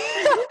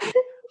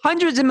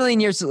 Hundreds of million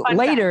years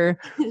later,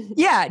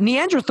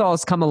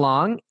 Neanderthals come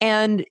along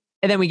and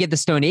then we get the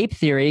stone ape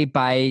theory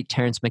by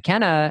Terence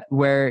McKenna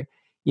where,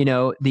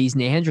 these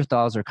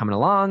Neanderthals are coming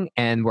along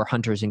and we're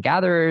hunters and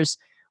gatherers.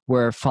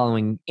 We're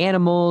following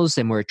animals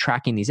and we're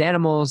tracking these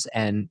animals,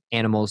 and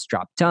animals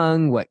drop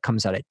dung. What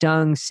comes out of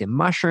dung? Some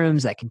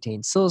mushrooms that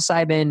contain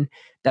psilocybin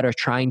that are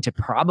trying to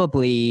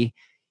probably,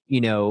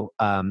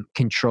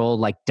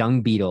 control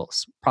dung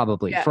beetles,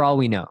 probably, for all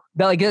we know.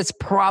 But that's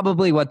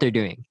probably what they're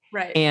doing.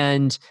 Right.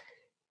 And,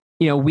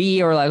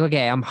 we are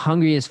okay, I'm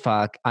hungry as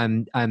fuck.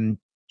 I'm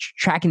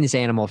tracking this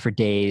animal for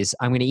days.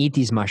 I'm going to eat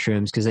these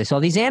mushrooms because I saw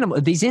these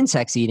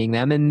insects eating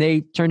them and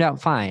they turned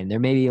out fine. They're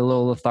maybe a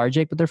little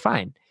lethargic, but they're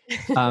fine.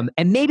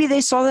 And maybe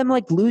they saw them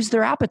lose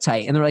their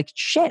appetite and they're like,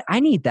 shit, I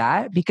need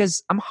that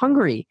because I'm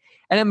hungry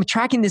and I'm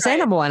tracking this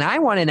animal and I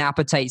want an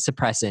appetite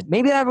suppressant.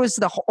 Maybe that was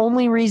the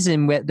only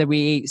reason that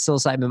we ate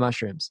psilocybin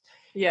mushrooms.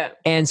 Yeah.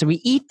 And so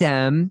we eat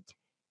them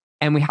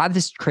and we have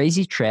this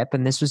crazy trip.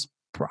 And this was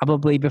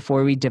probably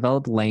before we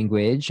developed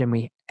language.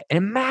 And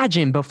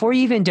imagine before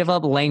you even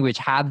develop language,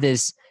 have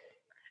this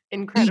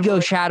ego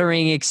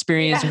shattering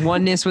experience,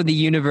 oneness with the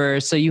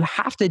universe. So you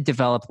have to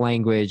develop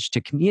language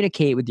to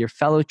communicate with your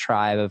fellow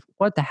tribe of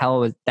what the hell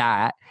was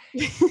that?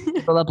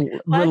 Develop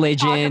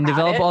religion,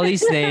 develop all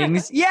these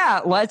things. Yeah,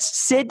 let's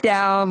sit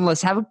down,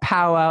 let's have a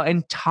powwow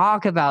and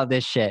talk about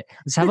this shit.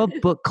 Let's have a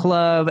book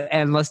club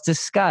and let's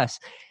discuss.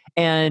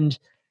 And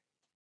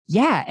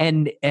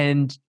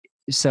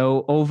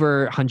so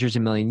over hundreds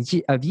of millions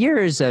of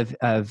years of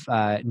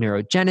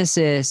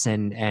neurogenesis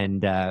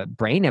and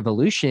brain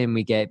evolution,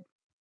 we get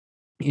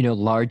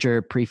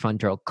larger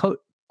prefrontal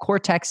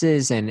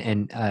cortexes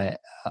and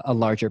a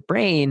larger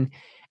brain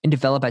and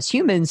develop as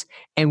humans.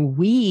 And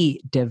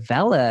we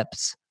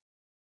developed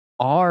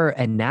our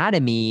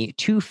anatomy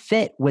to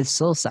fit with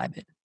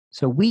psilocybin.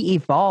 So we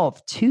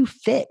evolved to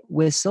fit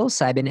with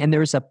psilocybin. And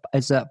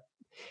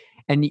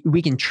and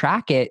we can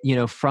track it,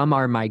 from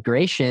our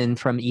migration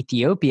from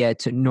Ethiopia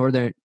to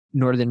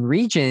northern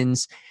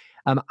regions,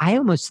 I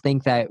almost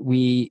think that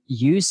we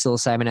use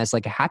psilocybin as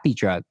like a happy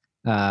drug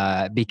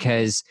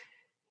because,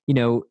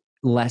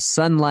 less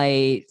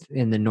sunlight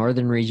in the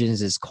northern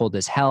regions is cold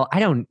as hell.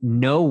 I don't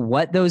know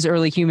what those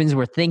early humans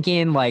were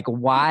thinking, like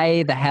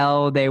why the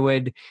hell they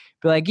would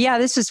be like, yeah,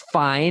 this is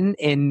fine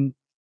in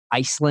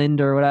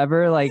Iceland or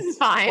whatever. Like, this is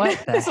fine.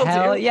 What the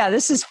hell? Yeah,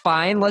 this is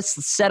fine.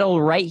 Let's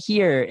settle right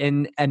here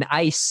in an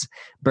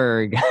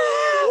iceberg.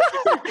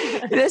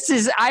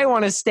 I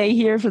want to stay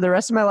here for the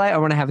rest of my life. I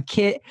want to have a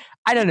kid.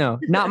 I don't know.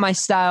 Not my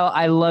style.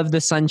 I love the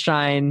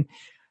sunshine.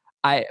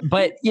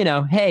 But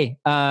hey,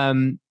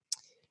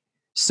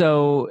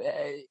 so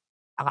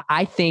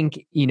I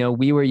think,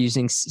 we were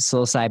using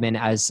psilocybin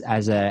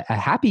as a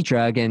happy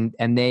drug, and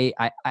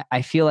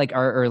I feel like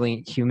our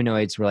early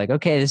humanoids were like,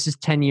 okay, this is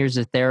 10 years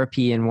of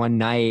therapy in one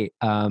night.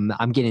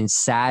 I'm getting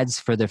SADS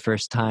for the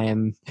first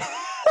time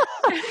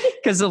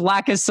because of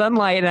lack of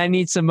sunlight, and I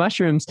need some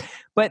mushrooms.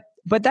 But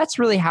that's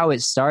really how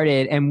it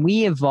started, and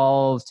we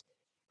evolved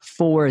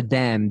for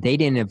them. They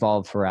didn't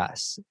evolve for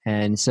us.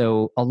 And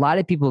so a lot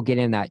of people get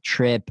in that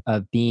trip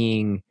of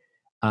being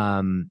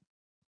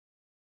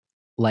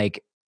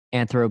like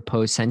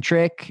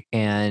anthropocentric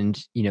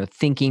and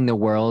thinking the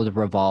world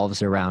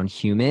revolves around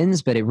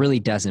humans, but it really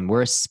doesn't.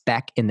 We're a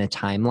speck in the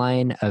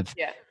timeline of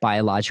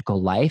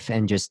biological life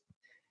and just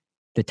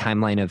the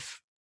timeline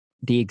of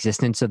the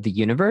existence of the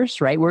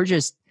universe, right? We're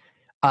just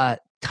a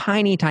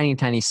tiny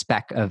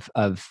speck of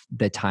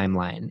the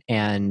timeline.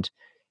 And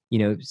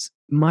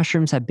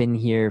mushrooms have been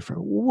here for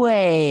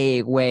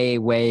way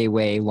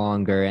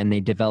longer, and they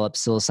developed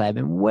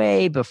psilocybin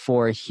way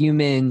before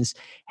humans.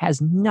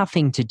 Has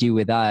nothing to do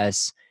with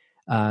us.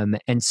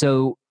 And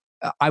so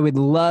I would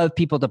love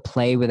people to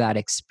play with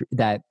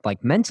that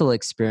like mental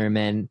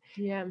experiment.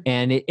 Yeah.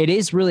 And it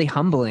is really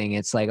humbling.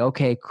 It's like,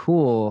 okay,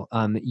 cool.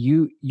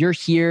 You're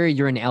here,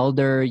 you're an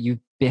elder, you've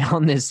been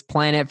on this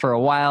planet for a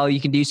while. You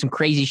can do some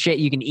crazy shit.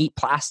 You can eat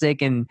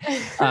plastic and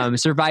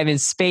survive in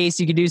space.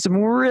 You can do some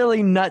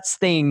really nuts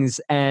things.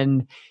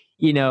 And,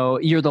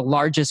 you're the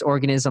largest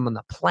organism on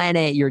the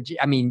planet.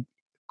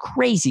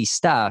 Crazy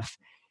stuff.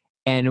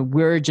 And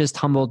we're just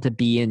humbled to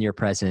be in your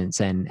presence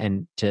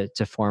and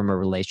to form a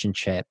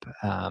relationship.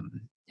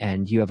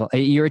 And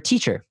you're a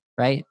teacher,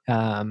 right?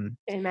 Amen.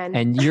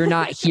 And you're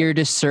not here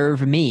to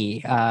serve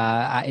me.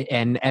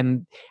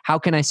 And how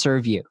can I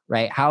serve you,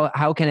 right?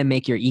 How can I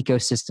make your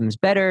ecosystems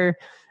better?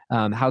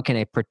 How can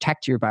I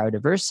protect your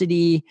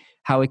biodiversity?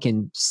 How I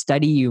can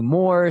study you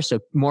more so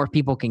more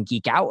people can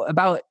geek out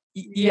about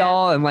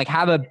y'all and like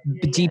have a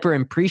deeper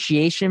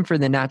appreciation for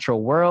the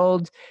natural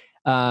world.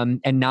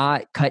 And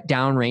not cut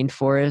down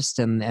rainforest,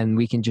 and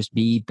we can just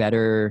be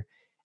better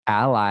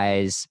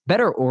allies,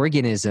 better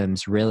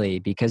organisms, really,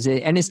 because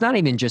it's not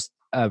even just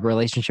a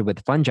relationship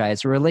with fungi,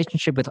 it's a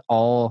relationship with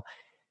all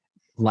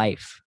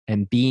life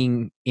and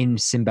being in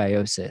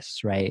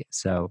symbiosis, right?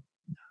 So,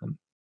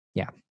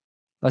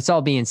 let's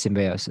all be in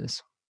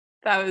symbiosis.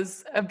 That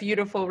was a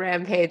beautiful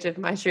rampage of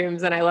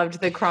mushrooms, and I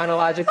loved the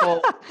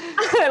chronological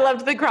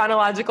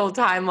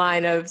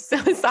timeline of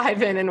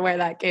psilocybin and where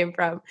that came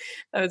from.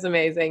 That was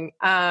amazing.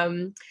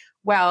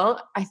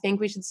 Well, I think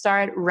we should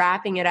start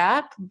wrapping it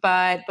up,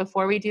 but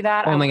before we do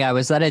that, oh my God,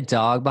 was that a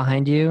dog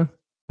behind you?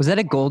 Was that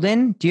a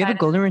golden? Do you have a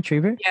golden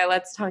retriever? Yeah,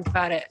 let's talk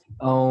about it.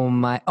 Oh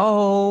my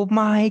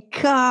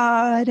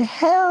God,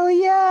 hell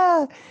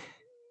yeah.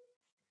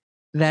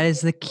 That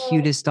is the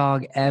cutest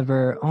dog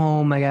ever.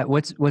 Oh my God.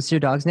 What's your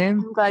dog's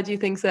name? I'm glad you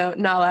think so.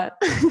 Nala.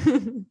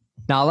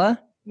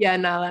 Nala? Yeah,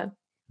 Nala.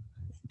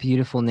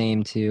 Beautiful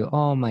name too.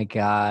 Oh my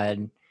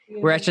God.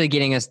 Yeah. We're actually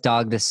getting us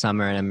dog this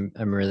summer, and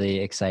I'm really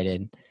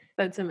excited.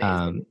 That's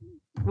amazing.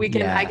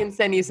 I can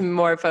send you some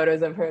more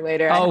photos of her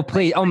later. Oh,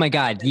 please. Oh my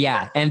God.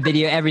 Yeah. And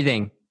video,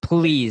 everything.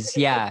 Please.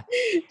 Yeah.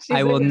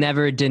 I will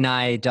never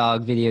deny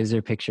dog videos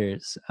or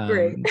pictures.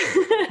 Great.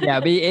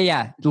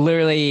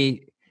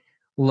 Literally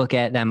look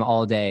at them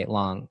all day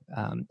long.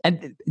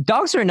 And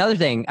dogs are another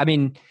thing. I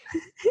mean,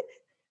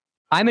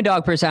 I'm a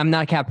dog person. I'm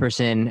not a cat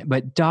person,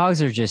 but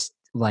dogs are just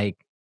like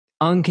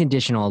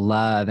unconditional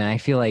love. And I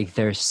feel like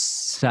they're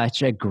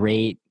such a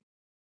great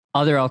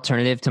other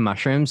alternative to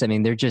mushrooms. I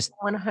mean, they're just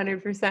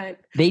 100%.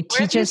 They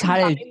teach us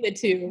how to the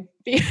two.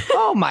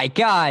 Oh my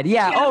God.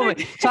 Yeah. Oh,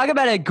 talk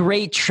about a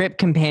great trip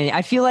companion.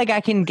 I feel like I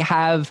can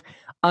have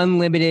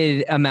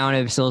unlimited amount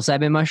of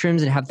psilocybin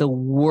mushrooms and have the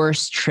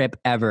worst trip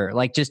ever,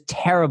 like just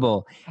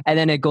terrible. And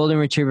then a golden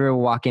retriever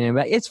will walk in and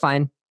be like, it's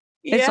fine.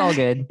 It's all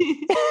good.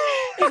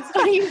 It's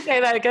funny you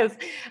say that because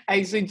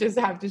I actually just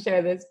have to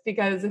share this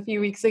because a few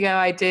weeks ago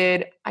I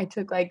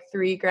took like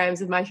 3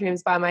 grams of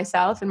mushrooms by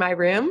myself in my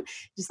room,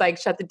 just like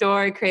shut the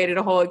door, created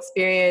a whole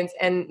experience,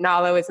 and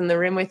Nala was in the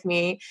room with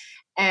me.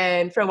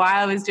 And for a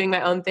while I was doing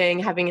my own thing,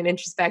 having an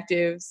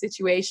introspective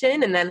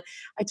situation. And then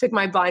I took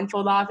my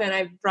blindfold off and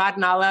I brought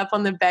Nala up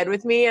on the bed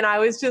with me. And I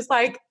was just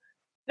like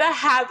the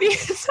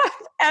happiest I've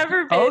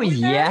ever been. Oh,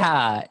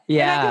 yeah.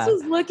 Yeah. And I just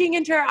was looking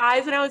into her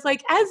eyes and I was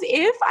like, as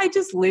if I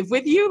just live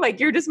with you. Like,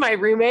 you're just my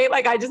roommate.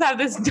 Like, I just have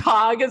this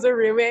dog as a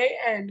roommate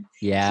and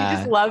she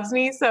just loves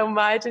me so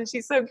much. And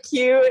she's so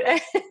cute.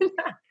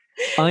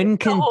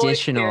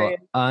 unconditional,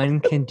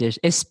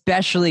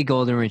 especially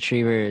golden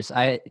retrievers.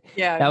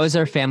 That was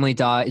our family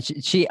dog.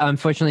 She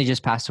unfortunately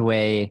just passed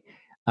away.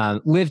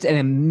 Lived an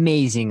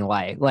amazing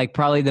life. Like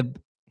probably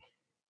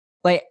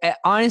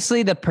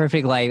honestly, the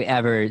perfect life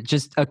ever.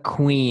 Just a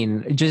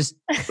queen, just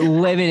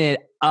living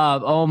it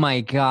up. Oh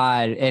my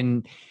God.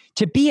 And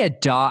to be a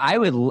dog, I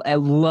would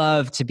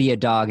love to be a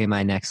dog in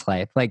my next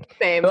life. Like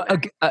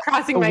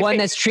one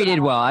that's treated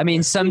well. I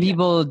mean, some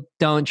people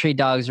don't treat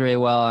dogs very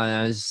well. And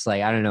I was just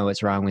like, I don't know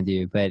what's wrong with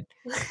you. But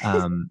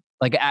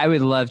like I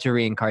would love to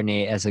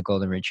reincarnate as a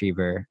golden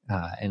retriever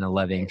in a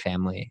loving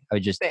family. I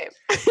would just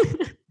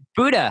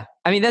Buddha.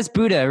 I mean, that's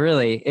Buddha,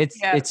 really.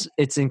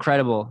 It's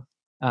incredible.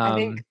 I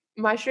think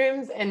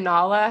mushrooms and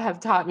Nala have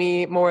taught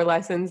me more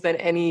lessons than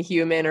any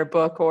human or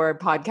book or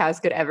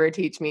podcast could ever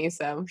teach me.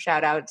 So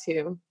shout out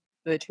to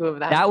the two of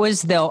them.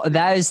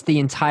 That is the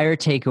entire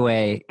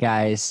takeaway,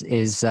 guys,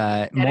 is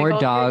more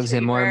dogs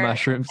and more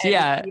mushrooms.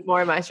 And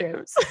more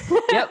mushrooms.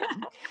 Yep.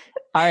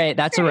 All right.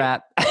 That's a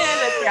wrap.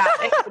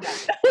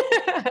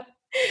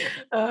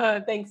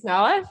 Thanks,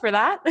 Nala, for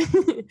that.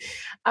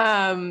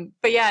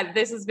 But yeah,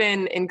 this has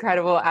been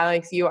incredible,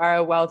 Alex. You are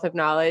a wealth of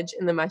knowledge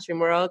in the mushroom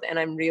world, and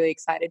I'm really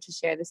excited to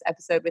share this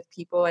episode with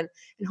people. And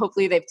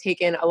hopefully they've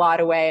taken a lot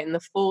away in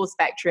the full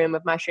spectrum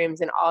of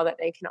mushrooms and all that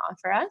they can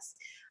offer us.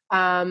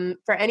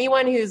 For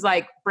anyone who's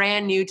like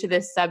brand new to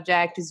this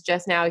subject, who's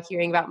just now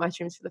hearing about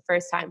mushrooms for the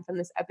first time from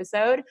this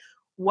episode,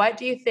 what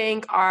do you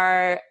think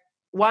are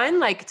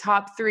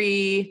top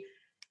 3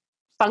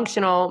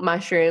 functional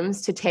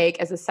mushrooms to take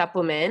as a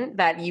supplement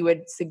that you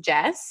would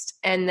suggest?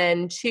 And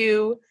then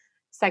 2,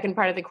 second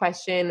part of the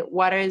question,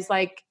 what is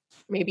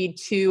maybe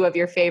 2 of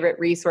your favorite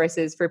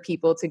resources for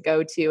people to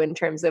go to in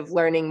terms of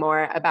learning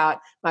more about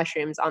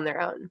mushrooms on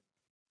their own?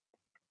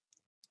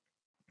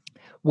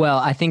 Well,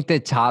 I think the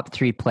top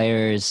 3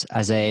 players,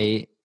 as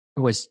I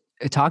was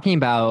talking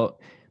about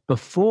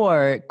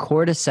before,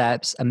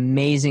 cordyceps,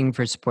 amazing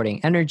for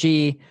supporting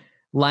energy,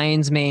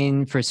 lion's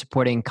mane for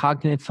supporting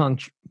cognitive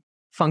function,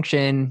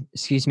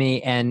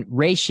 and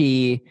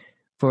reishi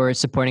for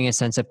supporting a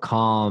sense of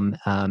calm.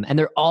 And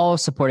they're all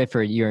supportive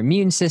for your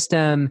immune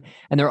system,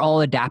 and they're all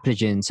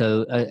adaptogens,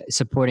 so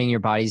supporting your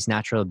body's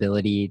natural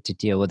ability to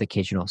deal with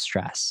occasional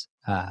stress.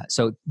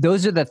 So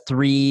those are the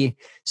 3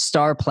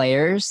 star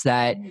players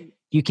that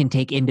you can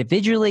take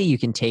individually, you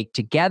can take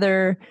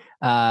together.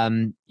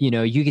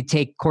 You could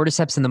take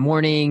cordyceps in the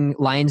morning,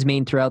 lion's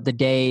mane throughout the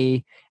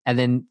day, and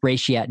then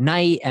reishi at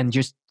night, and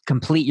just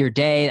complete your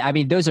day. I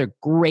mean, those are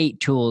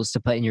great tools to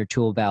put in your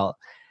tool belt.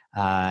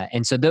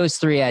 And so those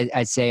 3,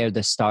 I'd say, are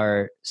the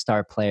star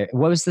player.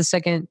 What was the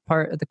second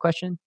part of the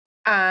question?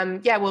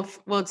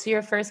 Well, to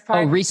your first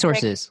part. Oh,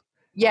 resources.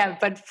 Yeah,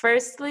 but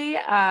firstly,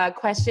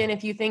 question,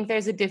 if you think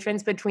there's a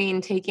difference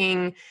between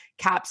taking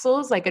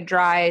capsules, like a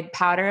dried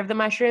powder of the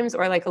mushrooms,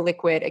 or like a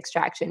liquid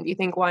extraction. Do you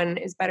think one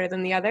is better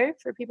than the other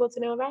for people to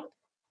know about?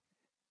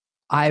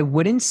 I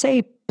wouldn't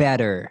say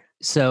better.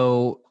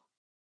 So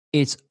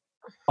it's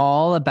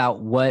all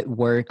about what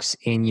works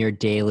in your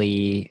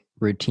daily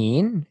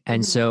routine.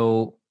 And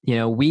so,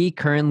 we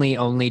currently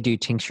only do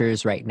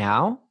tinctures right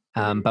now,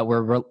 but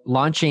we're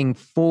launching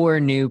 4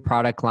 new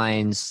product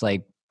lines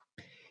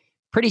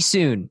pretty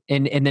soon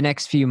in the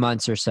next few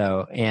months or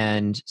so.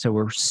 And so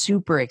we're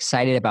super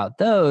excited about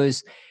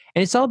those.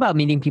 And it's all about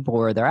meeting people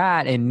where they're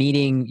at and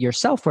meeting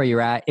yourself where you're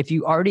at. If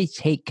you already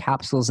take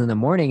capsules in the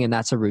morning and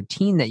that's a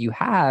routine that you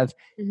have,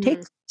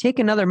 take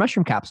another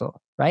mushroom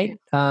capsule, right?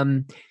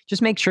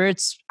 Just make sure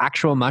it's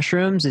actual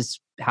mushrooms. It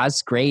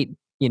has great,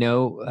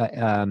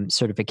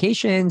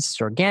 certifications.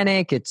 It's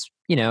organic. It's,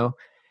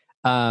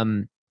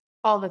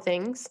 all the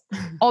things.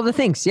 All the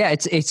things. Yeah.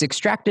 It's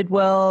extracted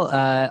well,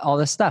 all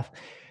this stuff.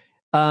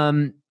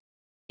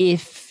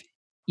 If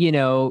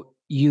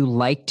you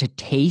like to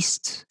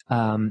taste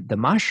the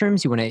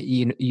mushrooms, you want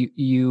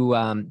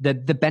to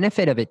the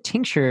benefit of a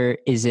tincture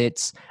is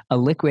it's a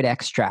liquid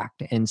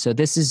extract, and so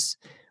this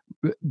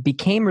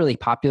became really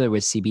popular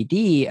with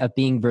CBD of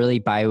being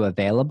really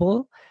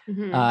bioavailable,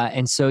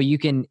 and so you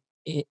can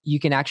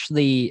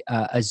actually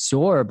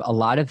absorb a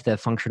lot of the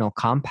functional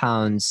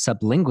compounds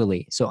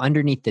sublingually, so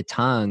underneath the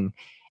tongue,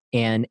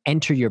 and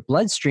enter your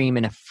bloodstream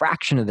in a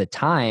fraction of the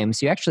time.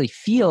 So you actually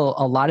feel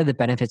a lot of the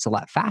benefits a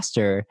lot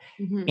faster.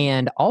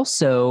 And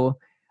also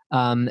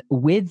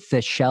with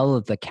the shell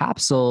of the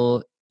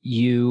capsule,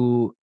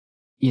 your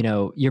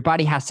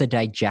body has to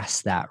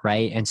digest that,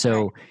 right? And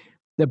so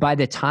by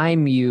the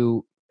time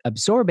you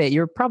absorb it,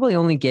 you're probably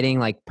only getting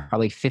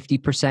probably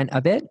 50%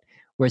 of it.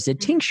 Whereas a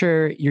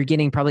tincture, you're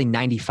getting probably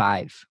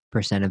 95%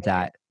 of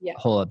that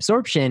whole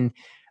absorption.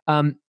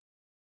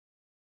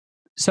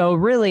 So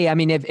really, I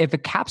mean, if a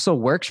capsule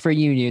works for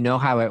you, you know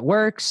how it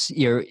works,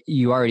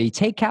 you already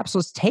take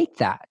capsules, take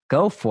that,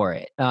 go for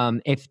it.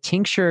 If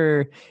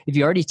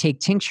you already take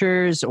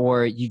tinctures,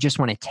 or you just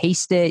want to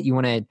taste it, you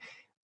want to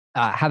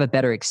have a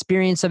better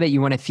experience of it,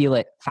 you want to feel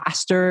it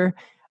faster,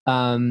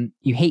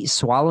 you hate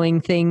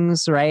swallowing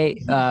things, right?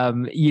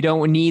 You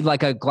don't need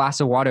a glass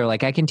of water. I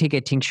can take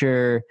a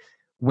tincture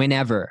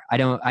whenever.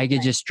 I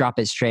could just drop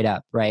it straight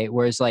up, right?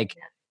 Whereas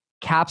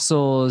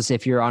capsules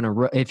if you're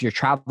if you're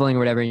traveling or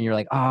whatever, and you're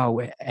like,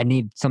 oh, I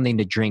need something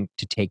to drink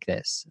to take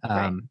this.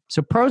 Right.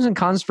 So pros and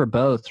cons for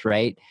both,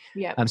 right?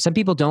 Yeah. Some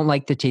people don't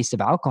like the taste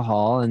of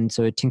alcohol, and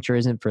so a tincture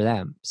isn't for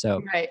them.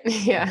 So Right.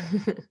 Yeah.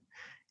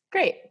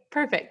 Great.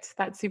 Perfect.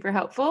 That's super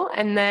helpful.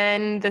 And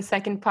then the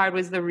second part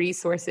was the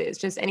resources,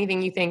 just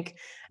anything you think,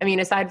 I mean,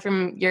 aside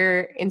from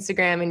your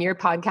Instagram and your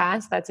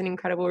podcast, that's an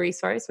incredible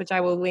resource, which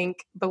I will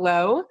link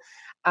below.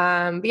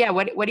 But yeah,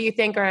 what do you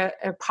think are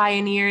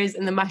pioneers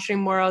in the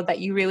mushroom world that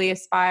you really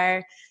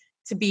aspire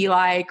to be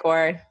like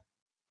or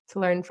to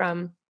learn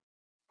from?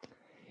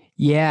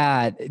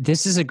 Yeah,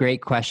 this is a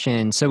great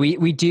question. So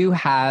we do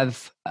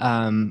have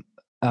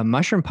a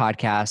mushroom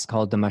podcast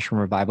called the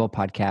Mushroom Revival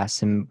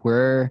Podcast, and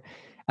we're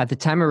at the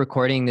time of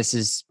recording, this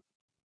is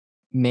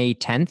May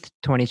 10th,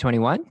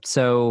 2021.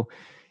 So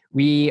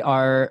we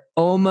are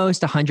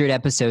almost 100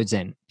 episodes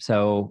in.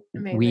 So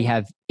Amazing. We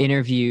have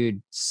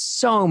interviewed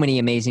so many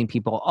amazing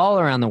people all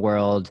around the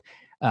world.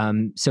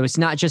 So it's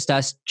not just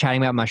us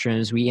chatting about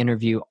mushrooms. We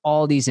interview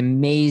all these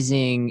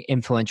amazing,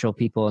 influential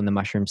people in the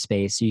mushroom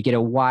space. So you get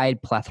a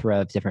wide plethora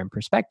of different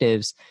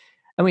perspectives.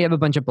 And we have a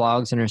bunch of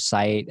blogs on our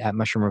site at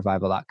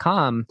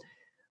mushroomrevival.com.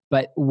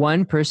 But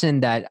one person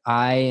that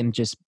I am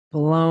just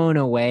blown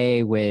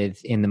away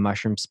with in the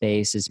mushroom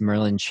space is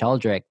Merlin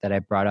Sheldrick, that I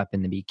brought up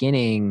in the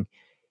beginning.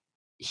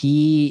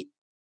 He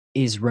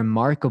is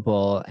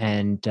remarkable,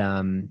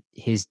 and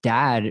his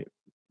dad,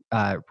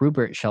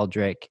 Rupert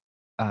Sheldrick,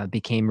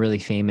 became really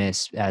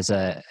famous as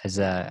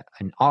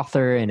an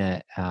author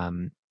and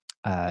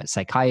a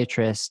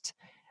psychiatrist,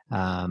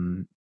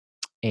 and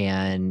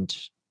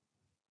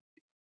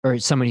or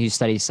someone who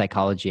studies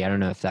psychology. I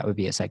don't know if that would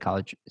be a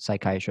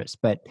psychiatrist,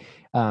 but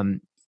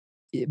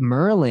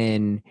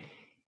Merlin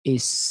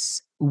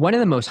is one of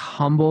the most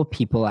humble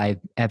people I've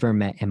ever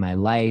met in my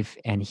life.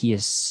 And he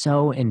is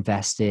so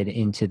invested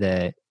into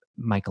the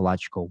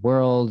mycological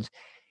world.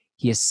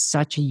 He has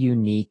such a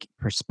unique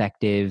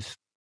perspective,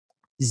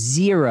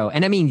 zero,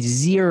 and I mean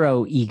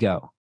zero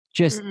ego.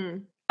 Just,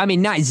 I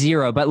mean, not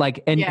zero, but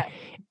like, and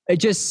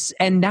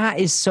and that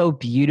is so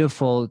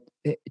beautiful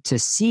to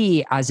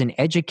see as an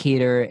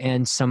educator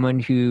and someone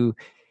who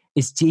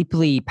is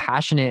deeply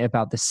passionate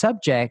about the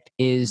subject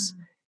is,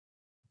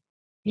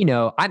 you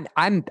know, I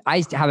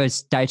have a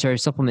dietary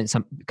supplement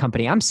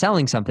company. I'm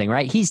selling something,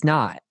 right? He's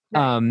not.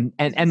 And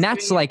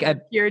that's like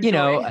a, you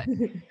know,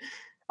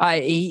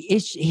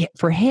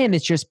 for him,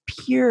 it's just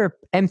pure.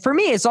 And for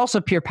me, it's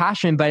also pure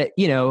passion, but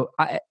you know,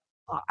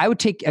 I would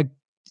take a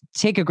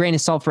grain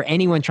of salt for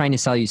anyone trying to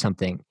sell you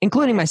something,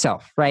 including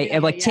myself, right?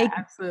 And like take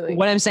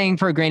what I'm saying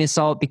for a grain of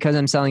salt because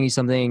I'm selling you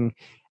something,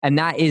 and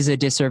that is a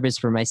disservice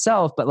for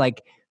myself. But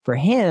like for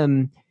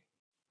him,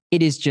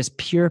 it is just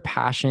pure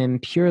passion,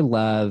 pure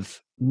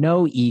love,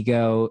 no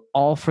ego,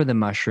 all for the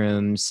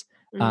mushrooms.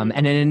 And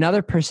then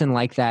another person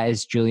like that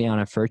is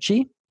Juliana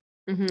Furci,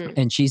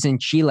 and she's in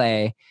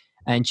Chile,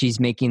 and she's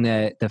making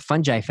the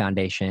Fungi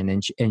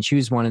Foundation, and she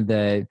was one of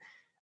the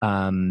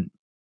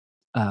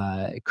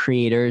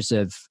creators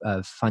of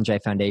Fungi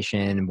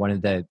Foundation, one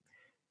of the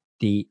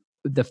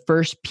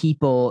first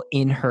people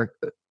in her.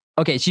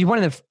 Okay, she's one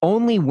of the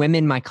only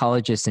women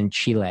mycologists in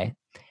Chile,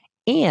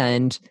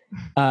 and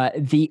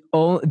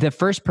the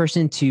first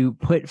person to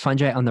put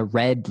fungi on the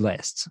red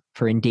list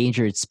for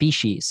endangered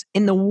species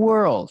in the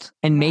world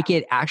and make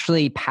it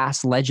actually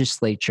pass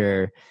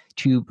legislature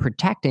to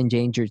protect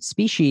endangered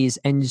species.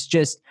 And it's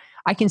just,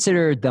 I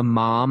consider the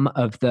mom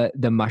of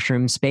the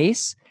mushroom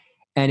space,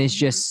 and it's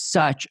just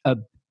such a.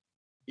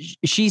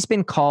 She's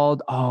been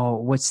called,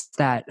 what's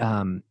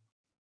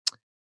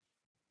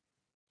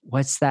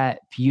that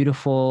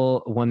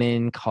beautiful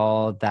woman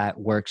called that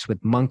works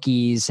with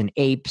monkeys and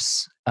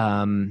apes?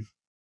 I'm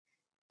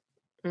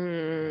not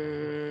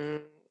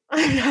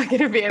going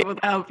to be able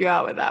to help you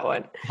out with that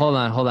one. Hold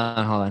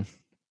on.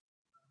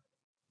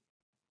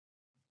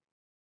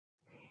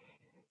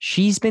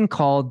 She's been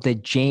called the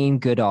Jane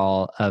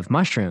Goodall of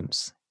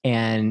mushrooms,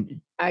 and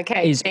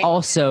is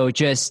also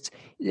just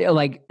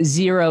like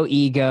zero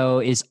ego,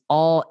 is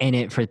all in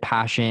it for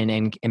passion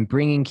and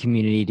bringing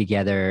community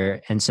together.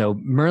 And so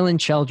Merlin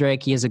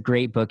Sheldrick, he has a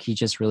great book he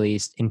just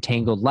released,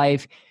 Entangled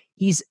Life.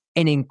 He's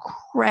an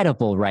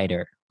incredible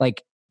writer,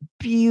 like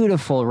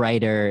beautiful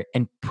writer,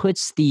 and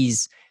puts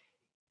these,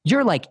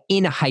 you're like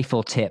in a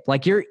hyphal tip,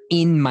 like you're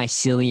in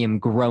mycelium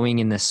growing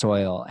in the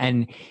soil.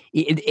 And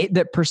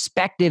the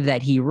perspective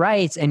that he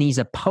writes, and he's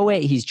a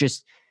poet, he's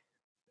just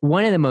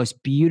one of the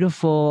most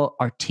beautiful,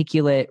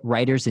 articulate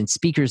writers and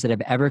speakers that I've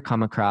ever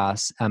come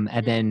across. And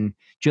then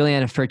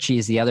Juliana Furci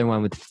is the other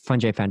one with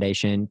Fungi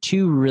Foundation.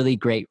 Two really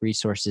great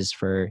resources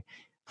for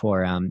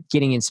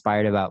getting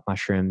inspired about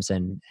mushrooms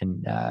and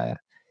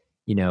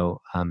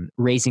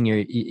raising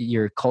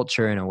your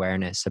culture and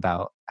awareness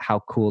about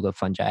how cool the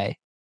fungi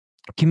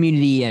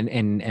community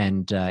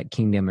and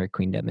kingdom or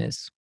queendom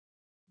is.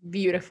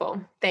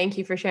 Beautiful. Thank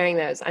you for sharing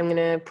those. I'm going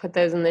to put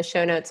those in the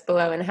show notes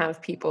below and have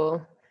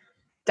people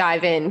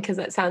dive in because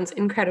that sounds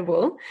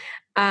incredible.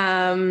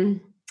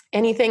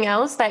 Anything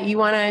else that you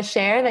want to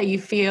share that you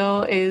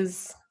feel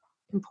is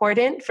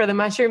important for the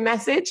mushroom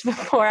message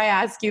before I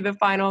ask you the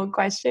final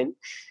question?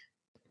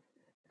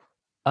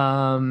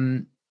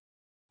 Can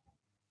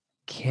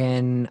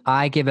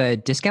I give a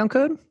discount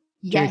code to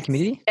your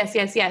community?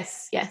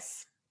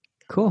 Yes.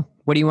 Cool.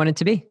 What do you want it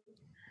to be?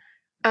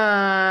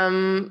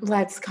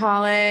 Let's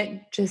call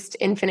it just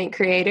Infinite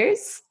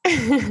Creators.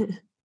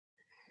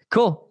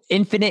 Cool.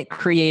 Infinite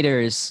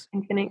Creators.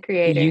 Infinite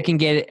Creators. You can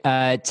get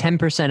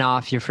 10%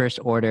 off your first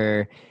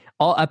order.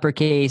 All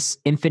uppercase,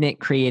 Infinite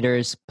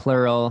Creators,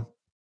 plural.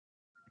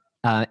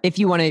 If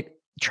you want to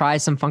try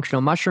some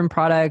functional mushroom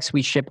products,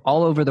 we ship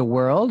all over the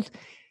world,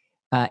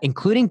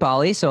 including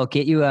Bali. So I'll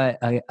get you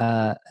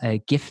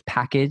a gift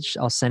package.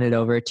 I'll send it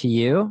over to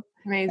you.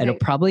 Amazing. It'll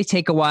probably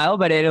take a while,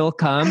 but it'll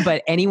come.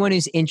 But anyone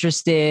who's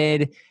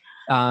interested,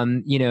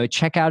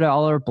 check out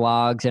all our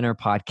blogs and our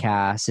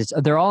podcasts.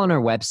 They're all on our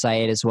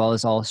website as well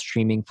as all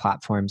streaming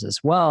platforms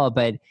as well.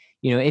 But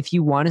if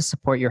you want to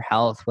support your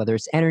health, whether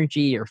it's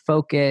energy or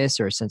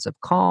focus or a sense of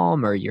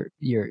calm or your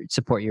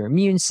support your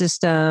immune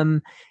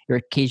system, your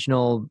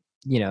occasional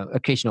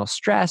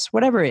stress,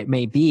 whatever it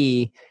may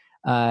be,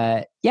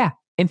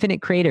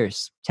 Infinite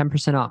Creators,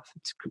 10% off.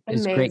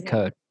 It's a great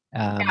code.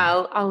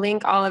 I'll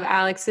link all of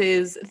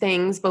Alex's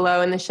things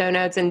below in the show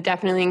notes and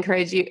definitely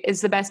encourage you.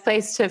 Is the best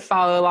place to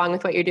follow along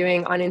with what you're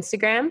doing on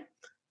Instagram?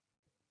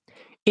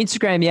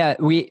 Instagram, yeah.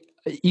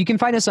 You can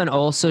find us on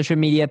all social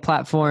media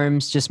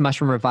platforms, just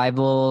Mushroom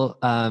Revival.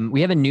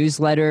 We have a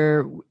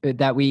newsletter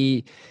that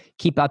we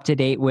keep up to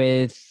date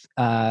with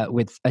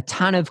a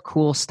ton of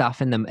cool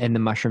stuff in the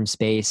mushroom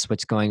space,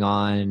 what's going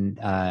on,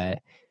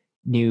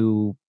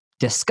 new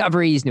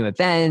discoveries, new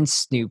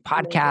events, new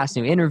podcasts,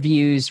 new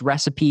interviews,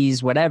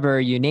 recipes, whatever,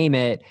 you name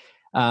it.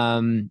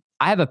 I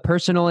have a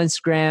personal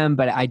Instagram,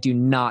 but I do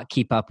not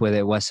keep up with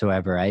it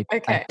whatsoever. I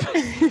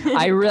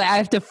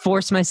have to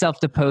force myself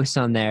to post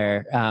on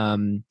there.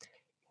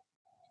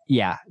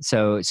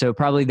 So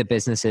probably the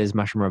business's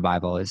Mushroom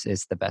Revival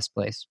is the best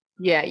place.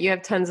 Yeah, you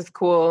have tons of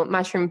cool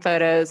mushroom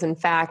photos and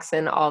facts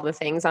and all the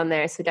things on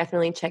there. So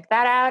definitely check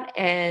that out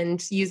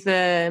and use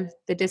the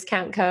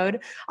discount code.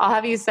 I'll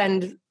have you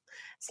send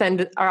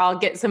or I'll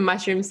get some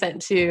mushrooms sent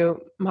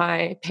to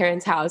my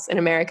parents' house in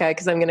America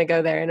because I'm going to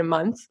go there in a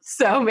month.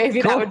 So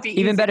maybe that would be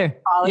even better.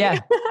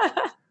 Yeah.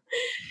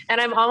 And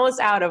I'm almost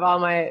out of all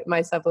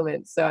my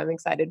supplements. So I'm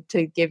excited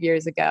to give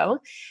yours a go.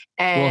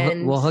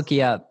 And we'll hook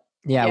you up.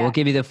 Yeah, we'll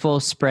give you the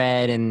full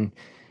spread and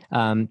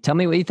tell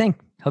me what you think.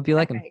 Hope you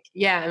like them.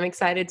 Yeah, I'm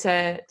excited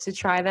to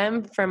try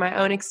them for my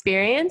own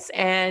experience,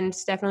 and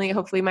definitely,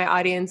 hopefully my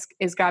audience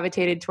is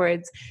gravitated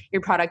towards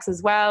your products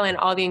as well and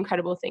all the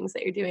incredible things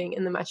that you're doing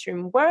in the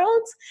mushroom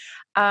world.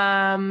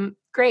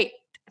 Great.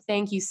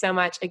 Thank you so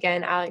much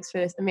again, Alex, for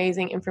this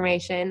amazing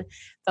information.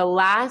 The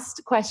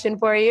last question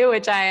for you,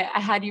 which I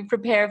had you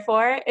prepare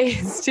for,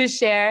 is to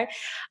share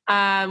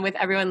with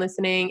everyone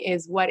listening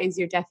is, what is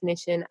your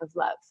definition of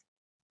love?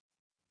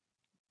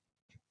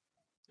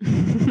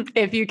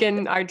 If you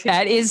can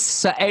articulate. That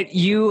is,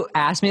 you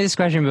asked me this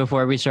question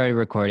before we started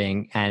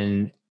recording,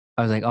 and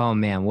I was like, oh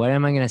man, what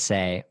am I going to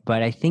say?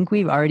 But I think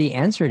we've already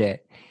answered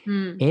it.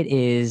 It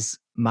is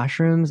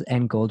mushrooms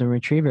and golden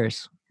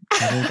retrievers.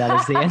 I think that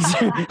is the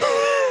answer.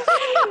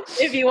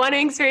 If you want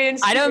to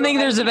experience, I don't think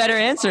there's a better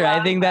answer.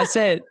 I think that's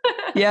it.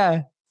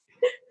 Yeah.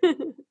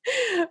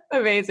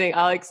 Amazing.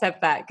 I'll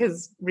accept that,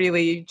 because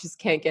really you just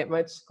can't get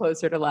much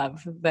closer to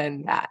love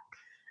than that.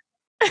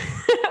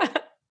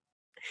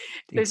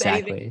 There's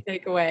anything to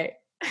take away.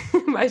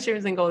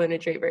 Mushrooms and golden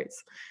retrievers.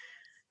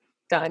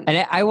 Done.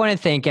 And I want to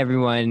thank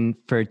everyone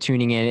for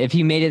tuning in. If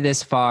you made it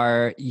this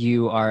far,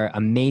 you are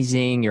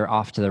amazing. You're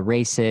off to the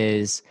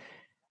races.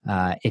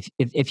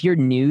 If you're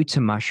new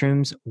to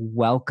mushrooms,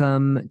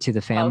 welcome to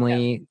the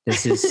family.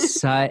 This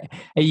is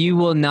you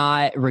will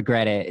not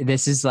regret it.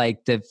 This is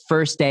like the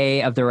first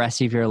day of the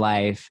rest of your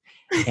life,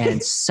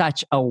 and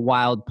such a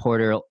wild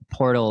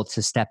portal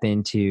to step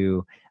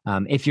into.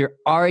 If you're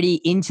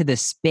already into the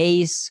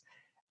space,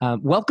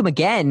 welcome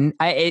again.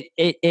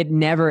 It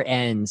never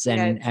ends,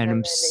 and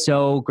I'm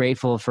so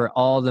grateful for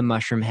all the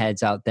mushroom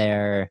heads out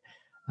there,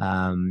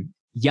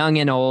 young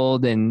and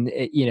old, and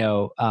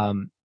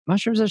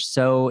mushrooms are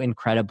so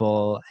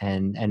incredible,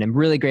 and I'm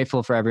really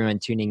grateful for everyone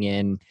tuning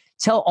in.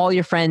 Tell all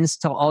your friends,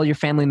 tell all your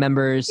family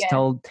members,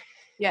 tell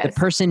the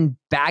person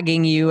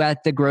bagging you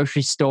at the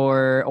grocery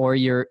store or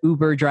your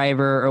Uber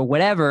driver or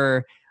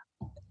whatever,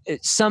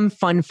 some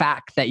fun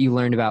fact that you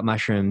learned about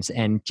mushrooms,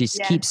 and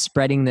just keep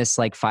spreading this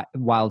like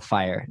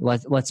wildfire.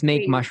 Let's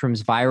make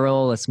mushrooms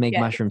viral. Let's make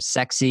mushrooms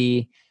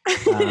sexy.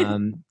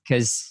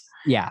 Cause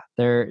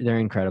they're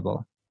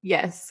incredible.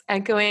 Yes.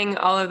 Echoing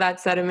all of that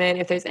sentiment.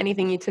 If there's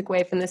anything you took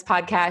away from this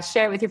podcast,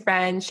 share it with your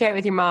friends, share it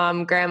with your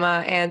mom,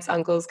 grandma, aunts,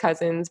 uncles,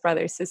 cousins,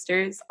 brothers,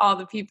 sisters, all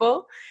the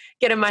people.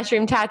 Get a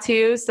mushroom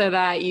tattoo so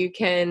that you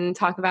can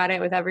talk about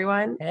it with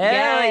everyone.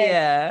 Hell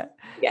yeah.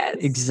 Yes.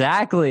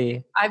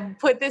 Exactly. I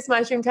put this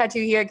mushroom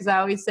tattoo here because I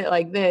always sit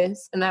like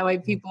this, and that way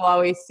people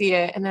always see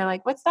it and they're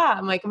like, what's that?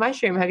 I'm like, a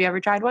mushroom. Have you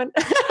ever tried one?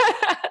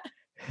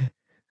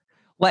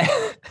 Like,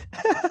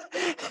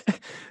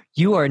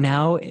 You are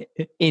now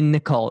in the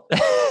cult.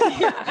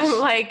 Yeah, I'm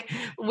like,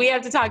 we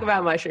have to talk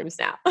about mushrooms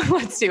now.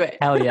 Let's do it.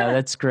 Hell yeah,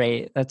 that's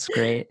great. That's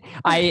great.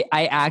 I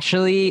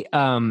actually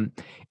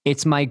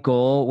it's my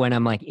goal when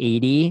I'm like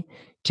 80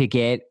 to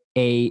get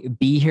a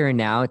Be Here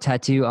Now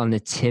tattoo on the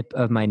tip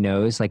of my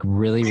nose, like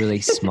really,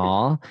 really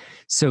small.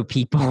 So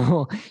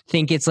people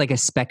think it's like a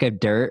speck of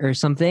dirt or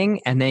something,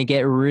 and they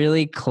get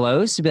really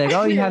close to be like,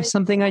 oh, you have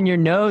something on your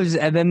nose.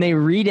 And then they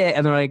read it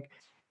and they're like,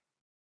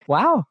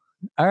 wow,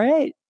 all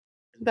right.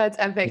 That's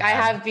epic. Yeah. I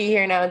have Be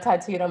Here Now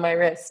tattooed on my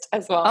wrist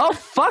as well. Oh,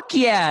 fuck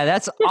yeah.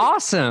 That's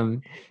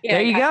awesome. Yeah,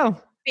 there you go.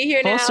 Be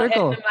Here Full Now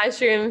circle. And the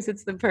mushrooms.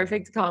 It's the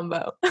perfect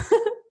combo.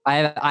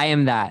 I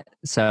am that.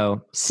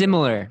 So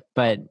similar,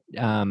 but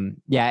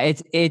yeah,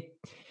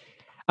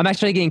 I'm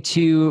actually getting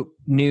 2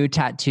 new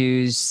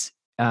tattoos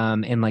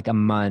in like a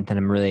month, and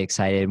I'm really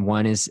excited.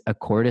 One is a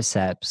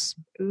cordyceps.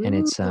 Ooh. And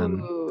it's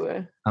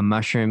a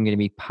mushroom going to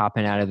be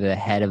popping out of the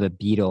head of a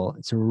beetle.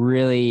 It's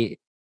really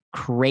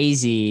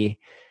crazy.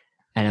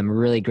 And I'm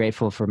really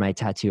grateful for my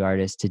tattoo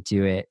artist to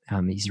do it.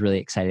 He's really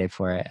excited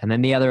for it. And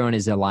then the other one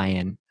is a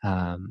lion.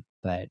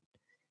 But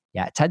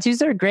yeah,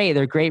 tattoos are great.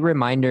 They're great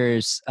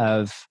reminders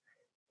of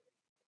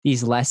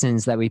these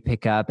lessons that we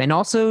pick up, and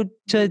also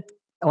to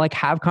like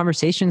have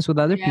conversations with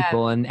other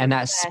people and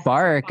that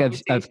spark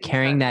of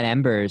carrying that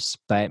embers.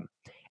 But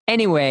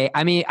anyway,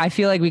 I mean, I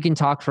feel like we can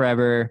talk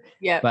forever,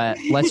 but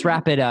let's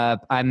wrap it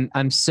up.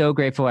 I'm so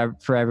grateful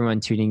for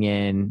everyone tuning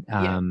in.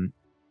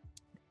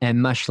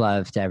 And much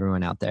love to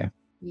everyone out there.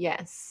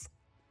 Yes.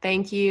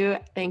 Thank you.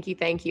 Thank you.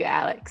 Thank you,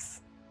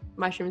 Alex.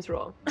 Mushrooms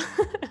roll.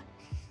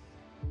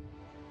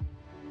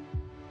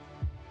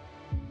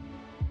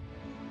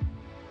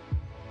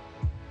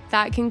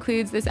 That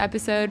concludes this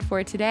episode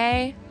for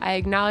today. I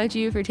acknowledge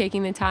you for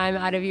taking the time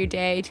out of your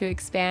day to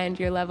expand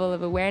your level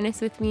of awareness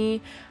with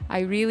me. I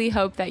really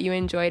hope that you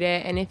enjoyed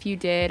it. And if you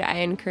did, I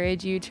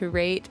encourage you to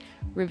rate,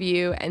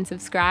 review, and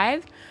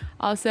subscribe.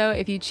 Also,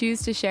 if you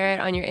choose to share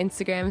it on your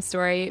Instagram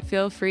story,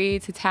 feel free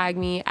to tag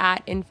me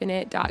at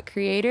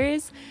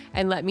infinite.creators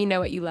and let me know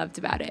what you loved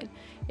about it.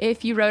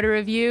 If you wrote a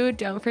review,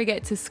 don't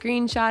forget to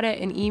screenshot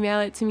it and email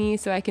it to me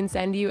so I can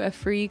send you a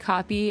free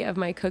copy of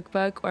my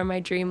cookbook or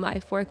my Dream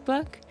Life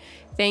workbook.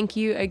 Thank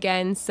you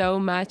again so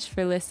much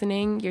for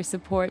listening. Your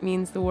support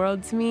means the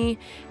world to me,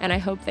 and I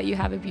hope that you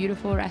have a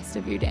beautiful rest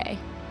of your day.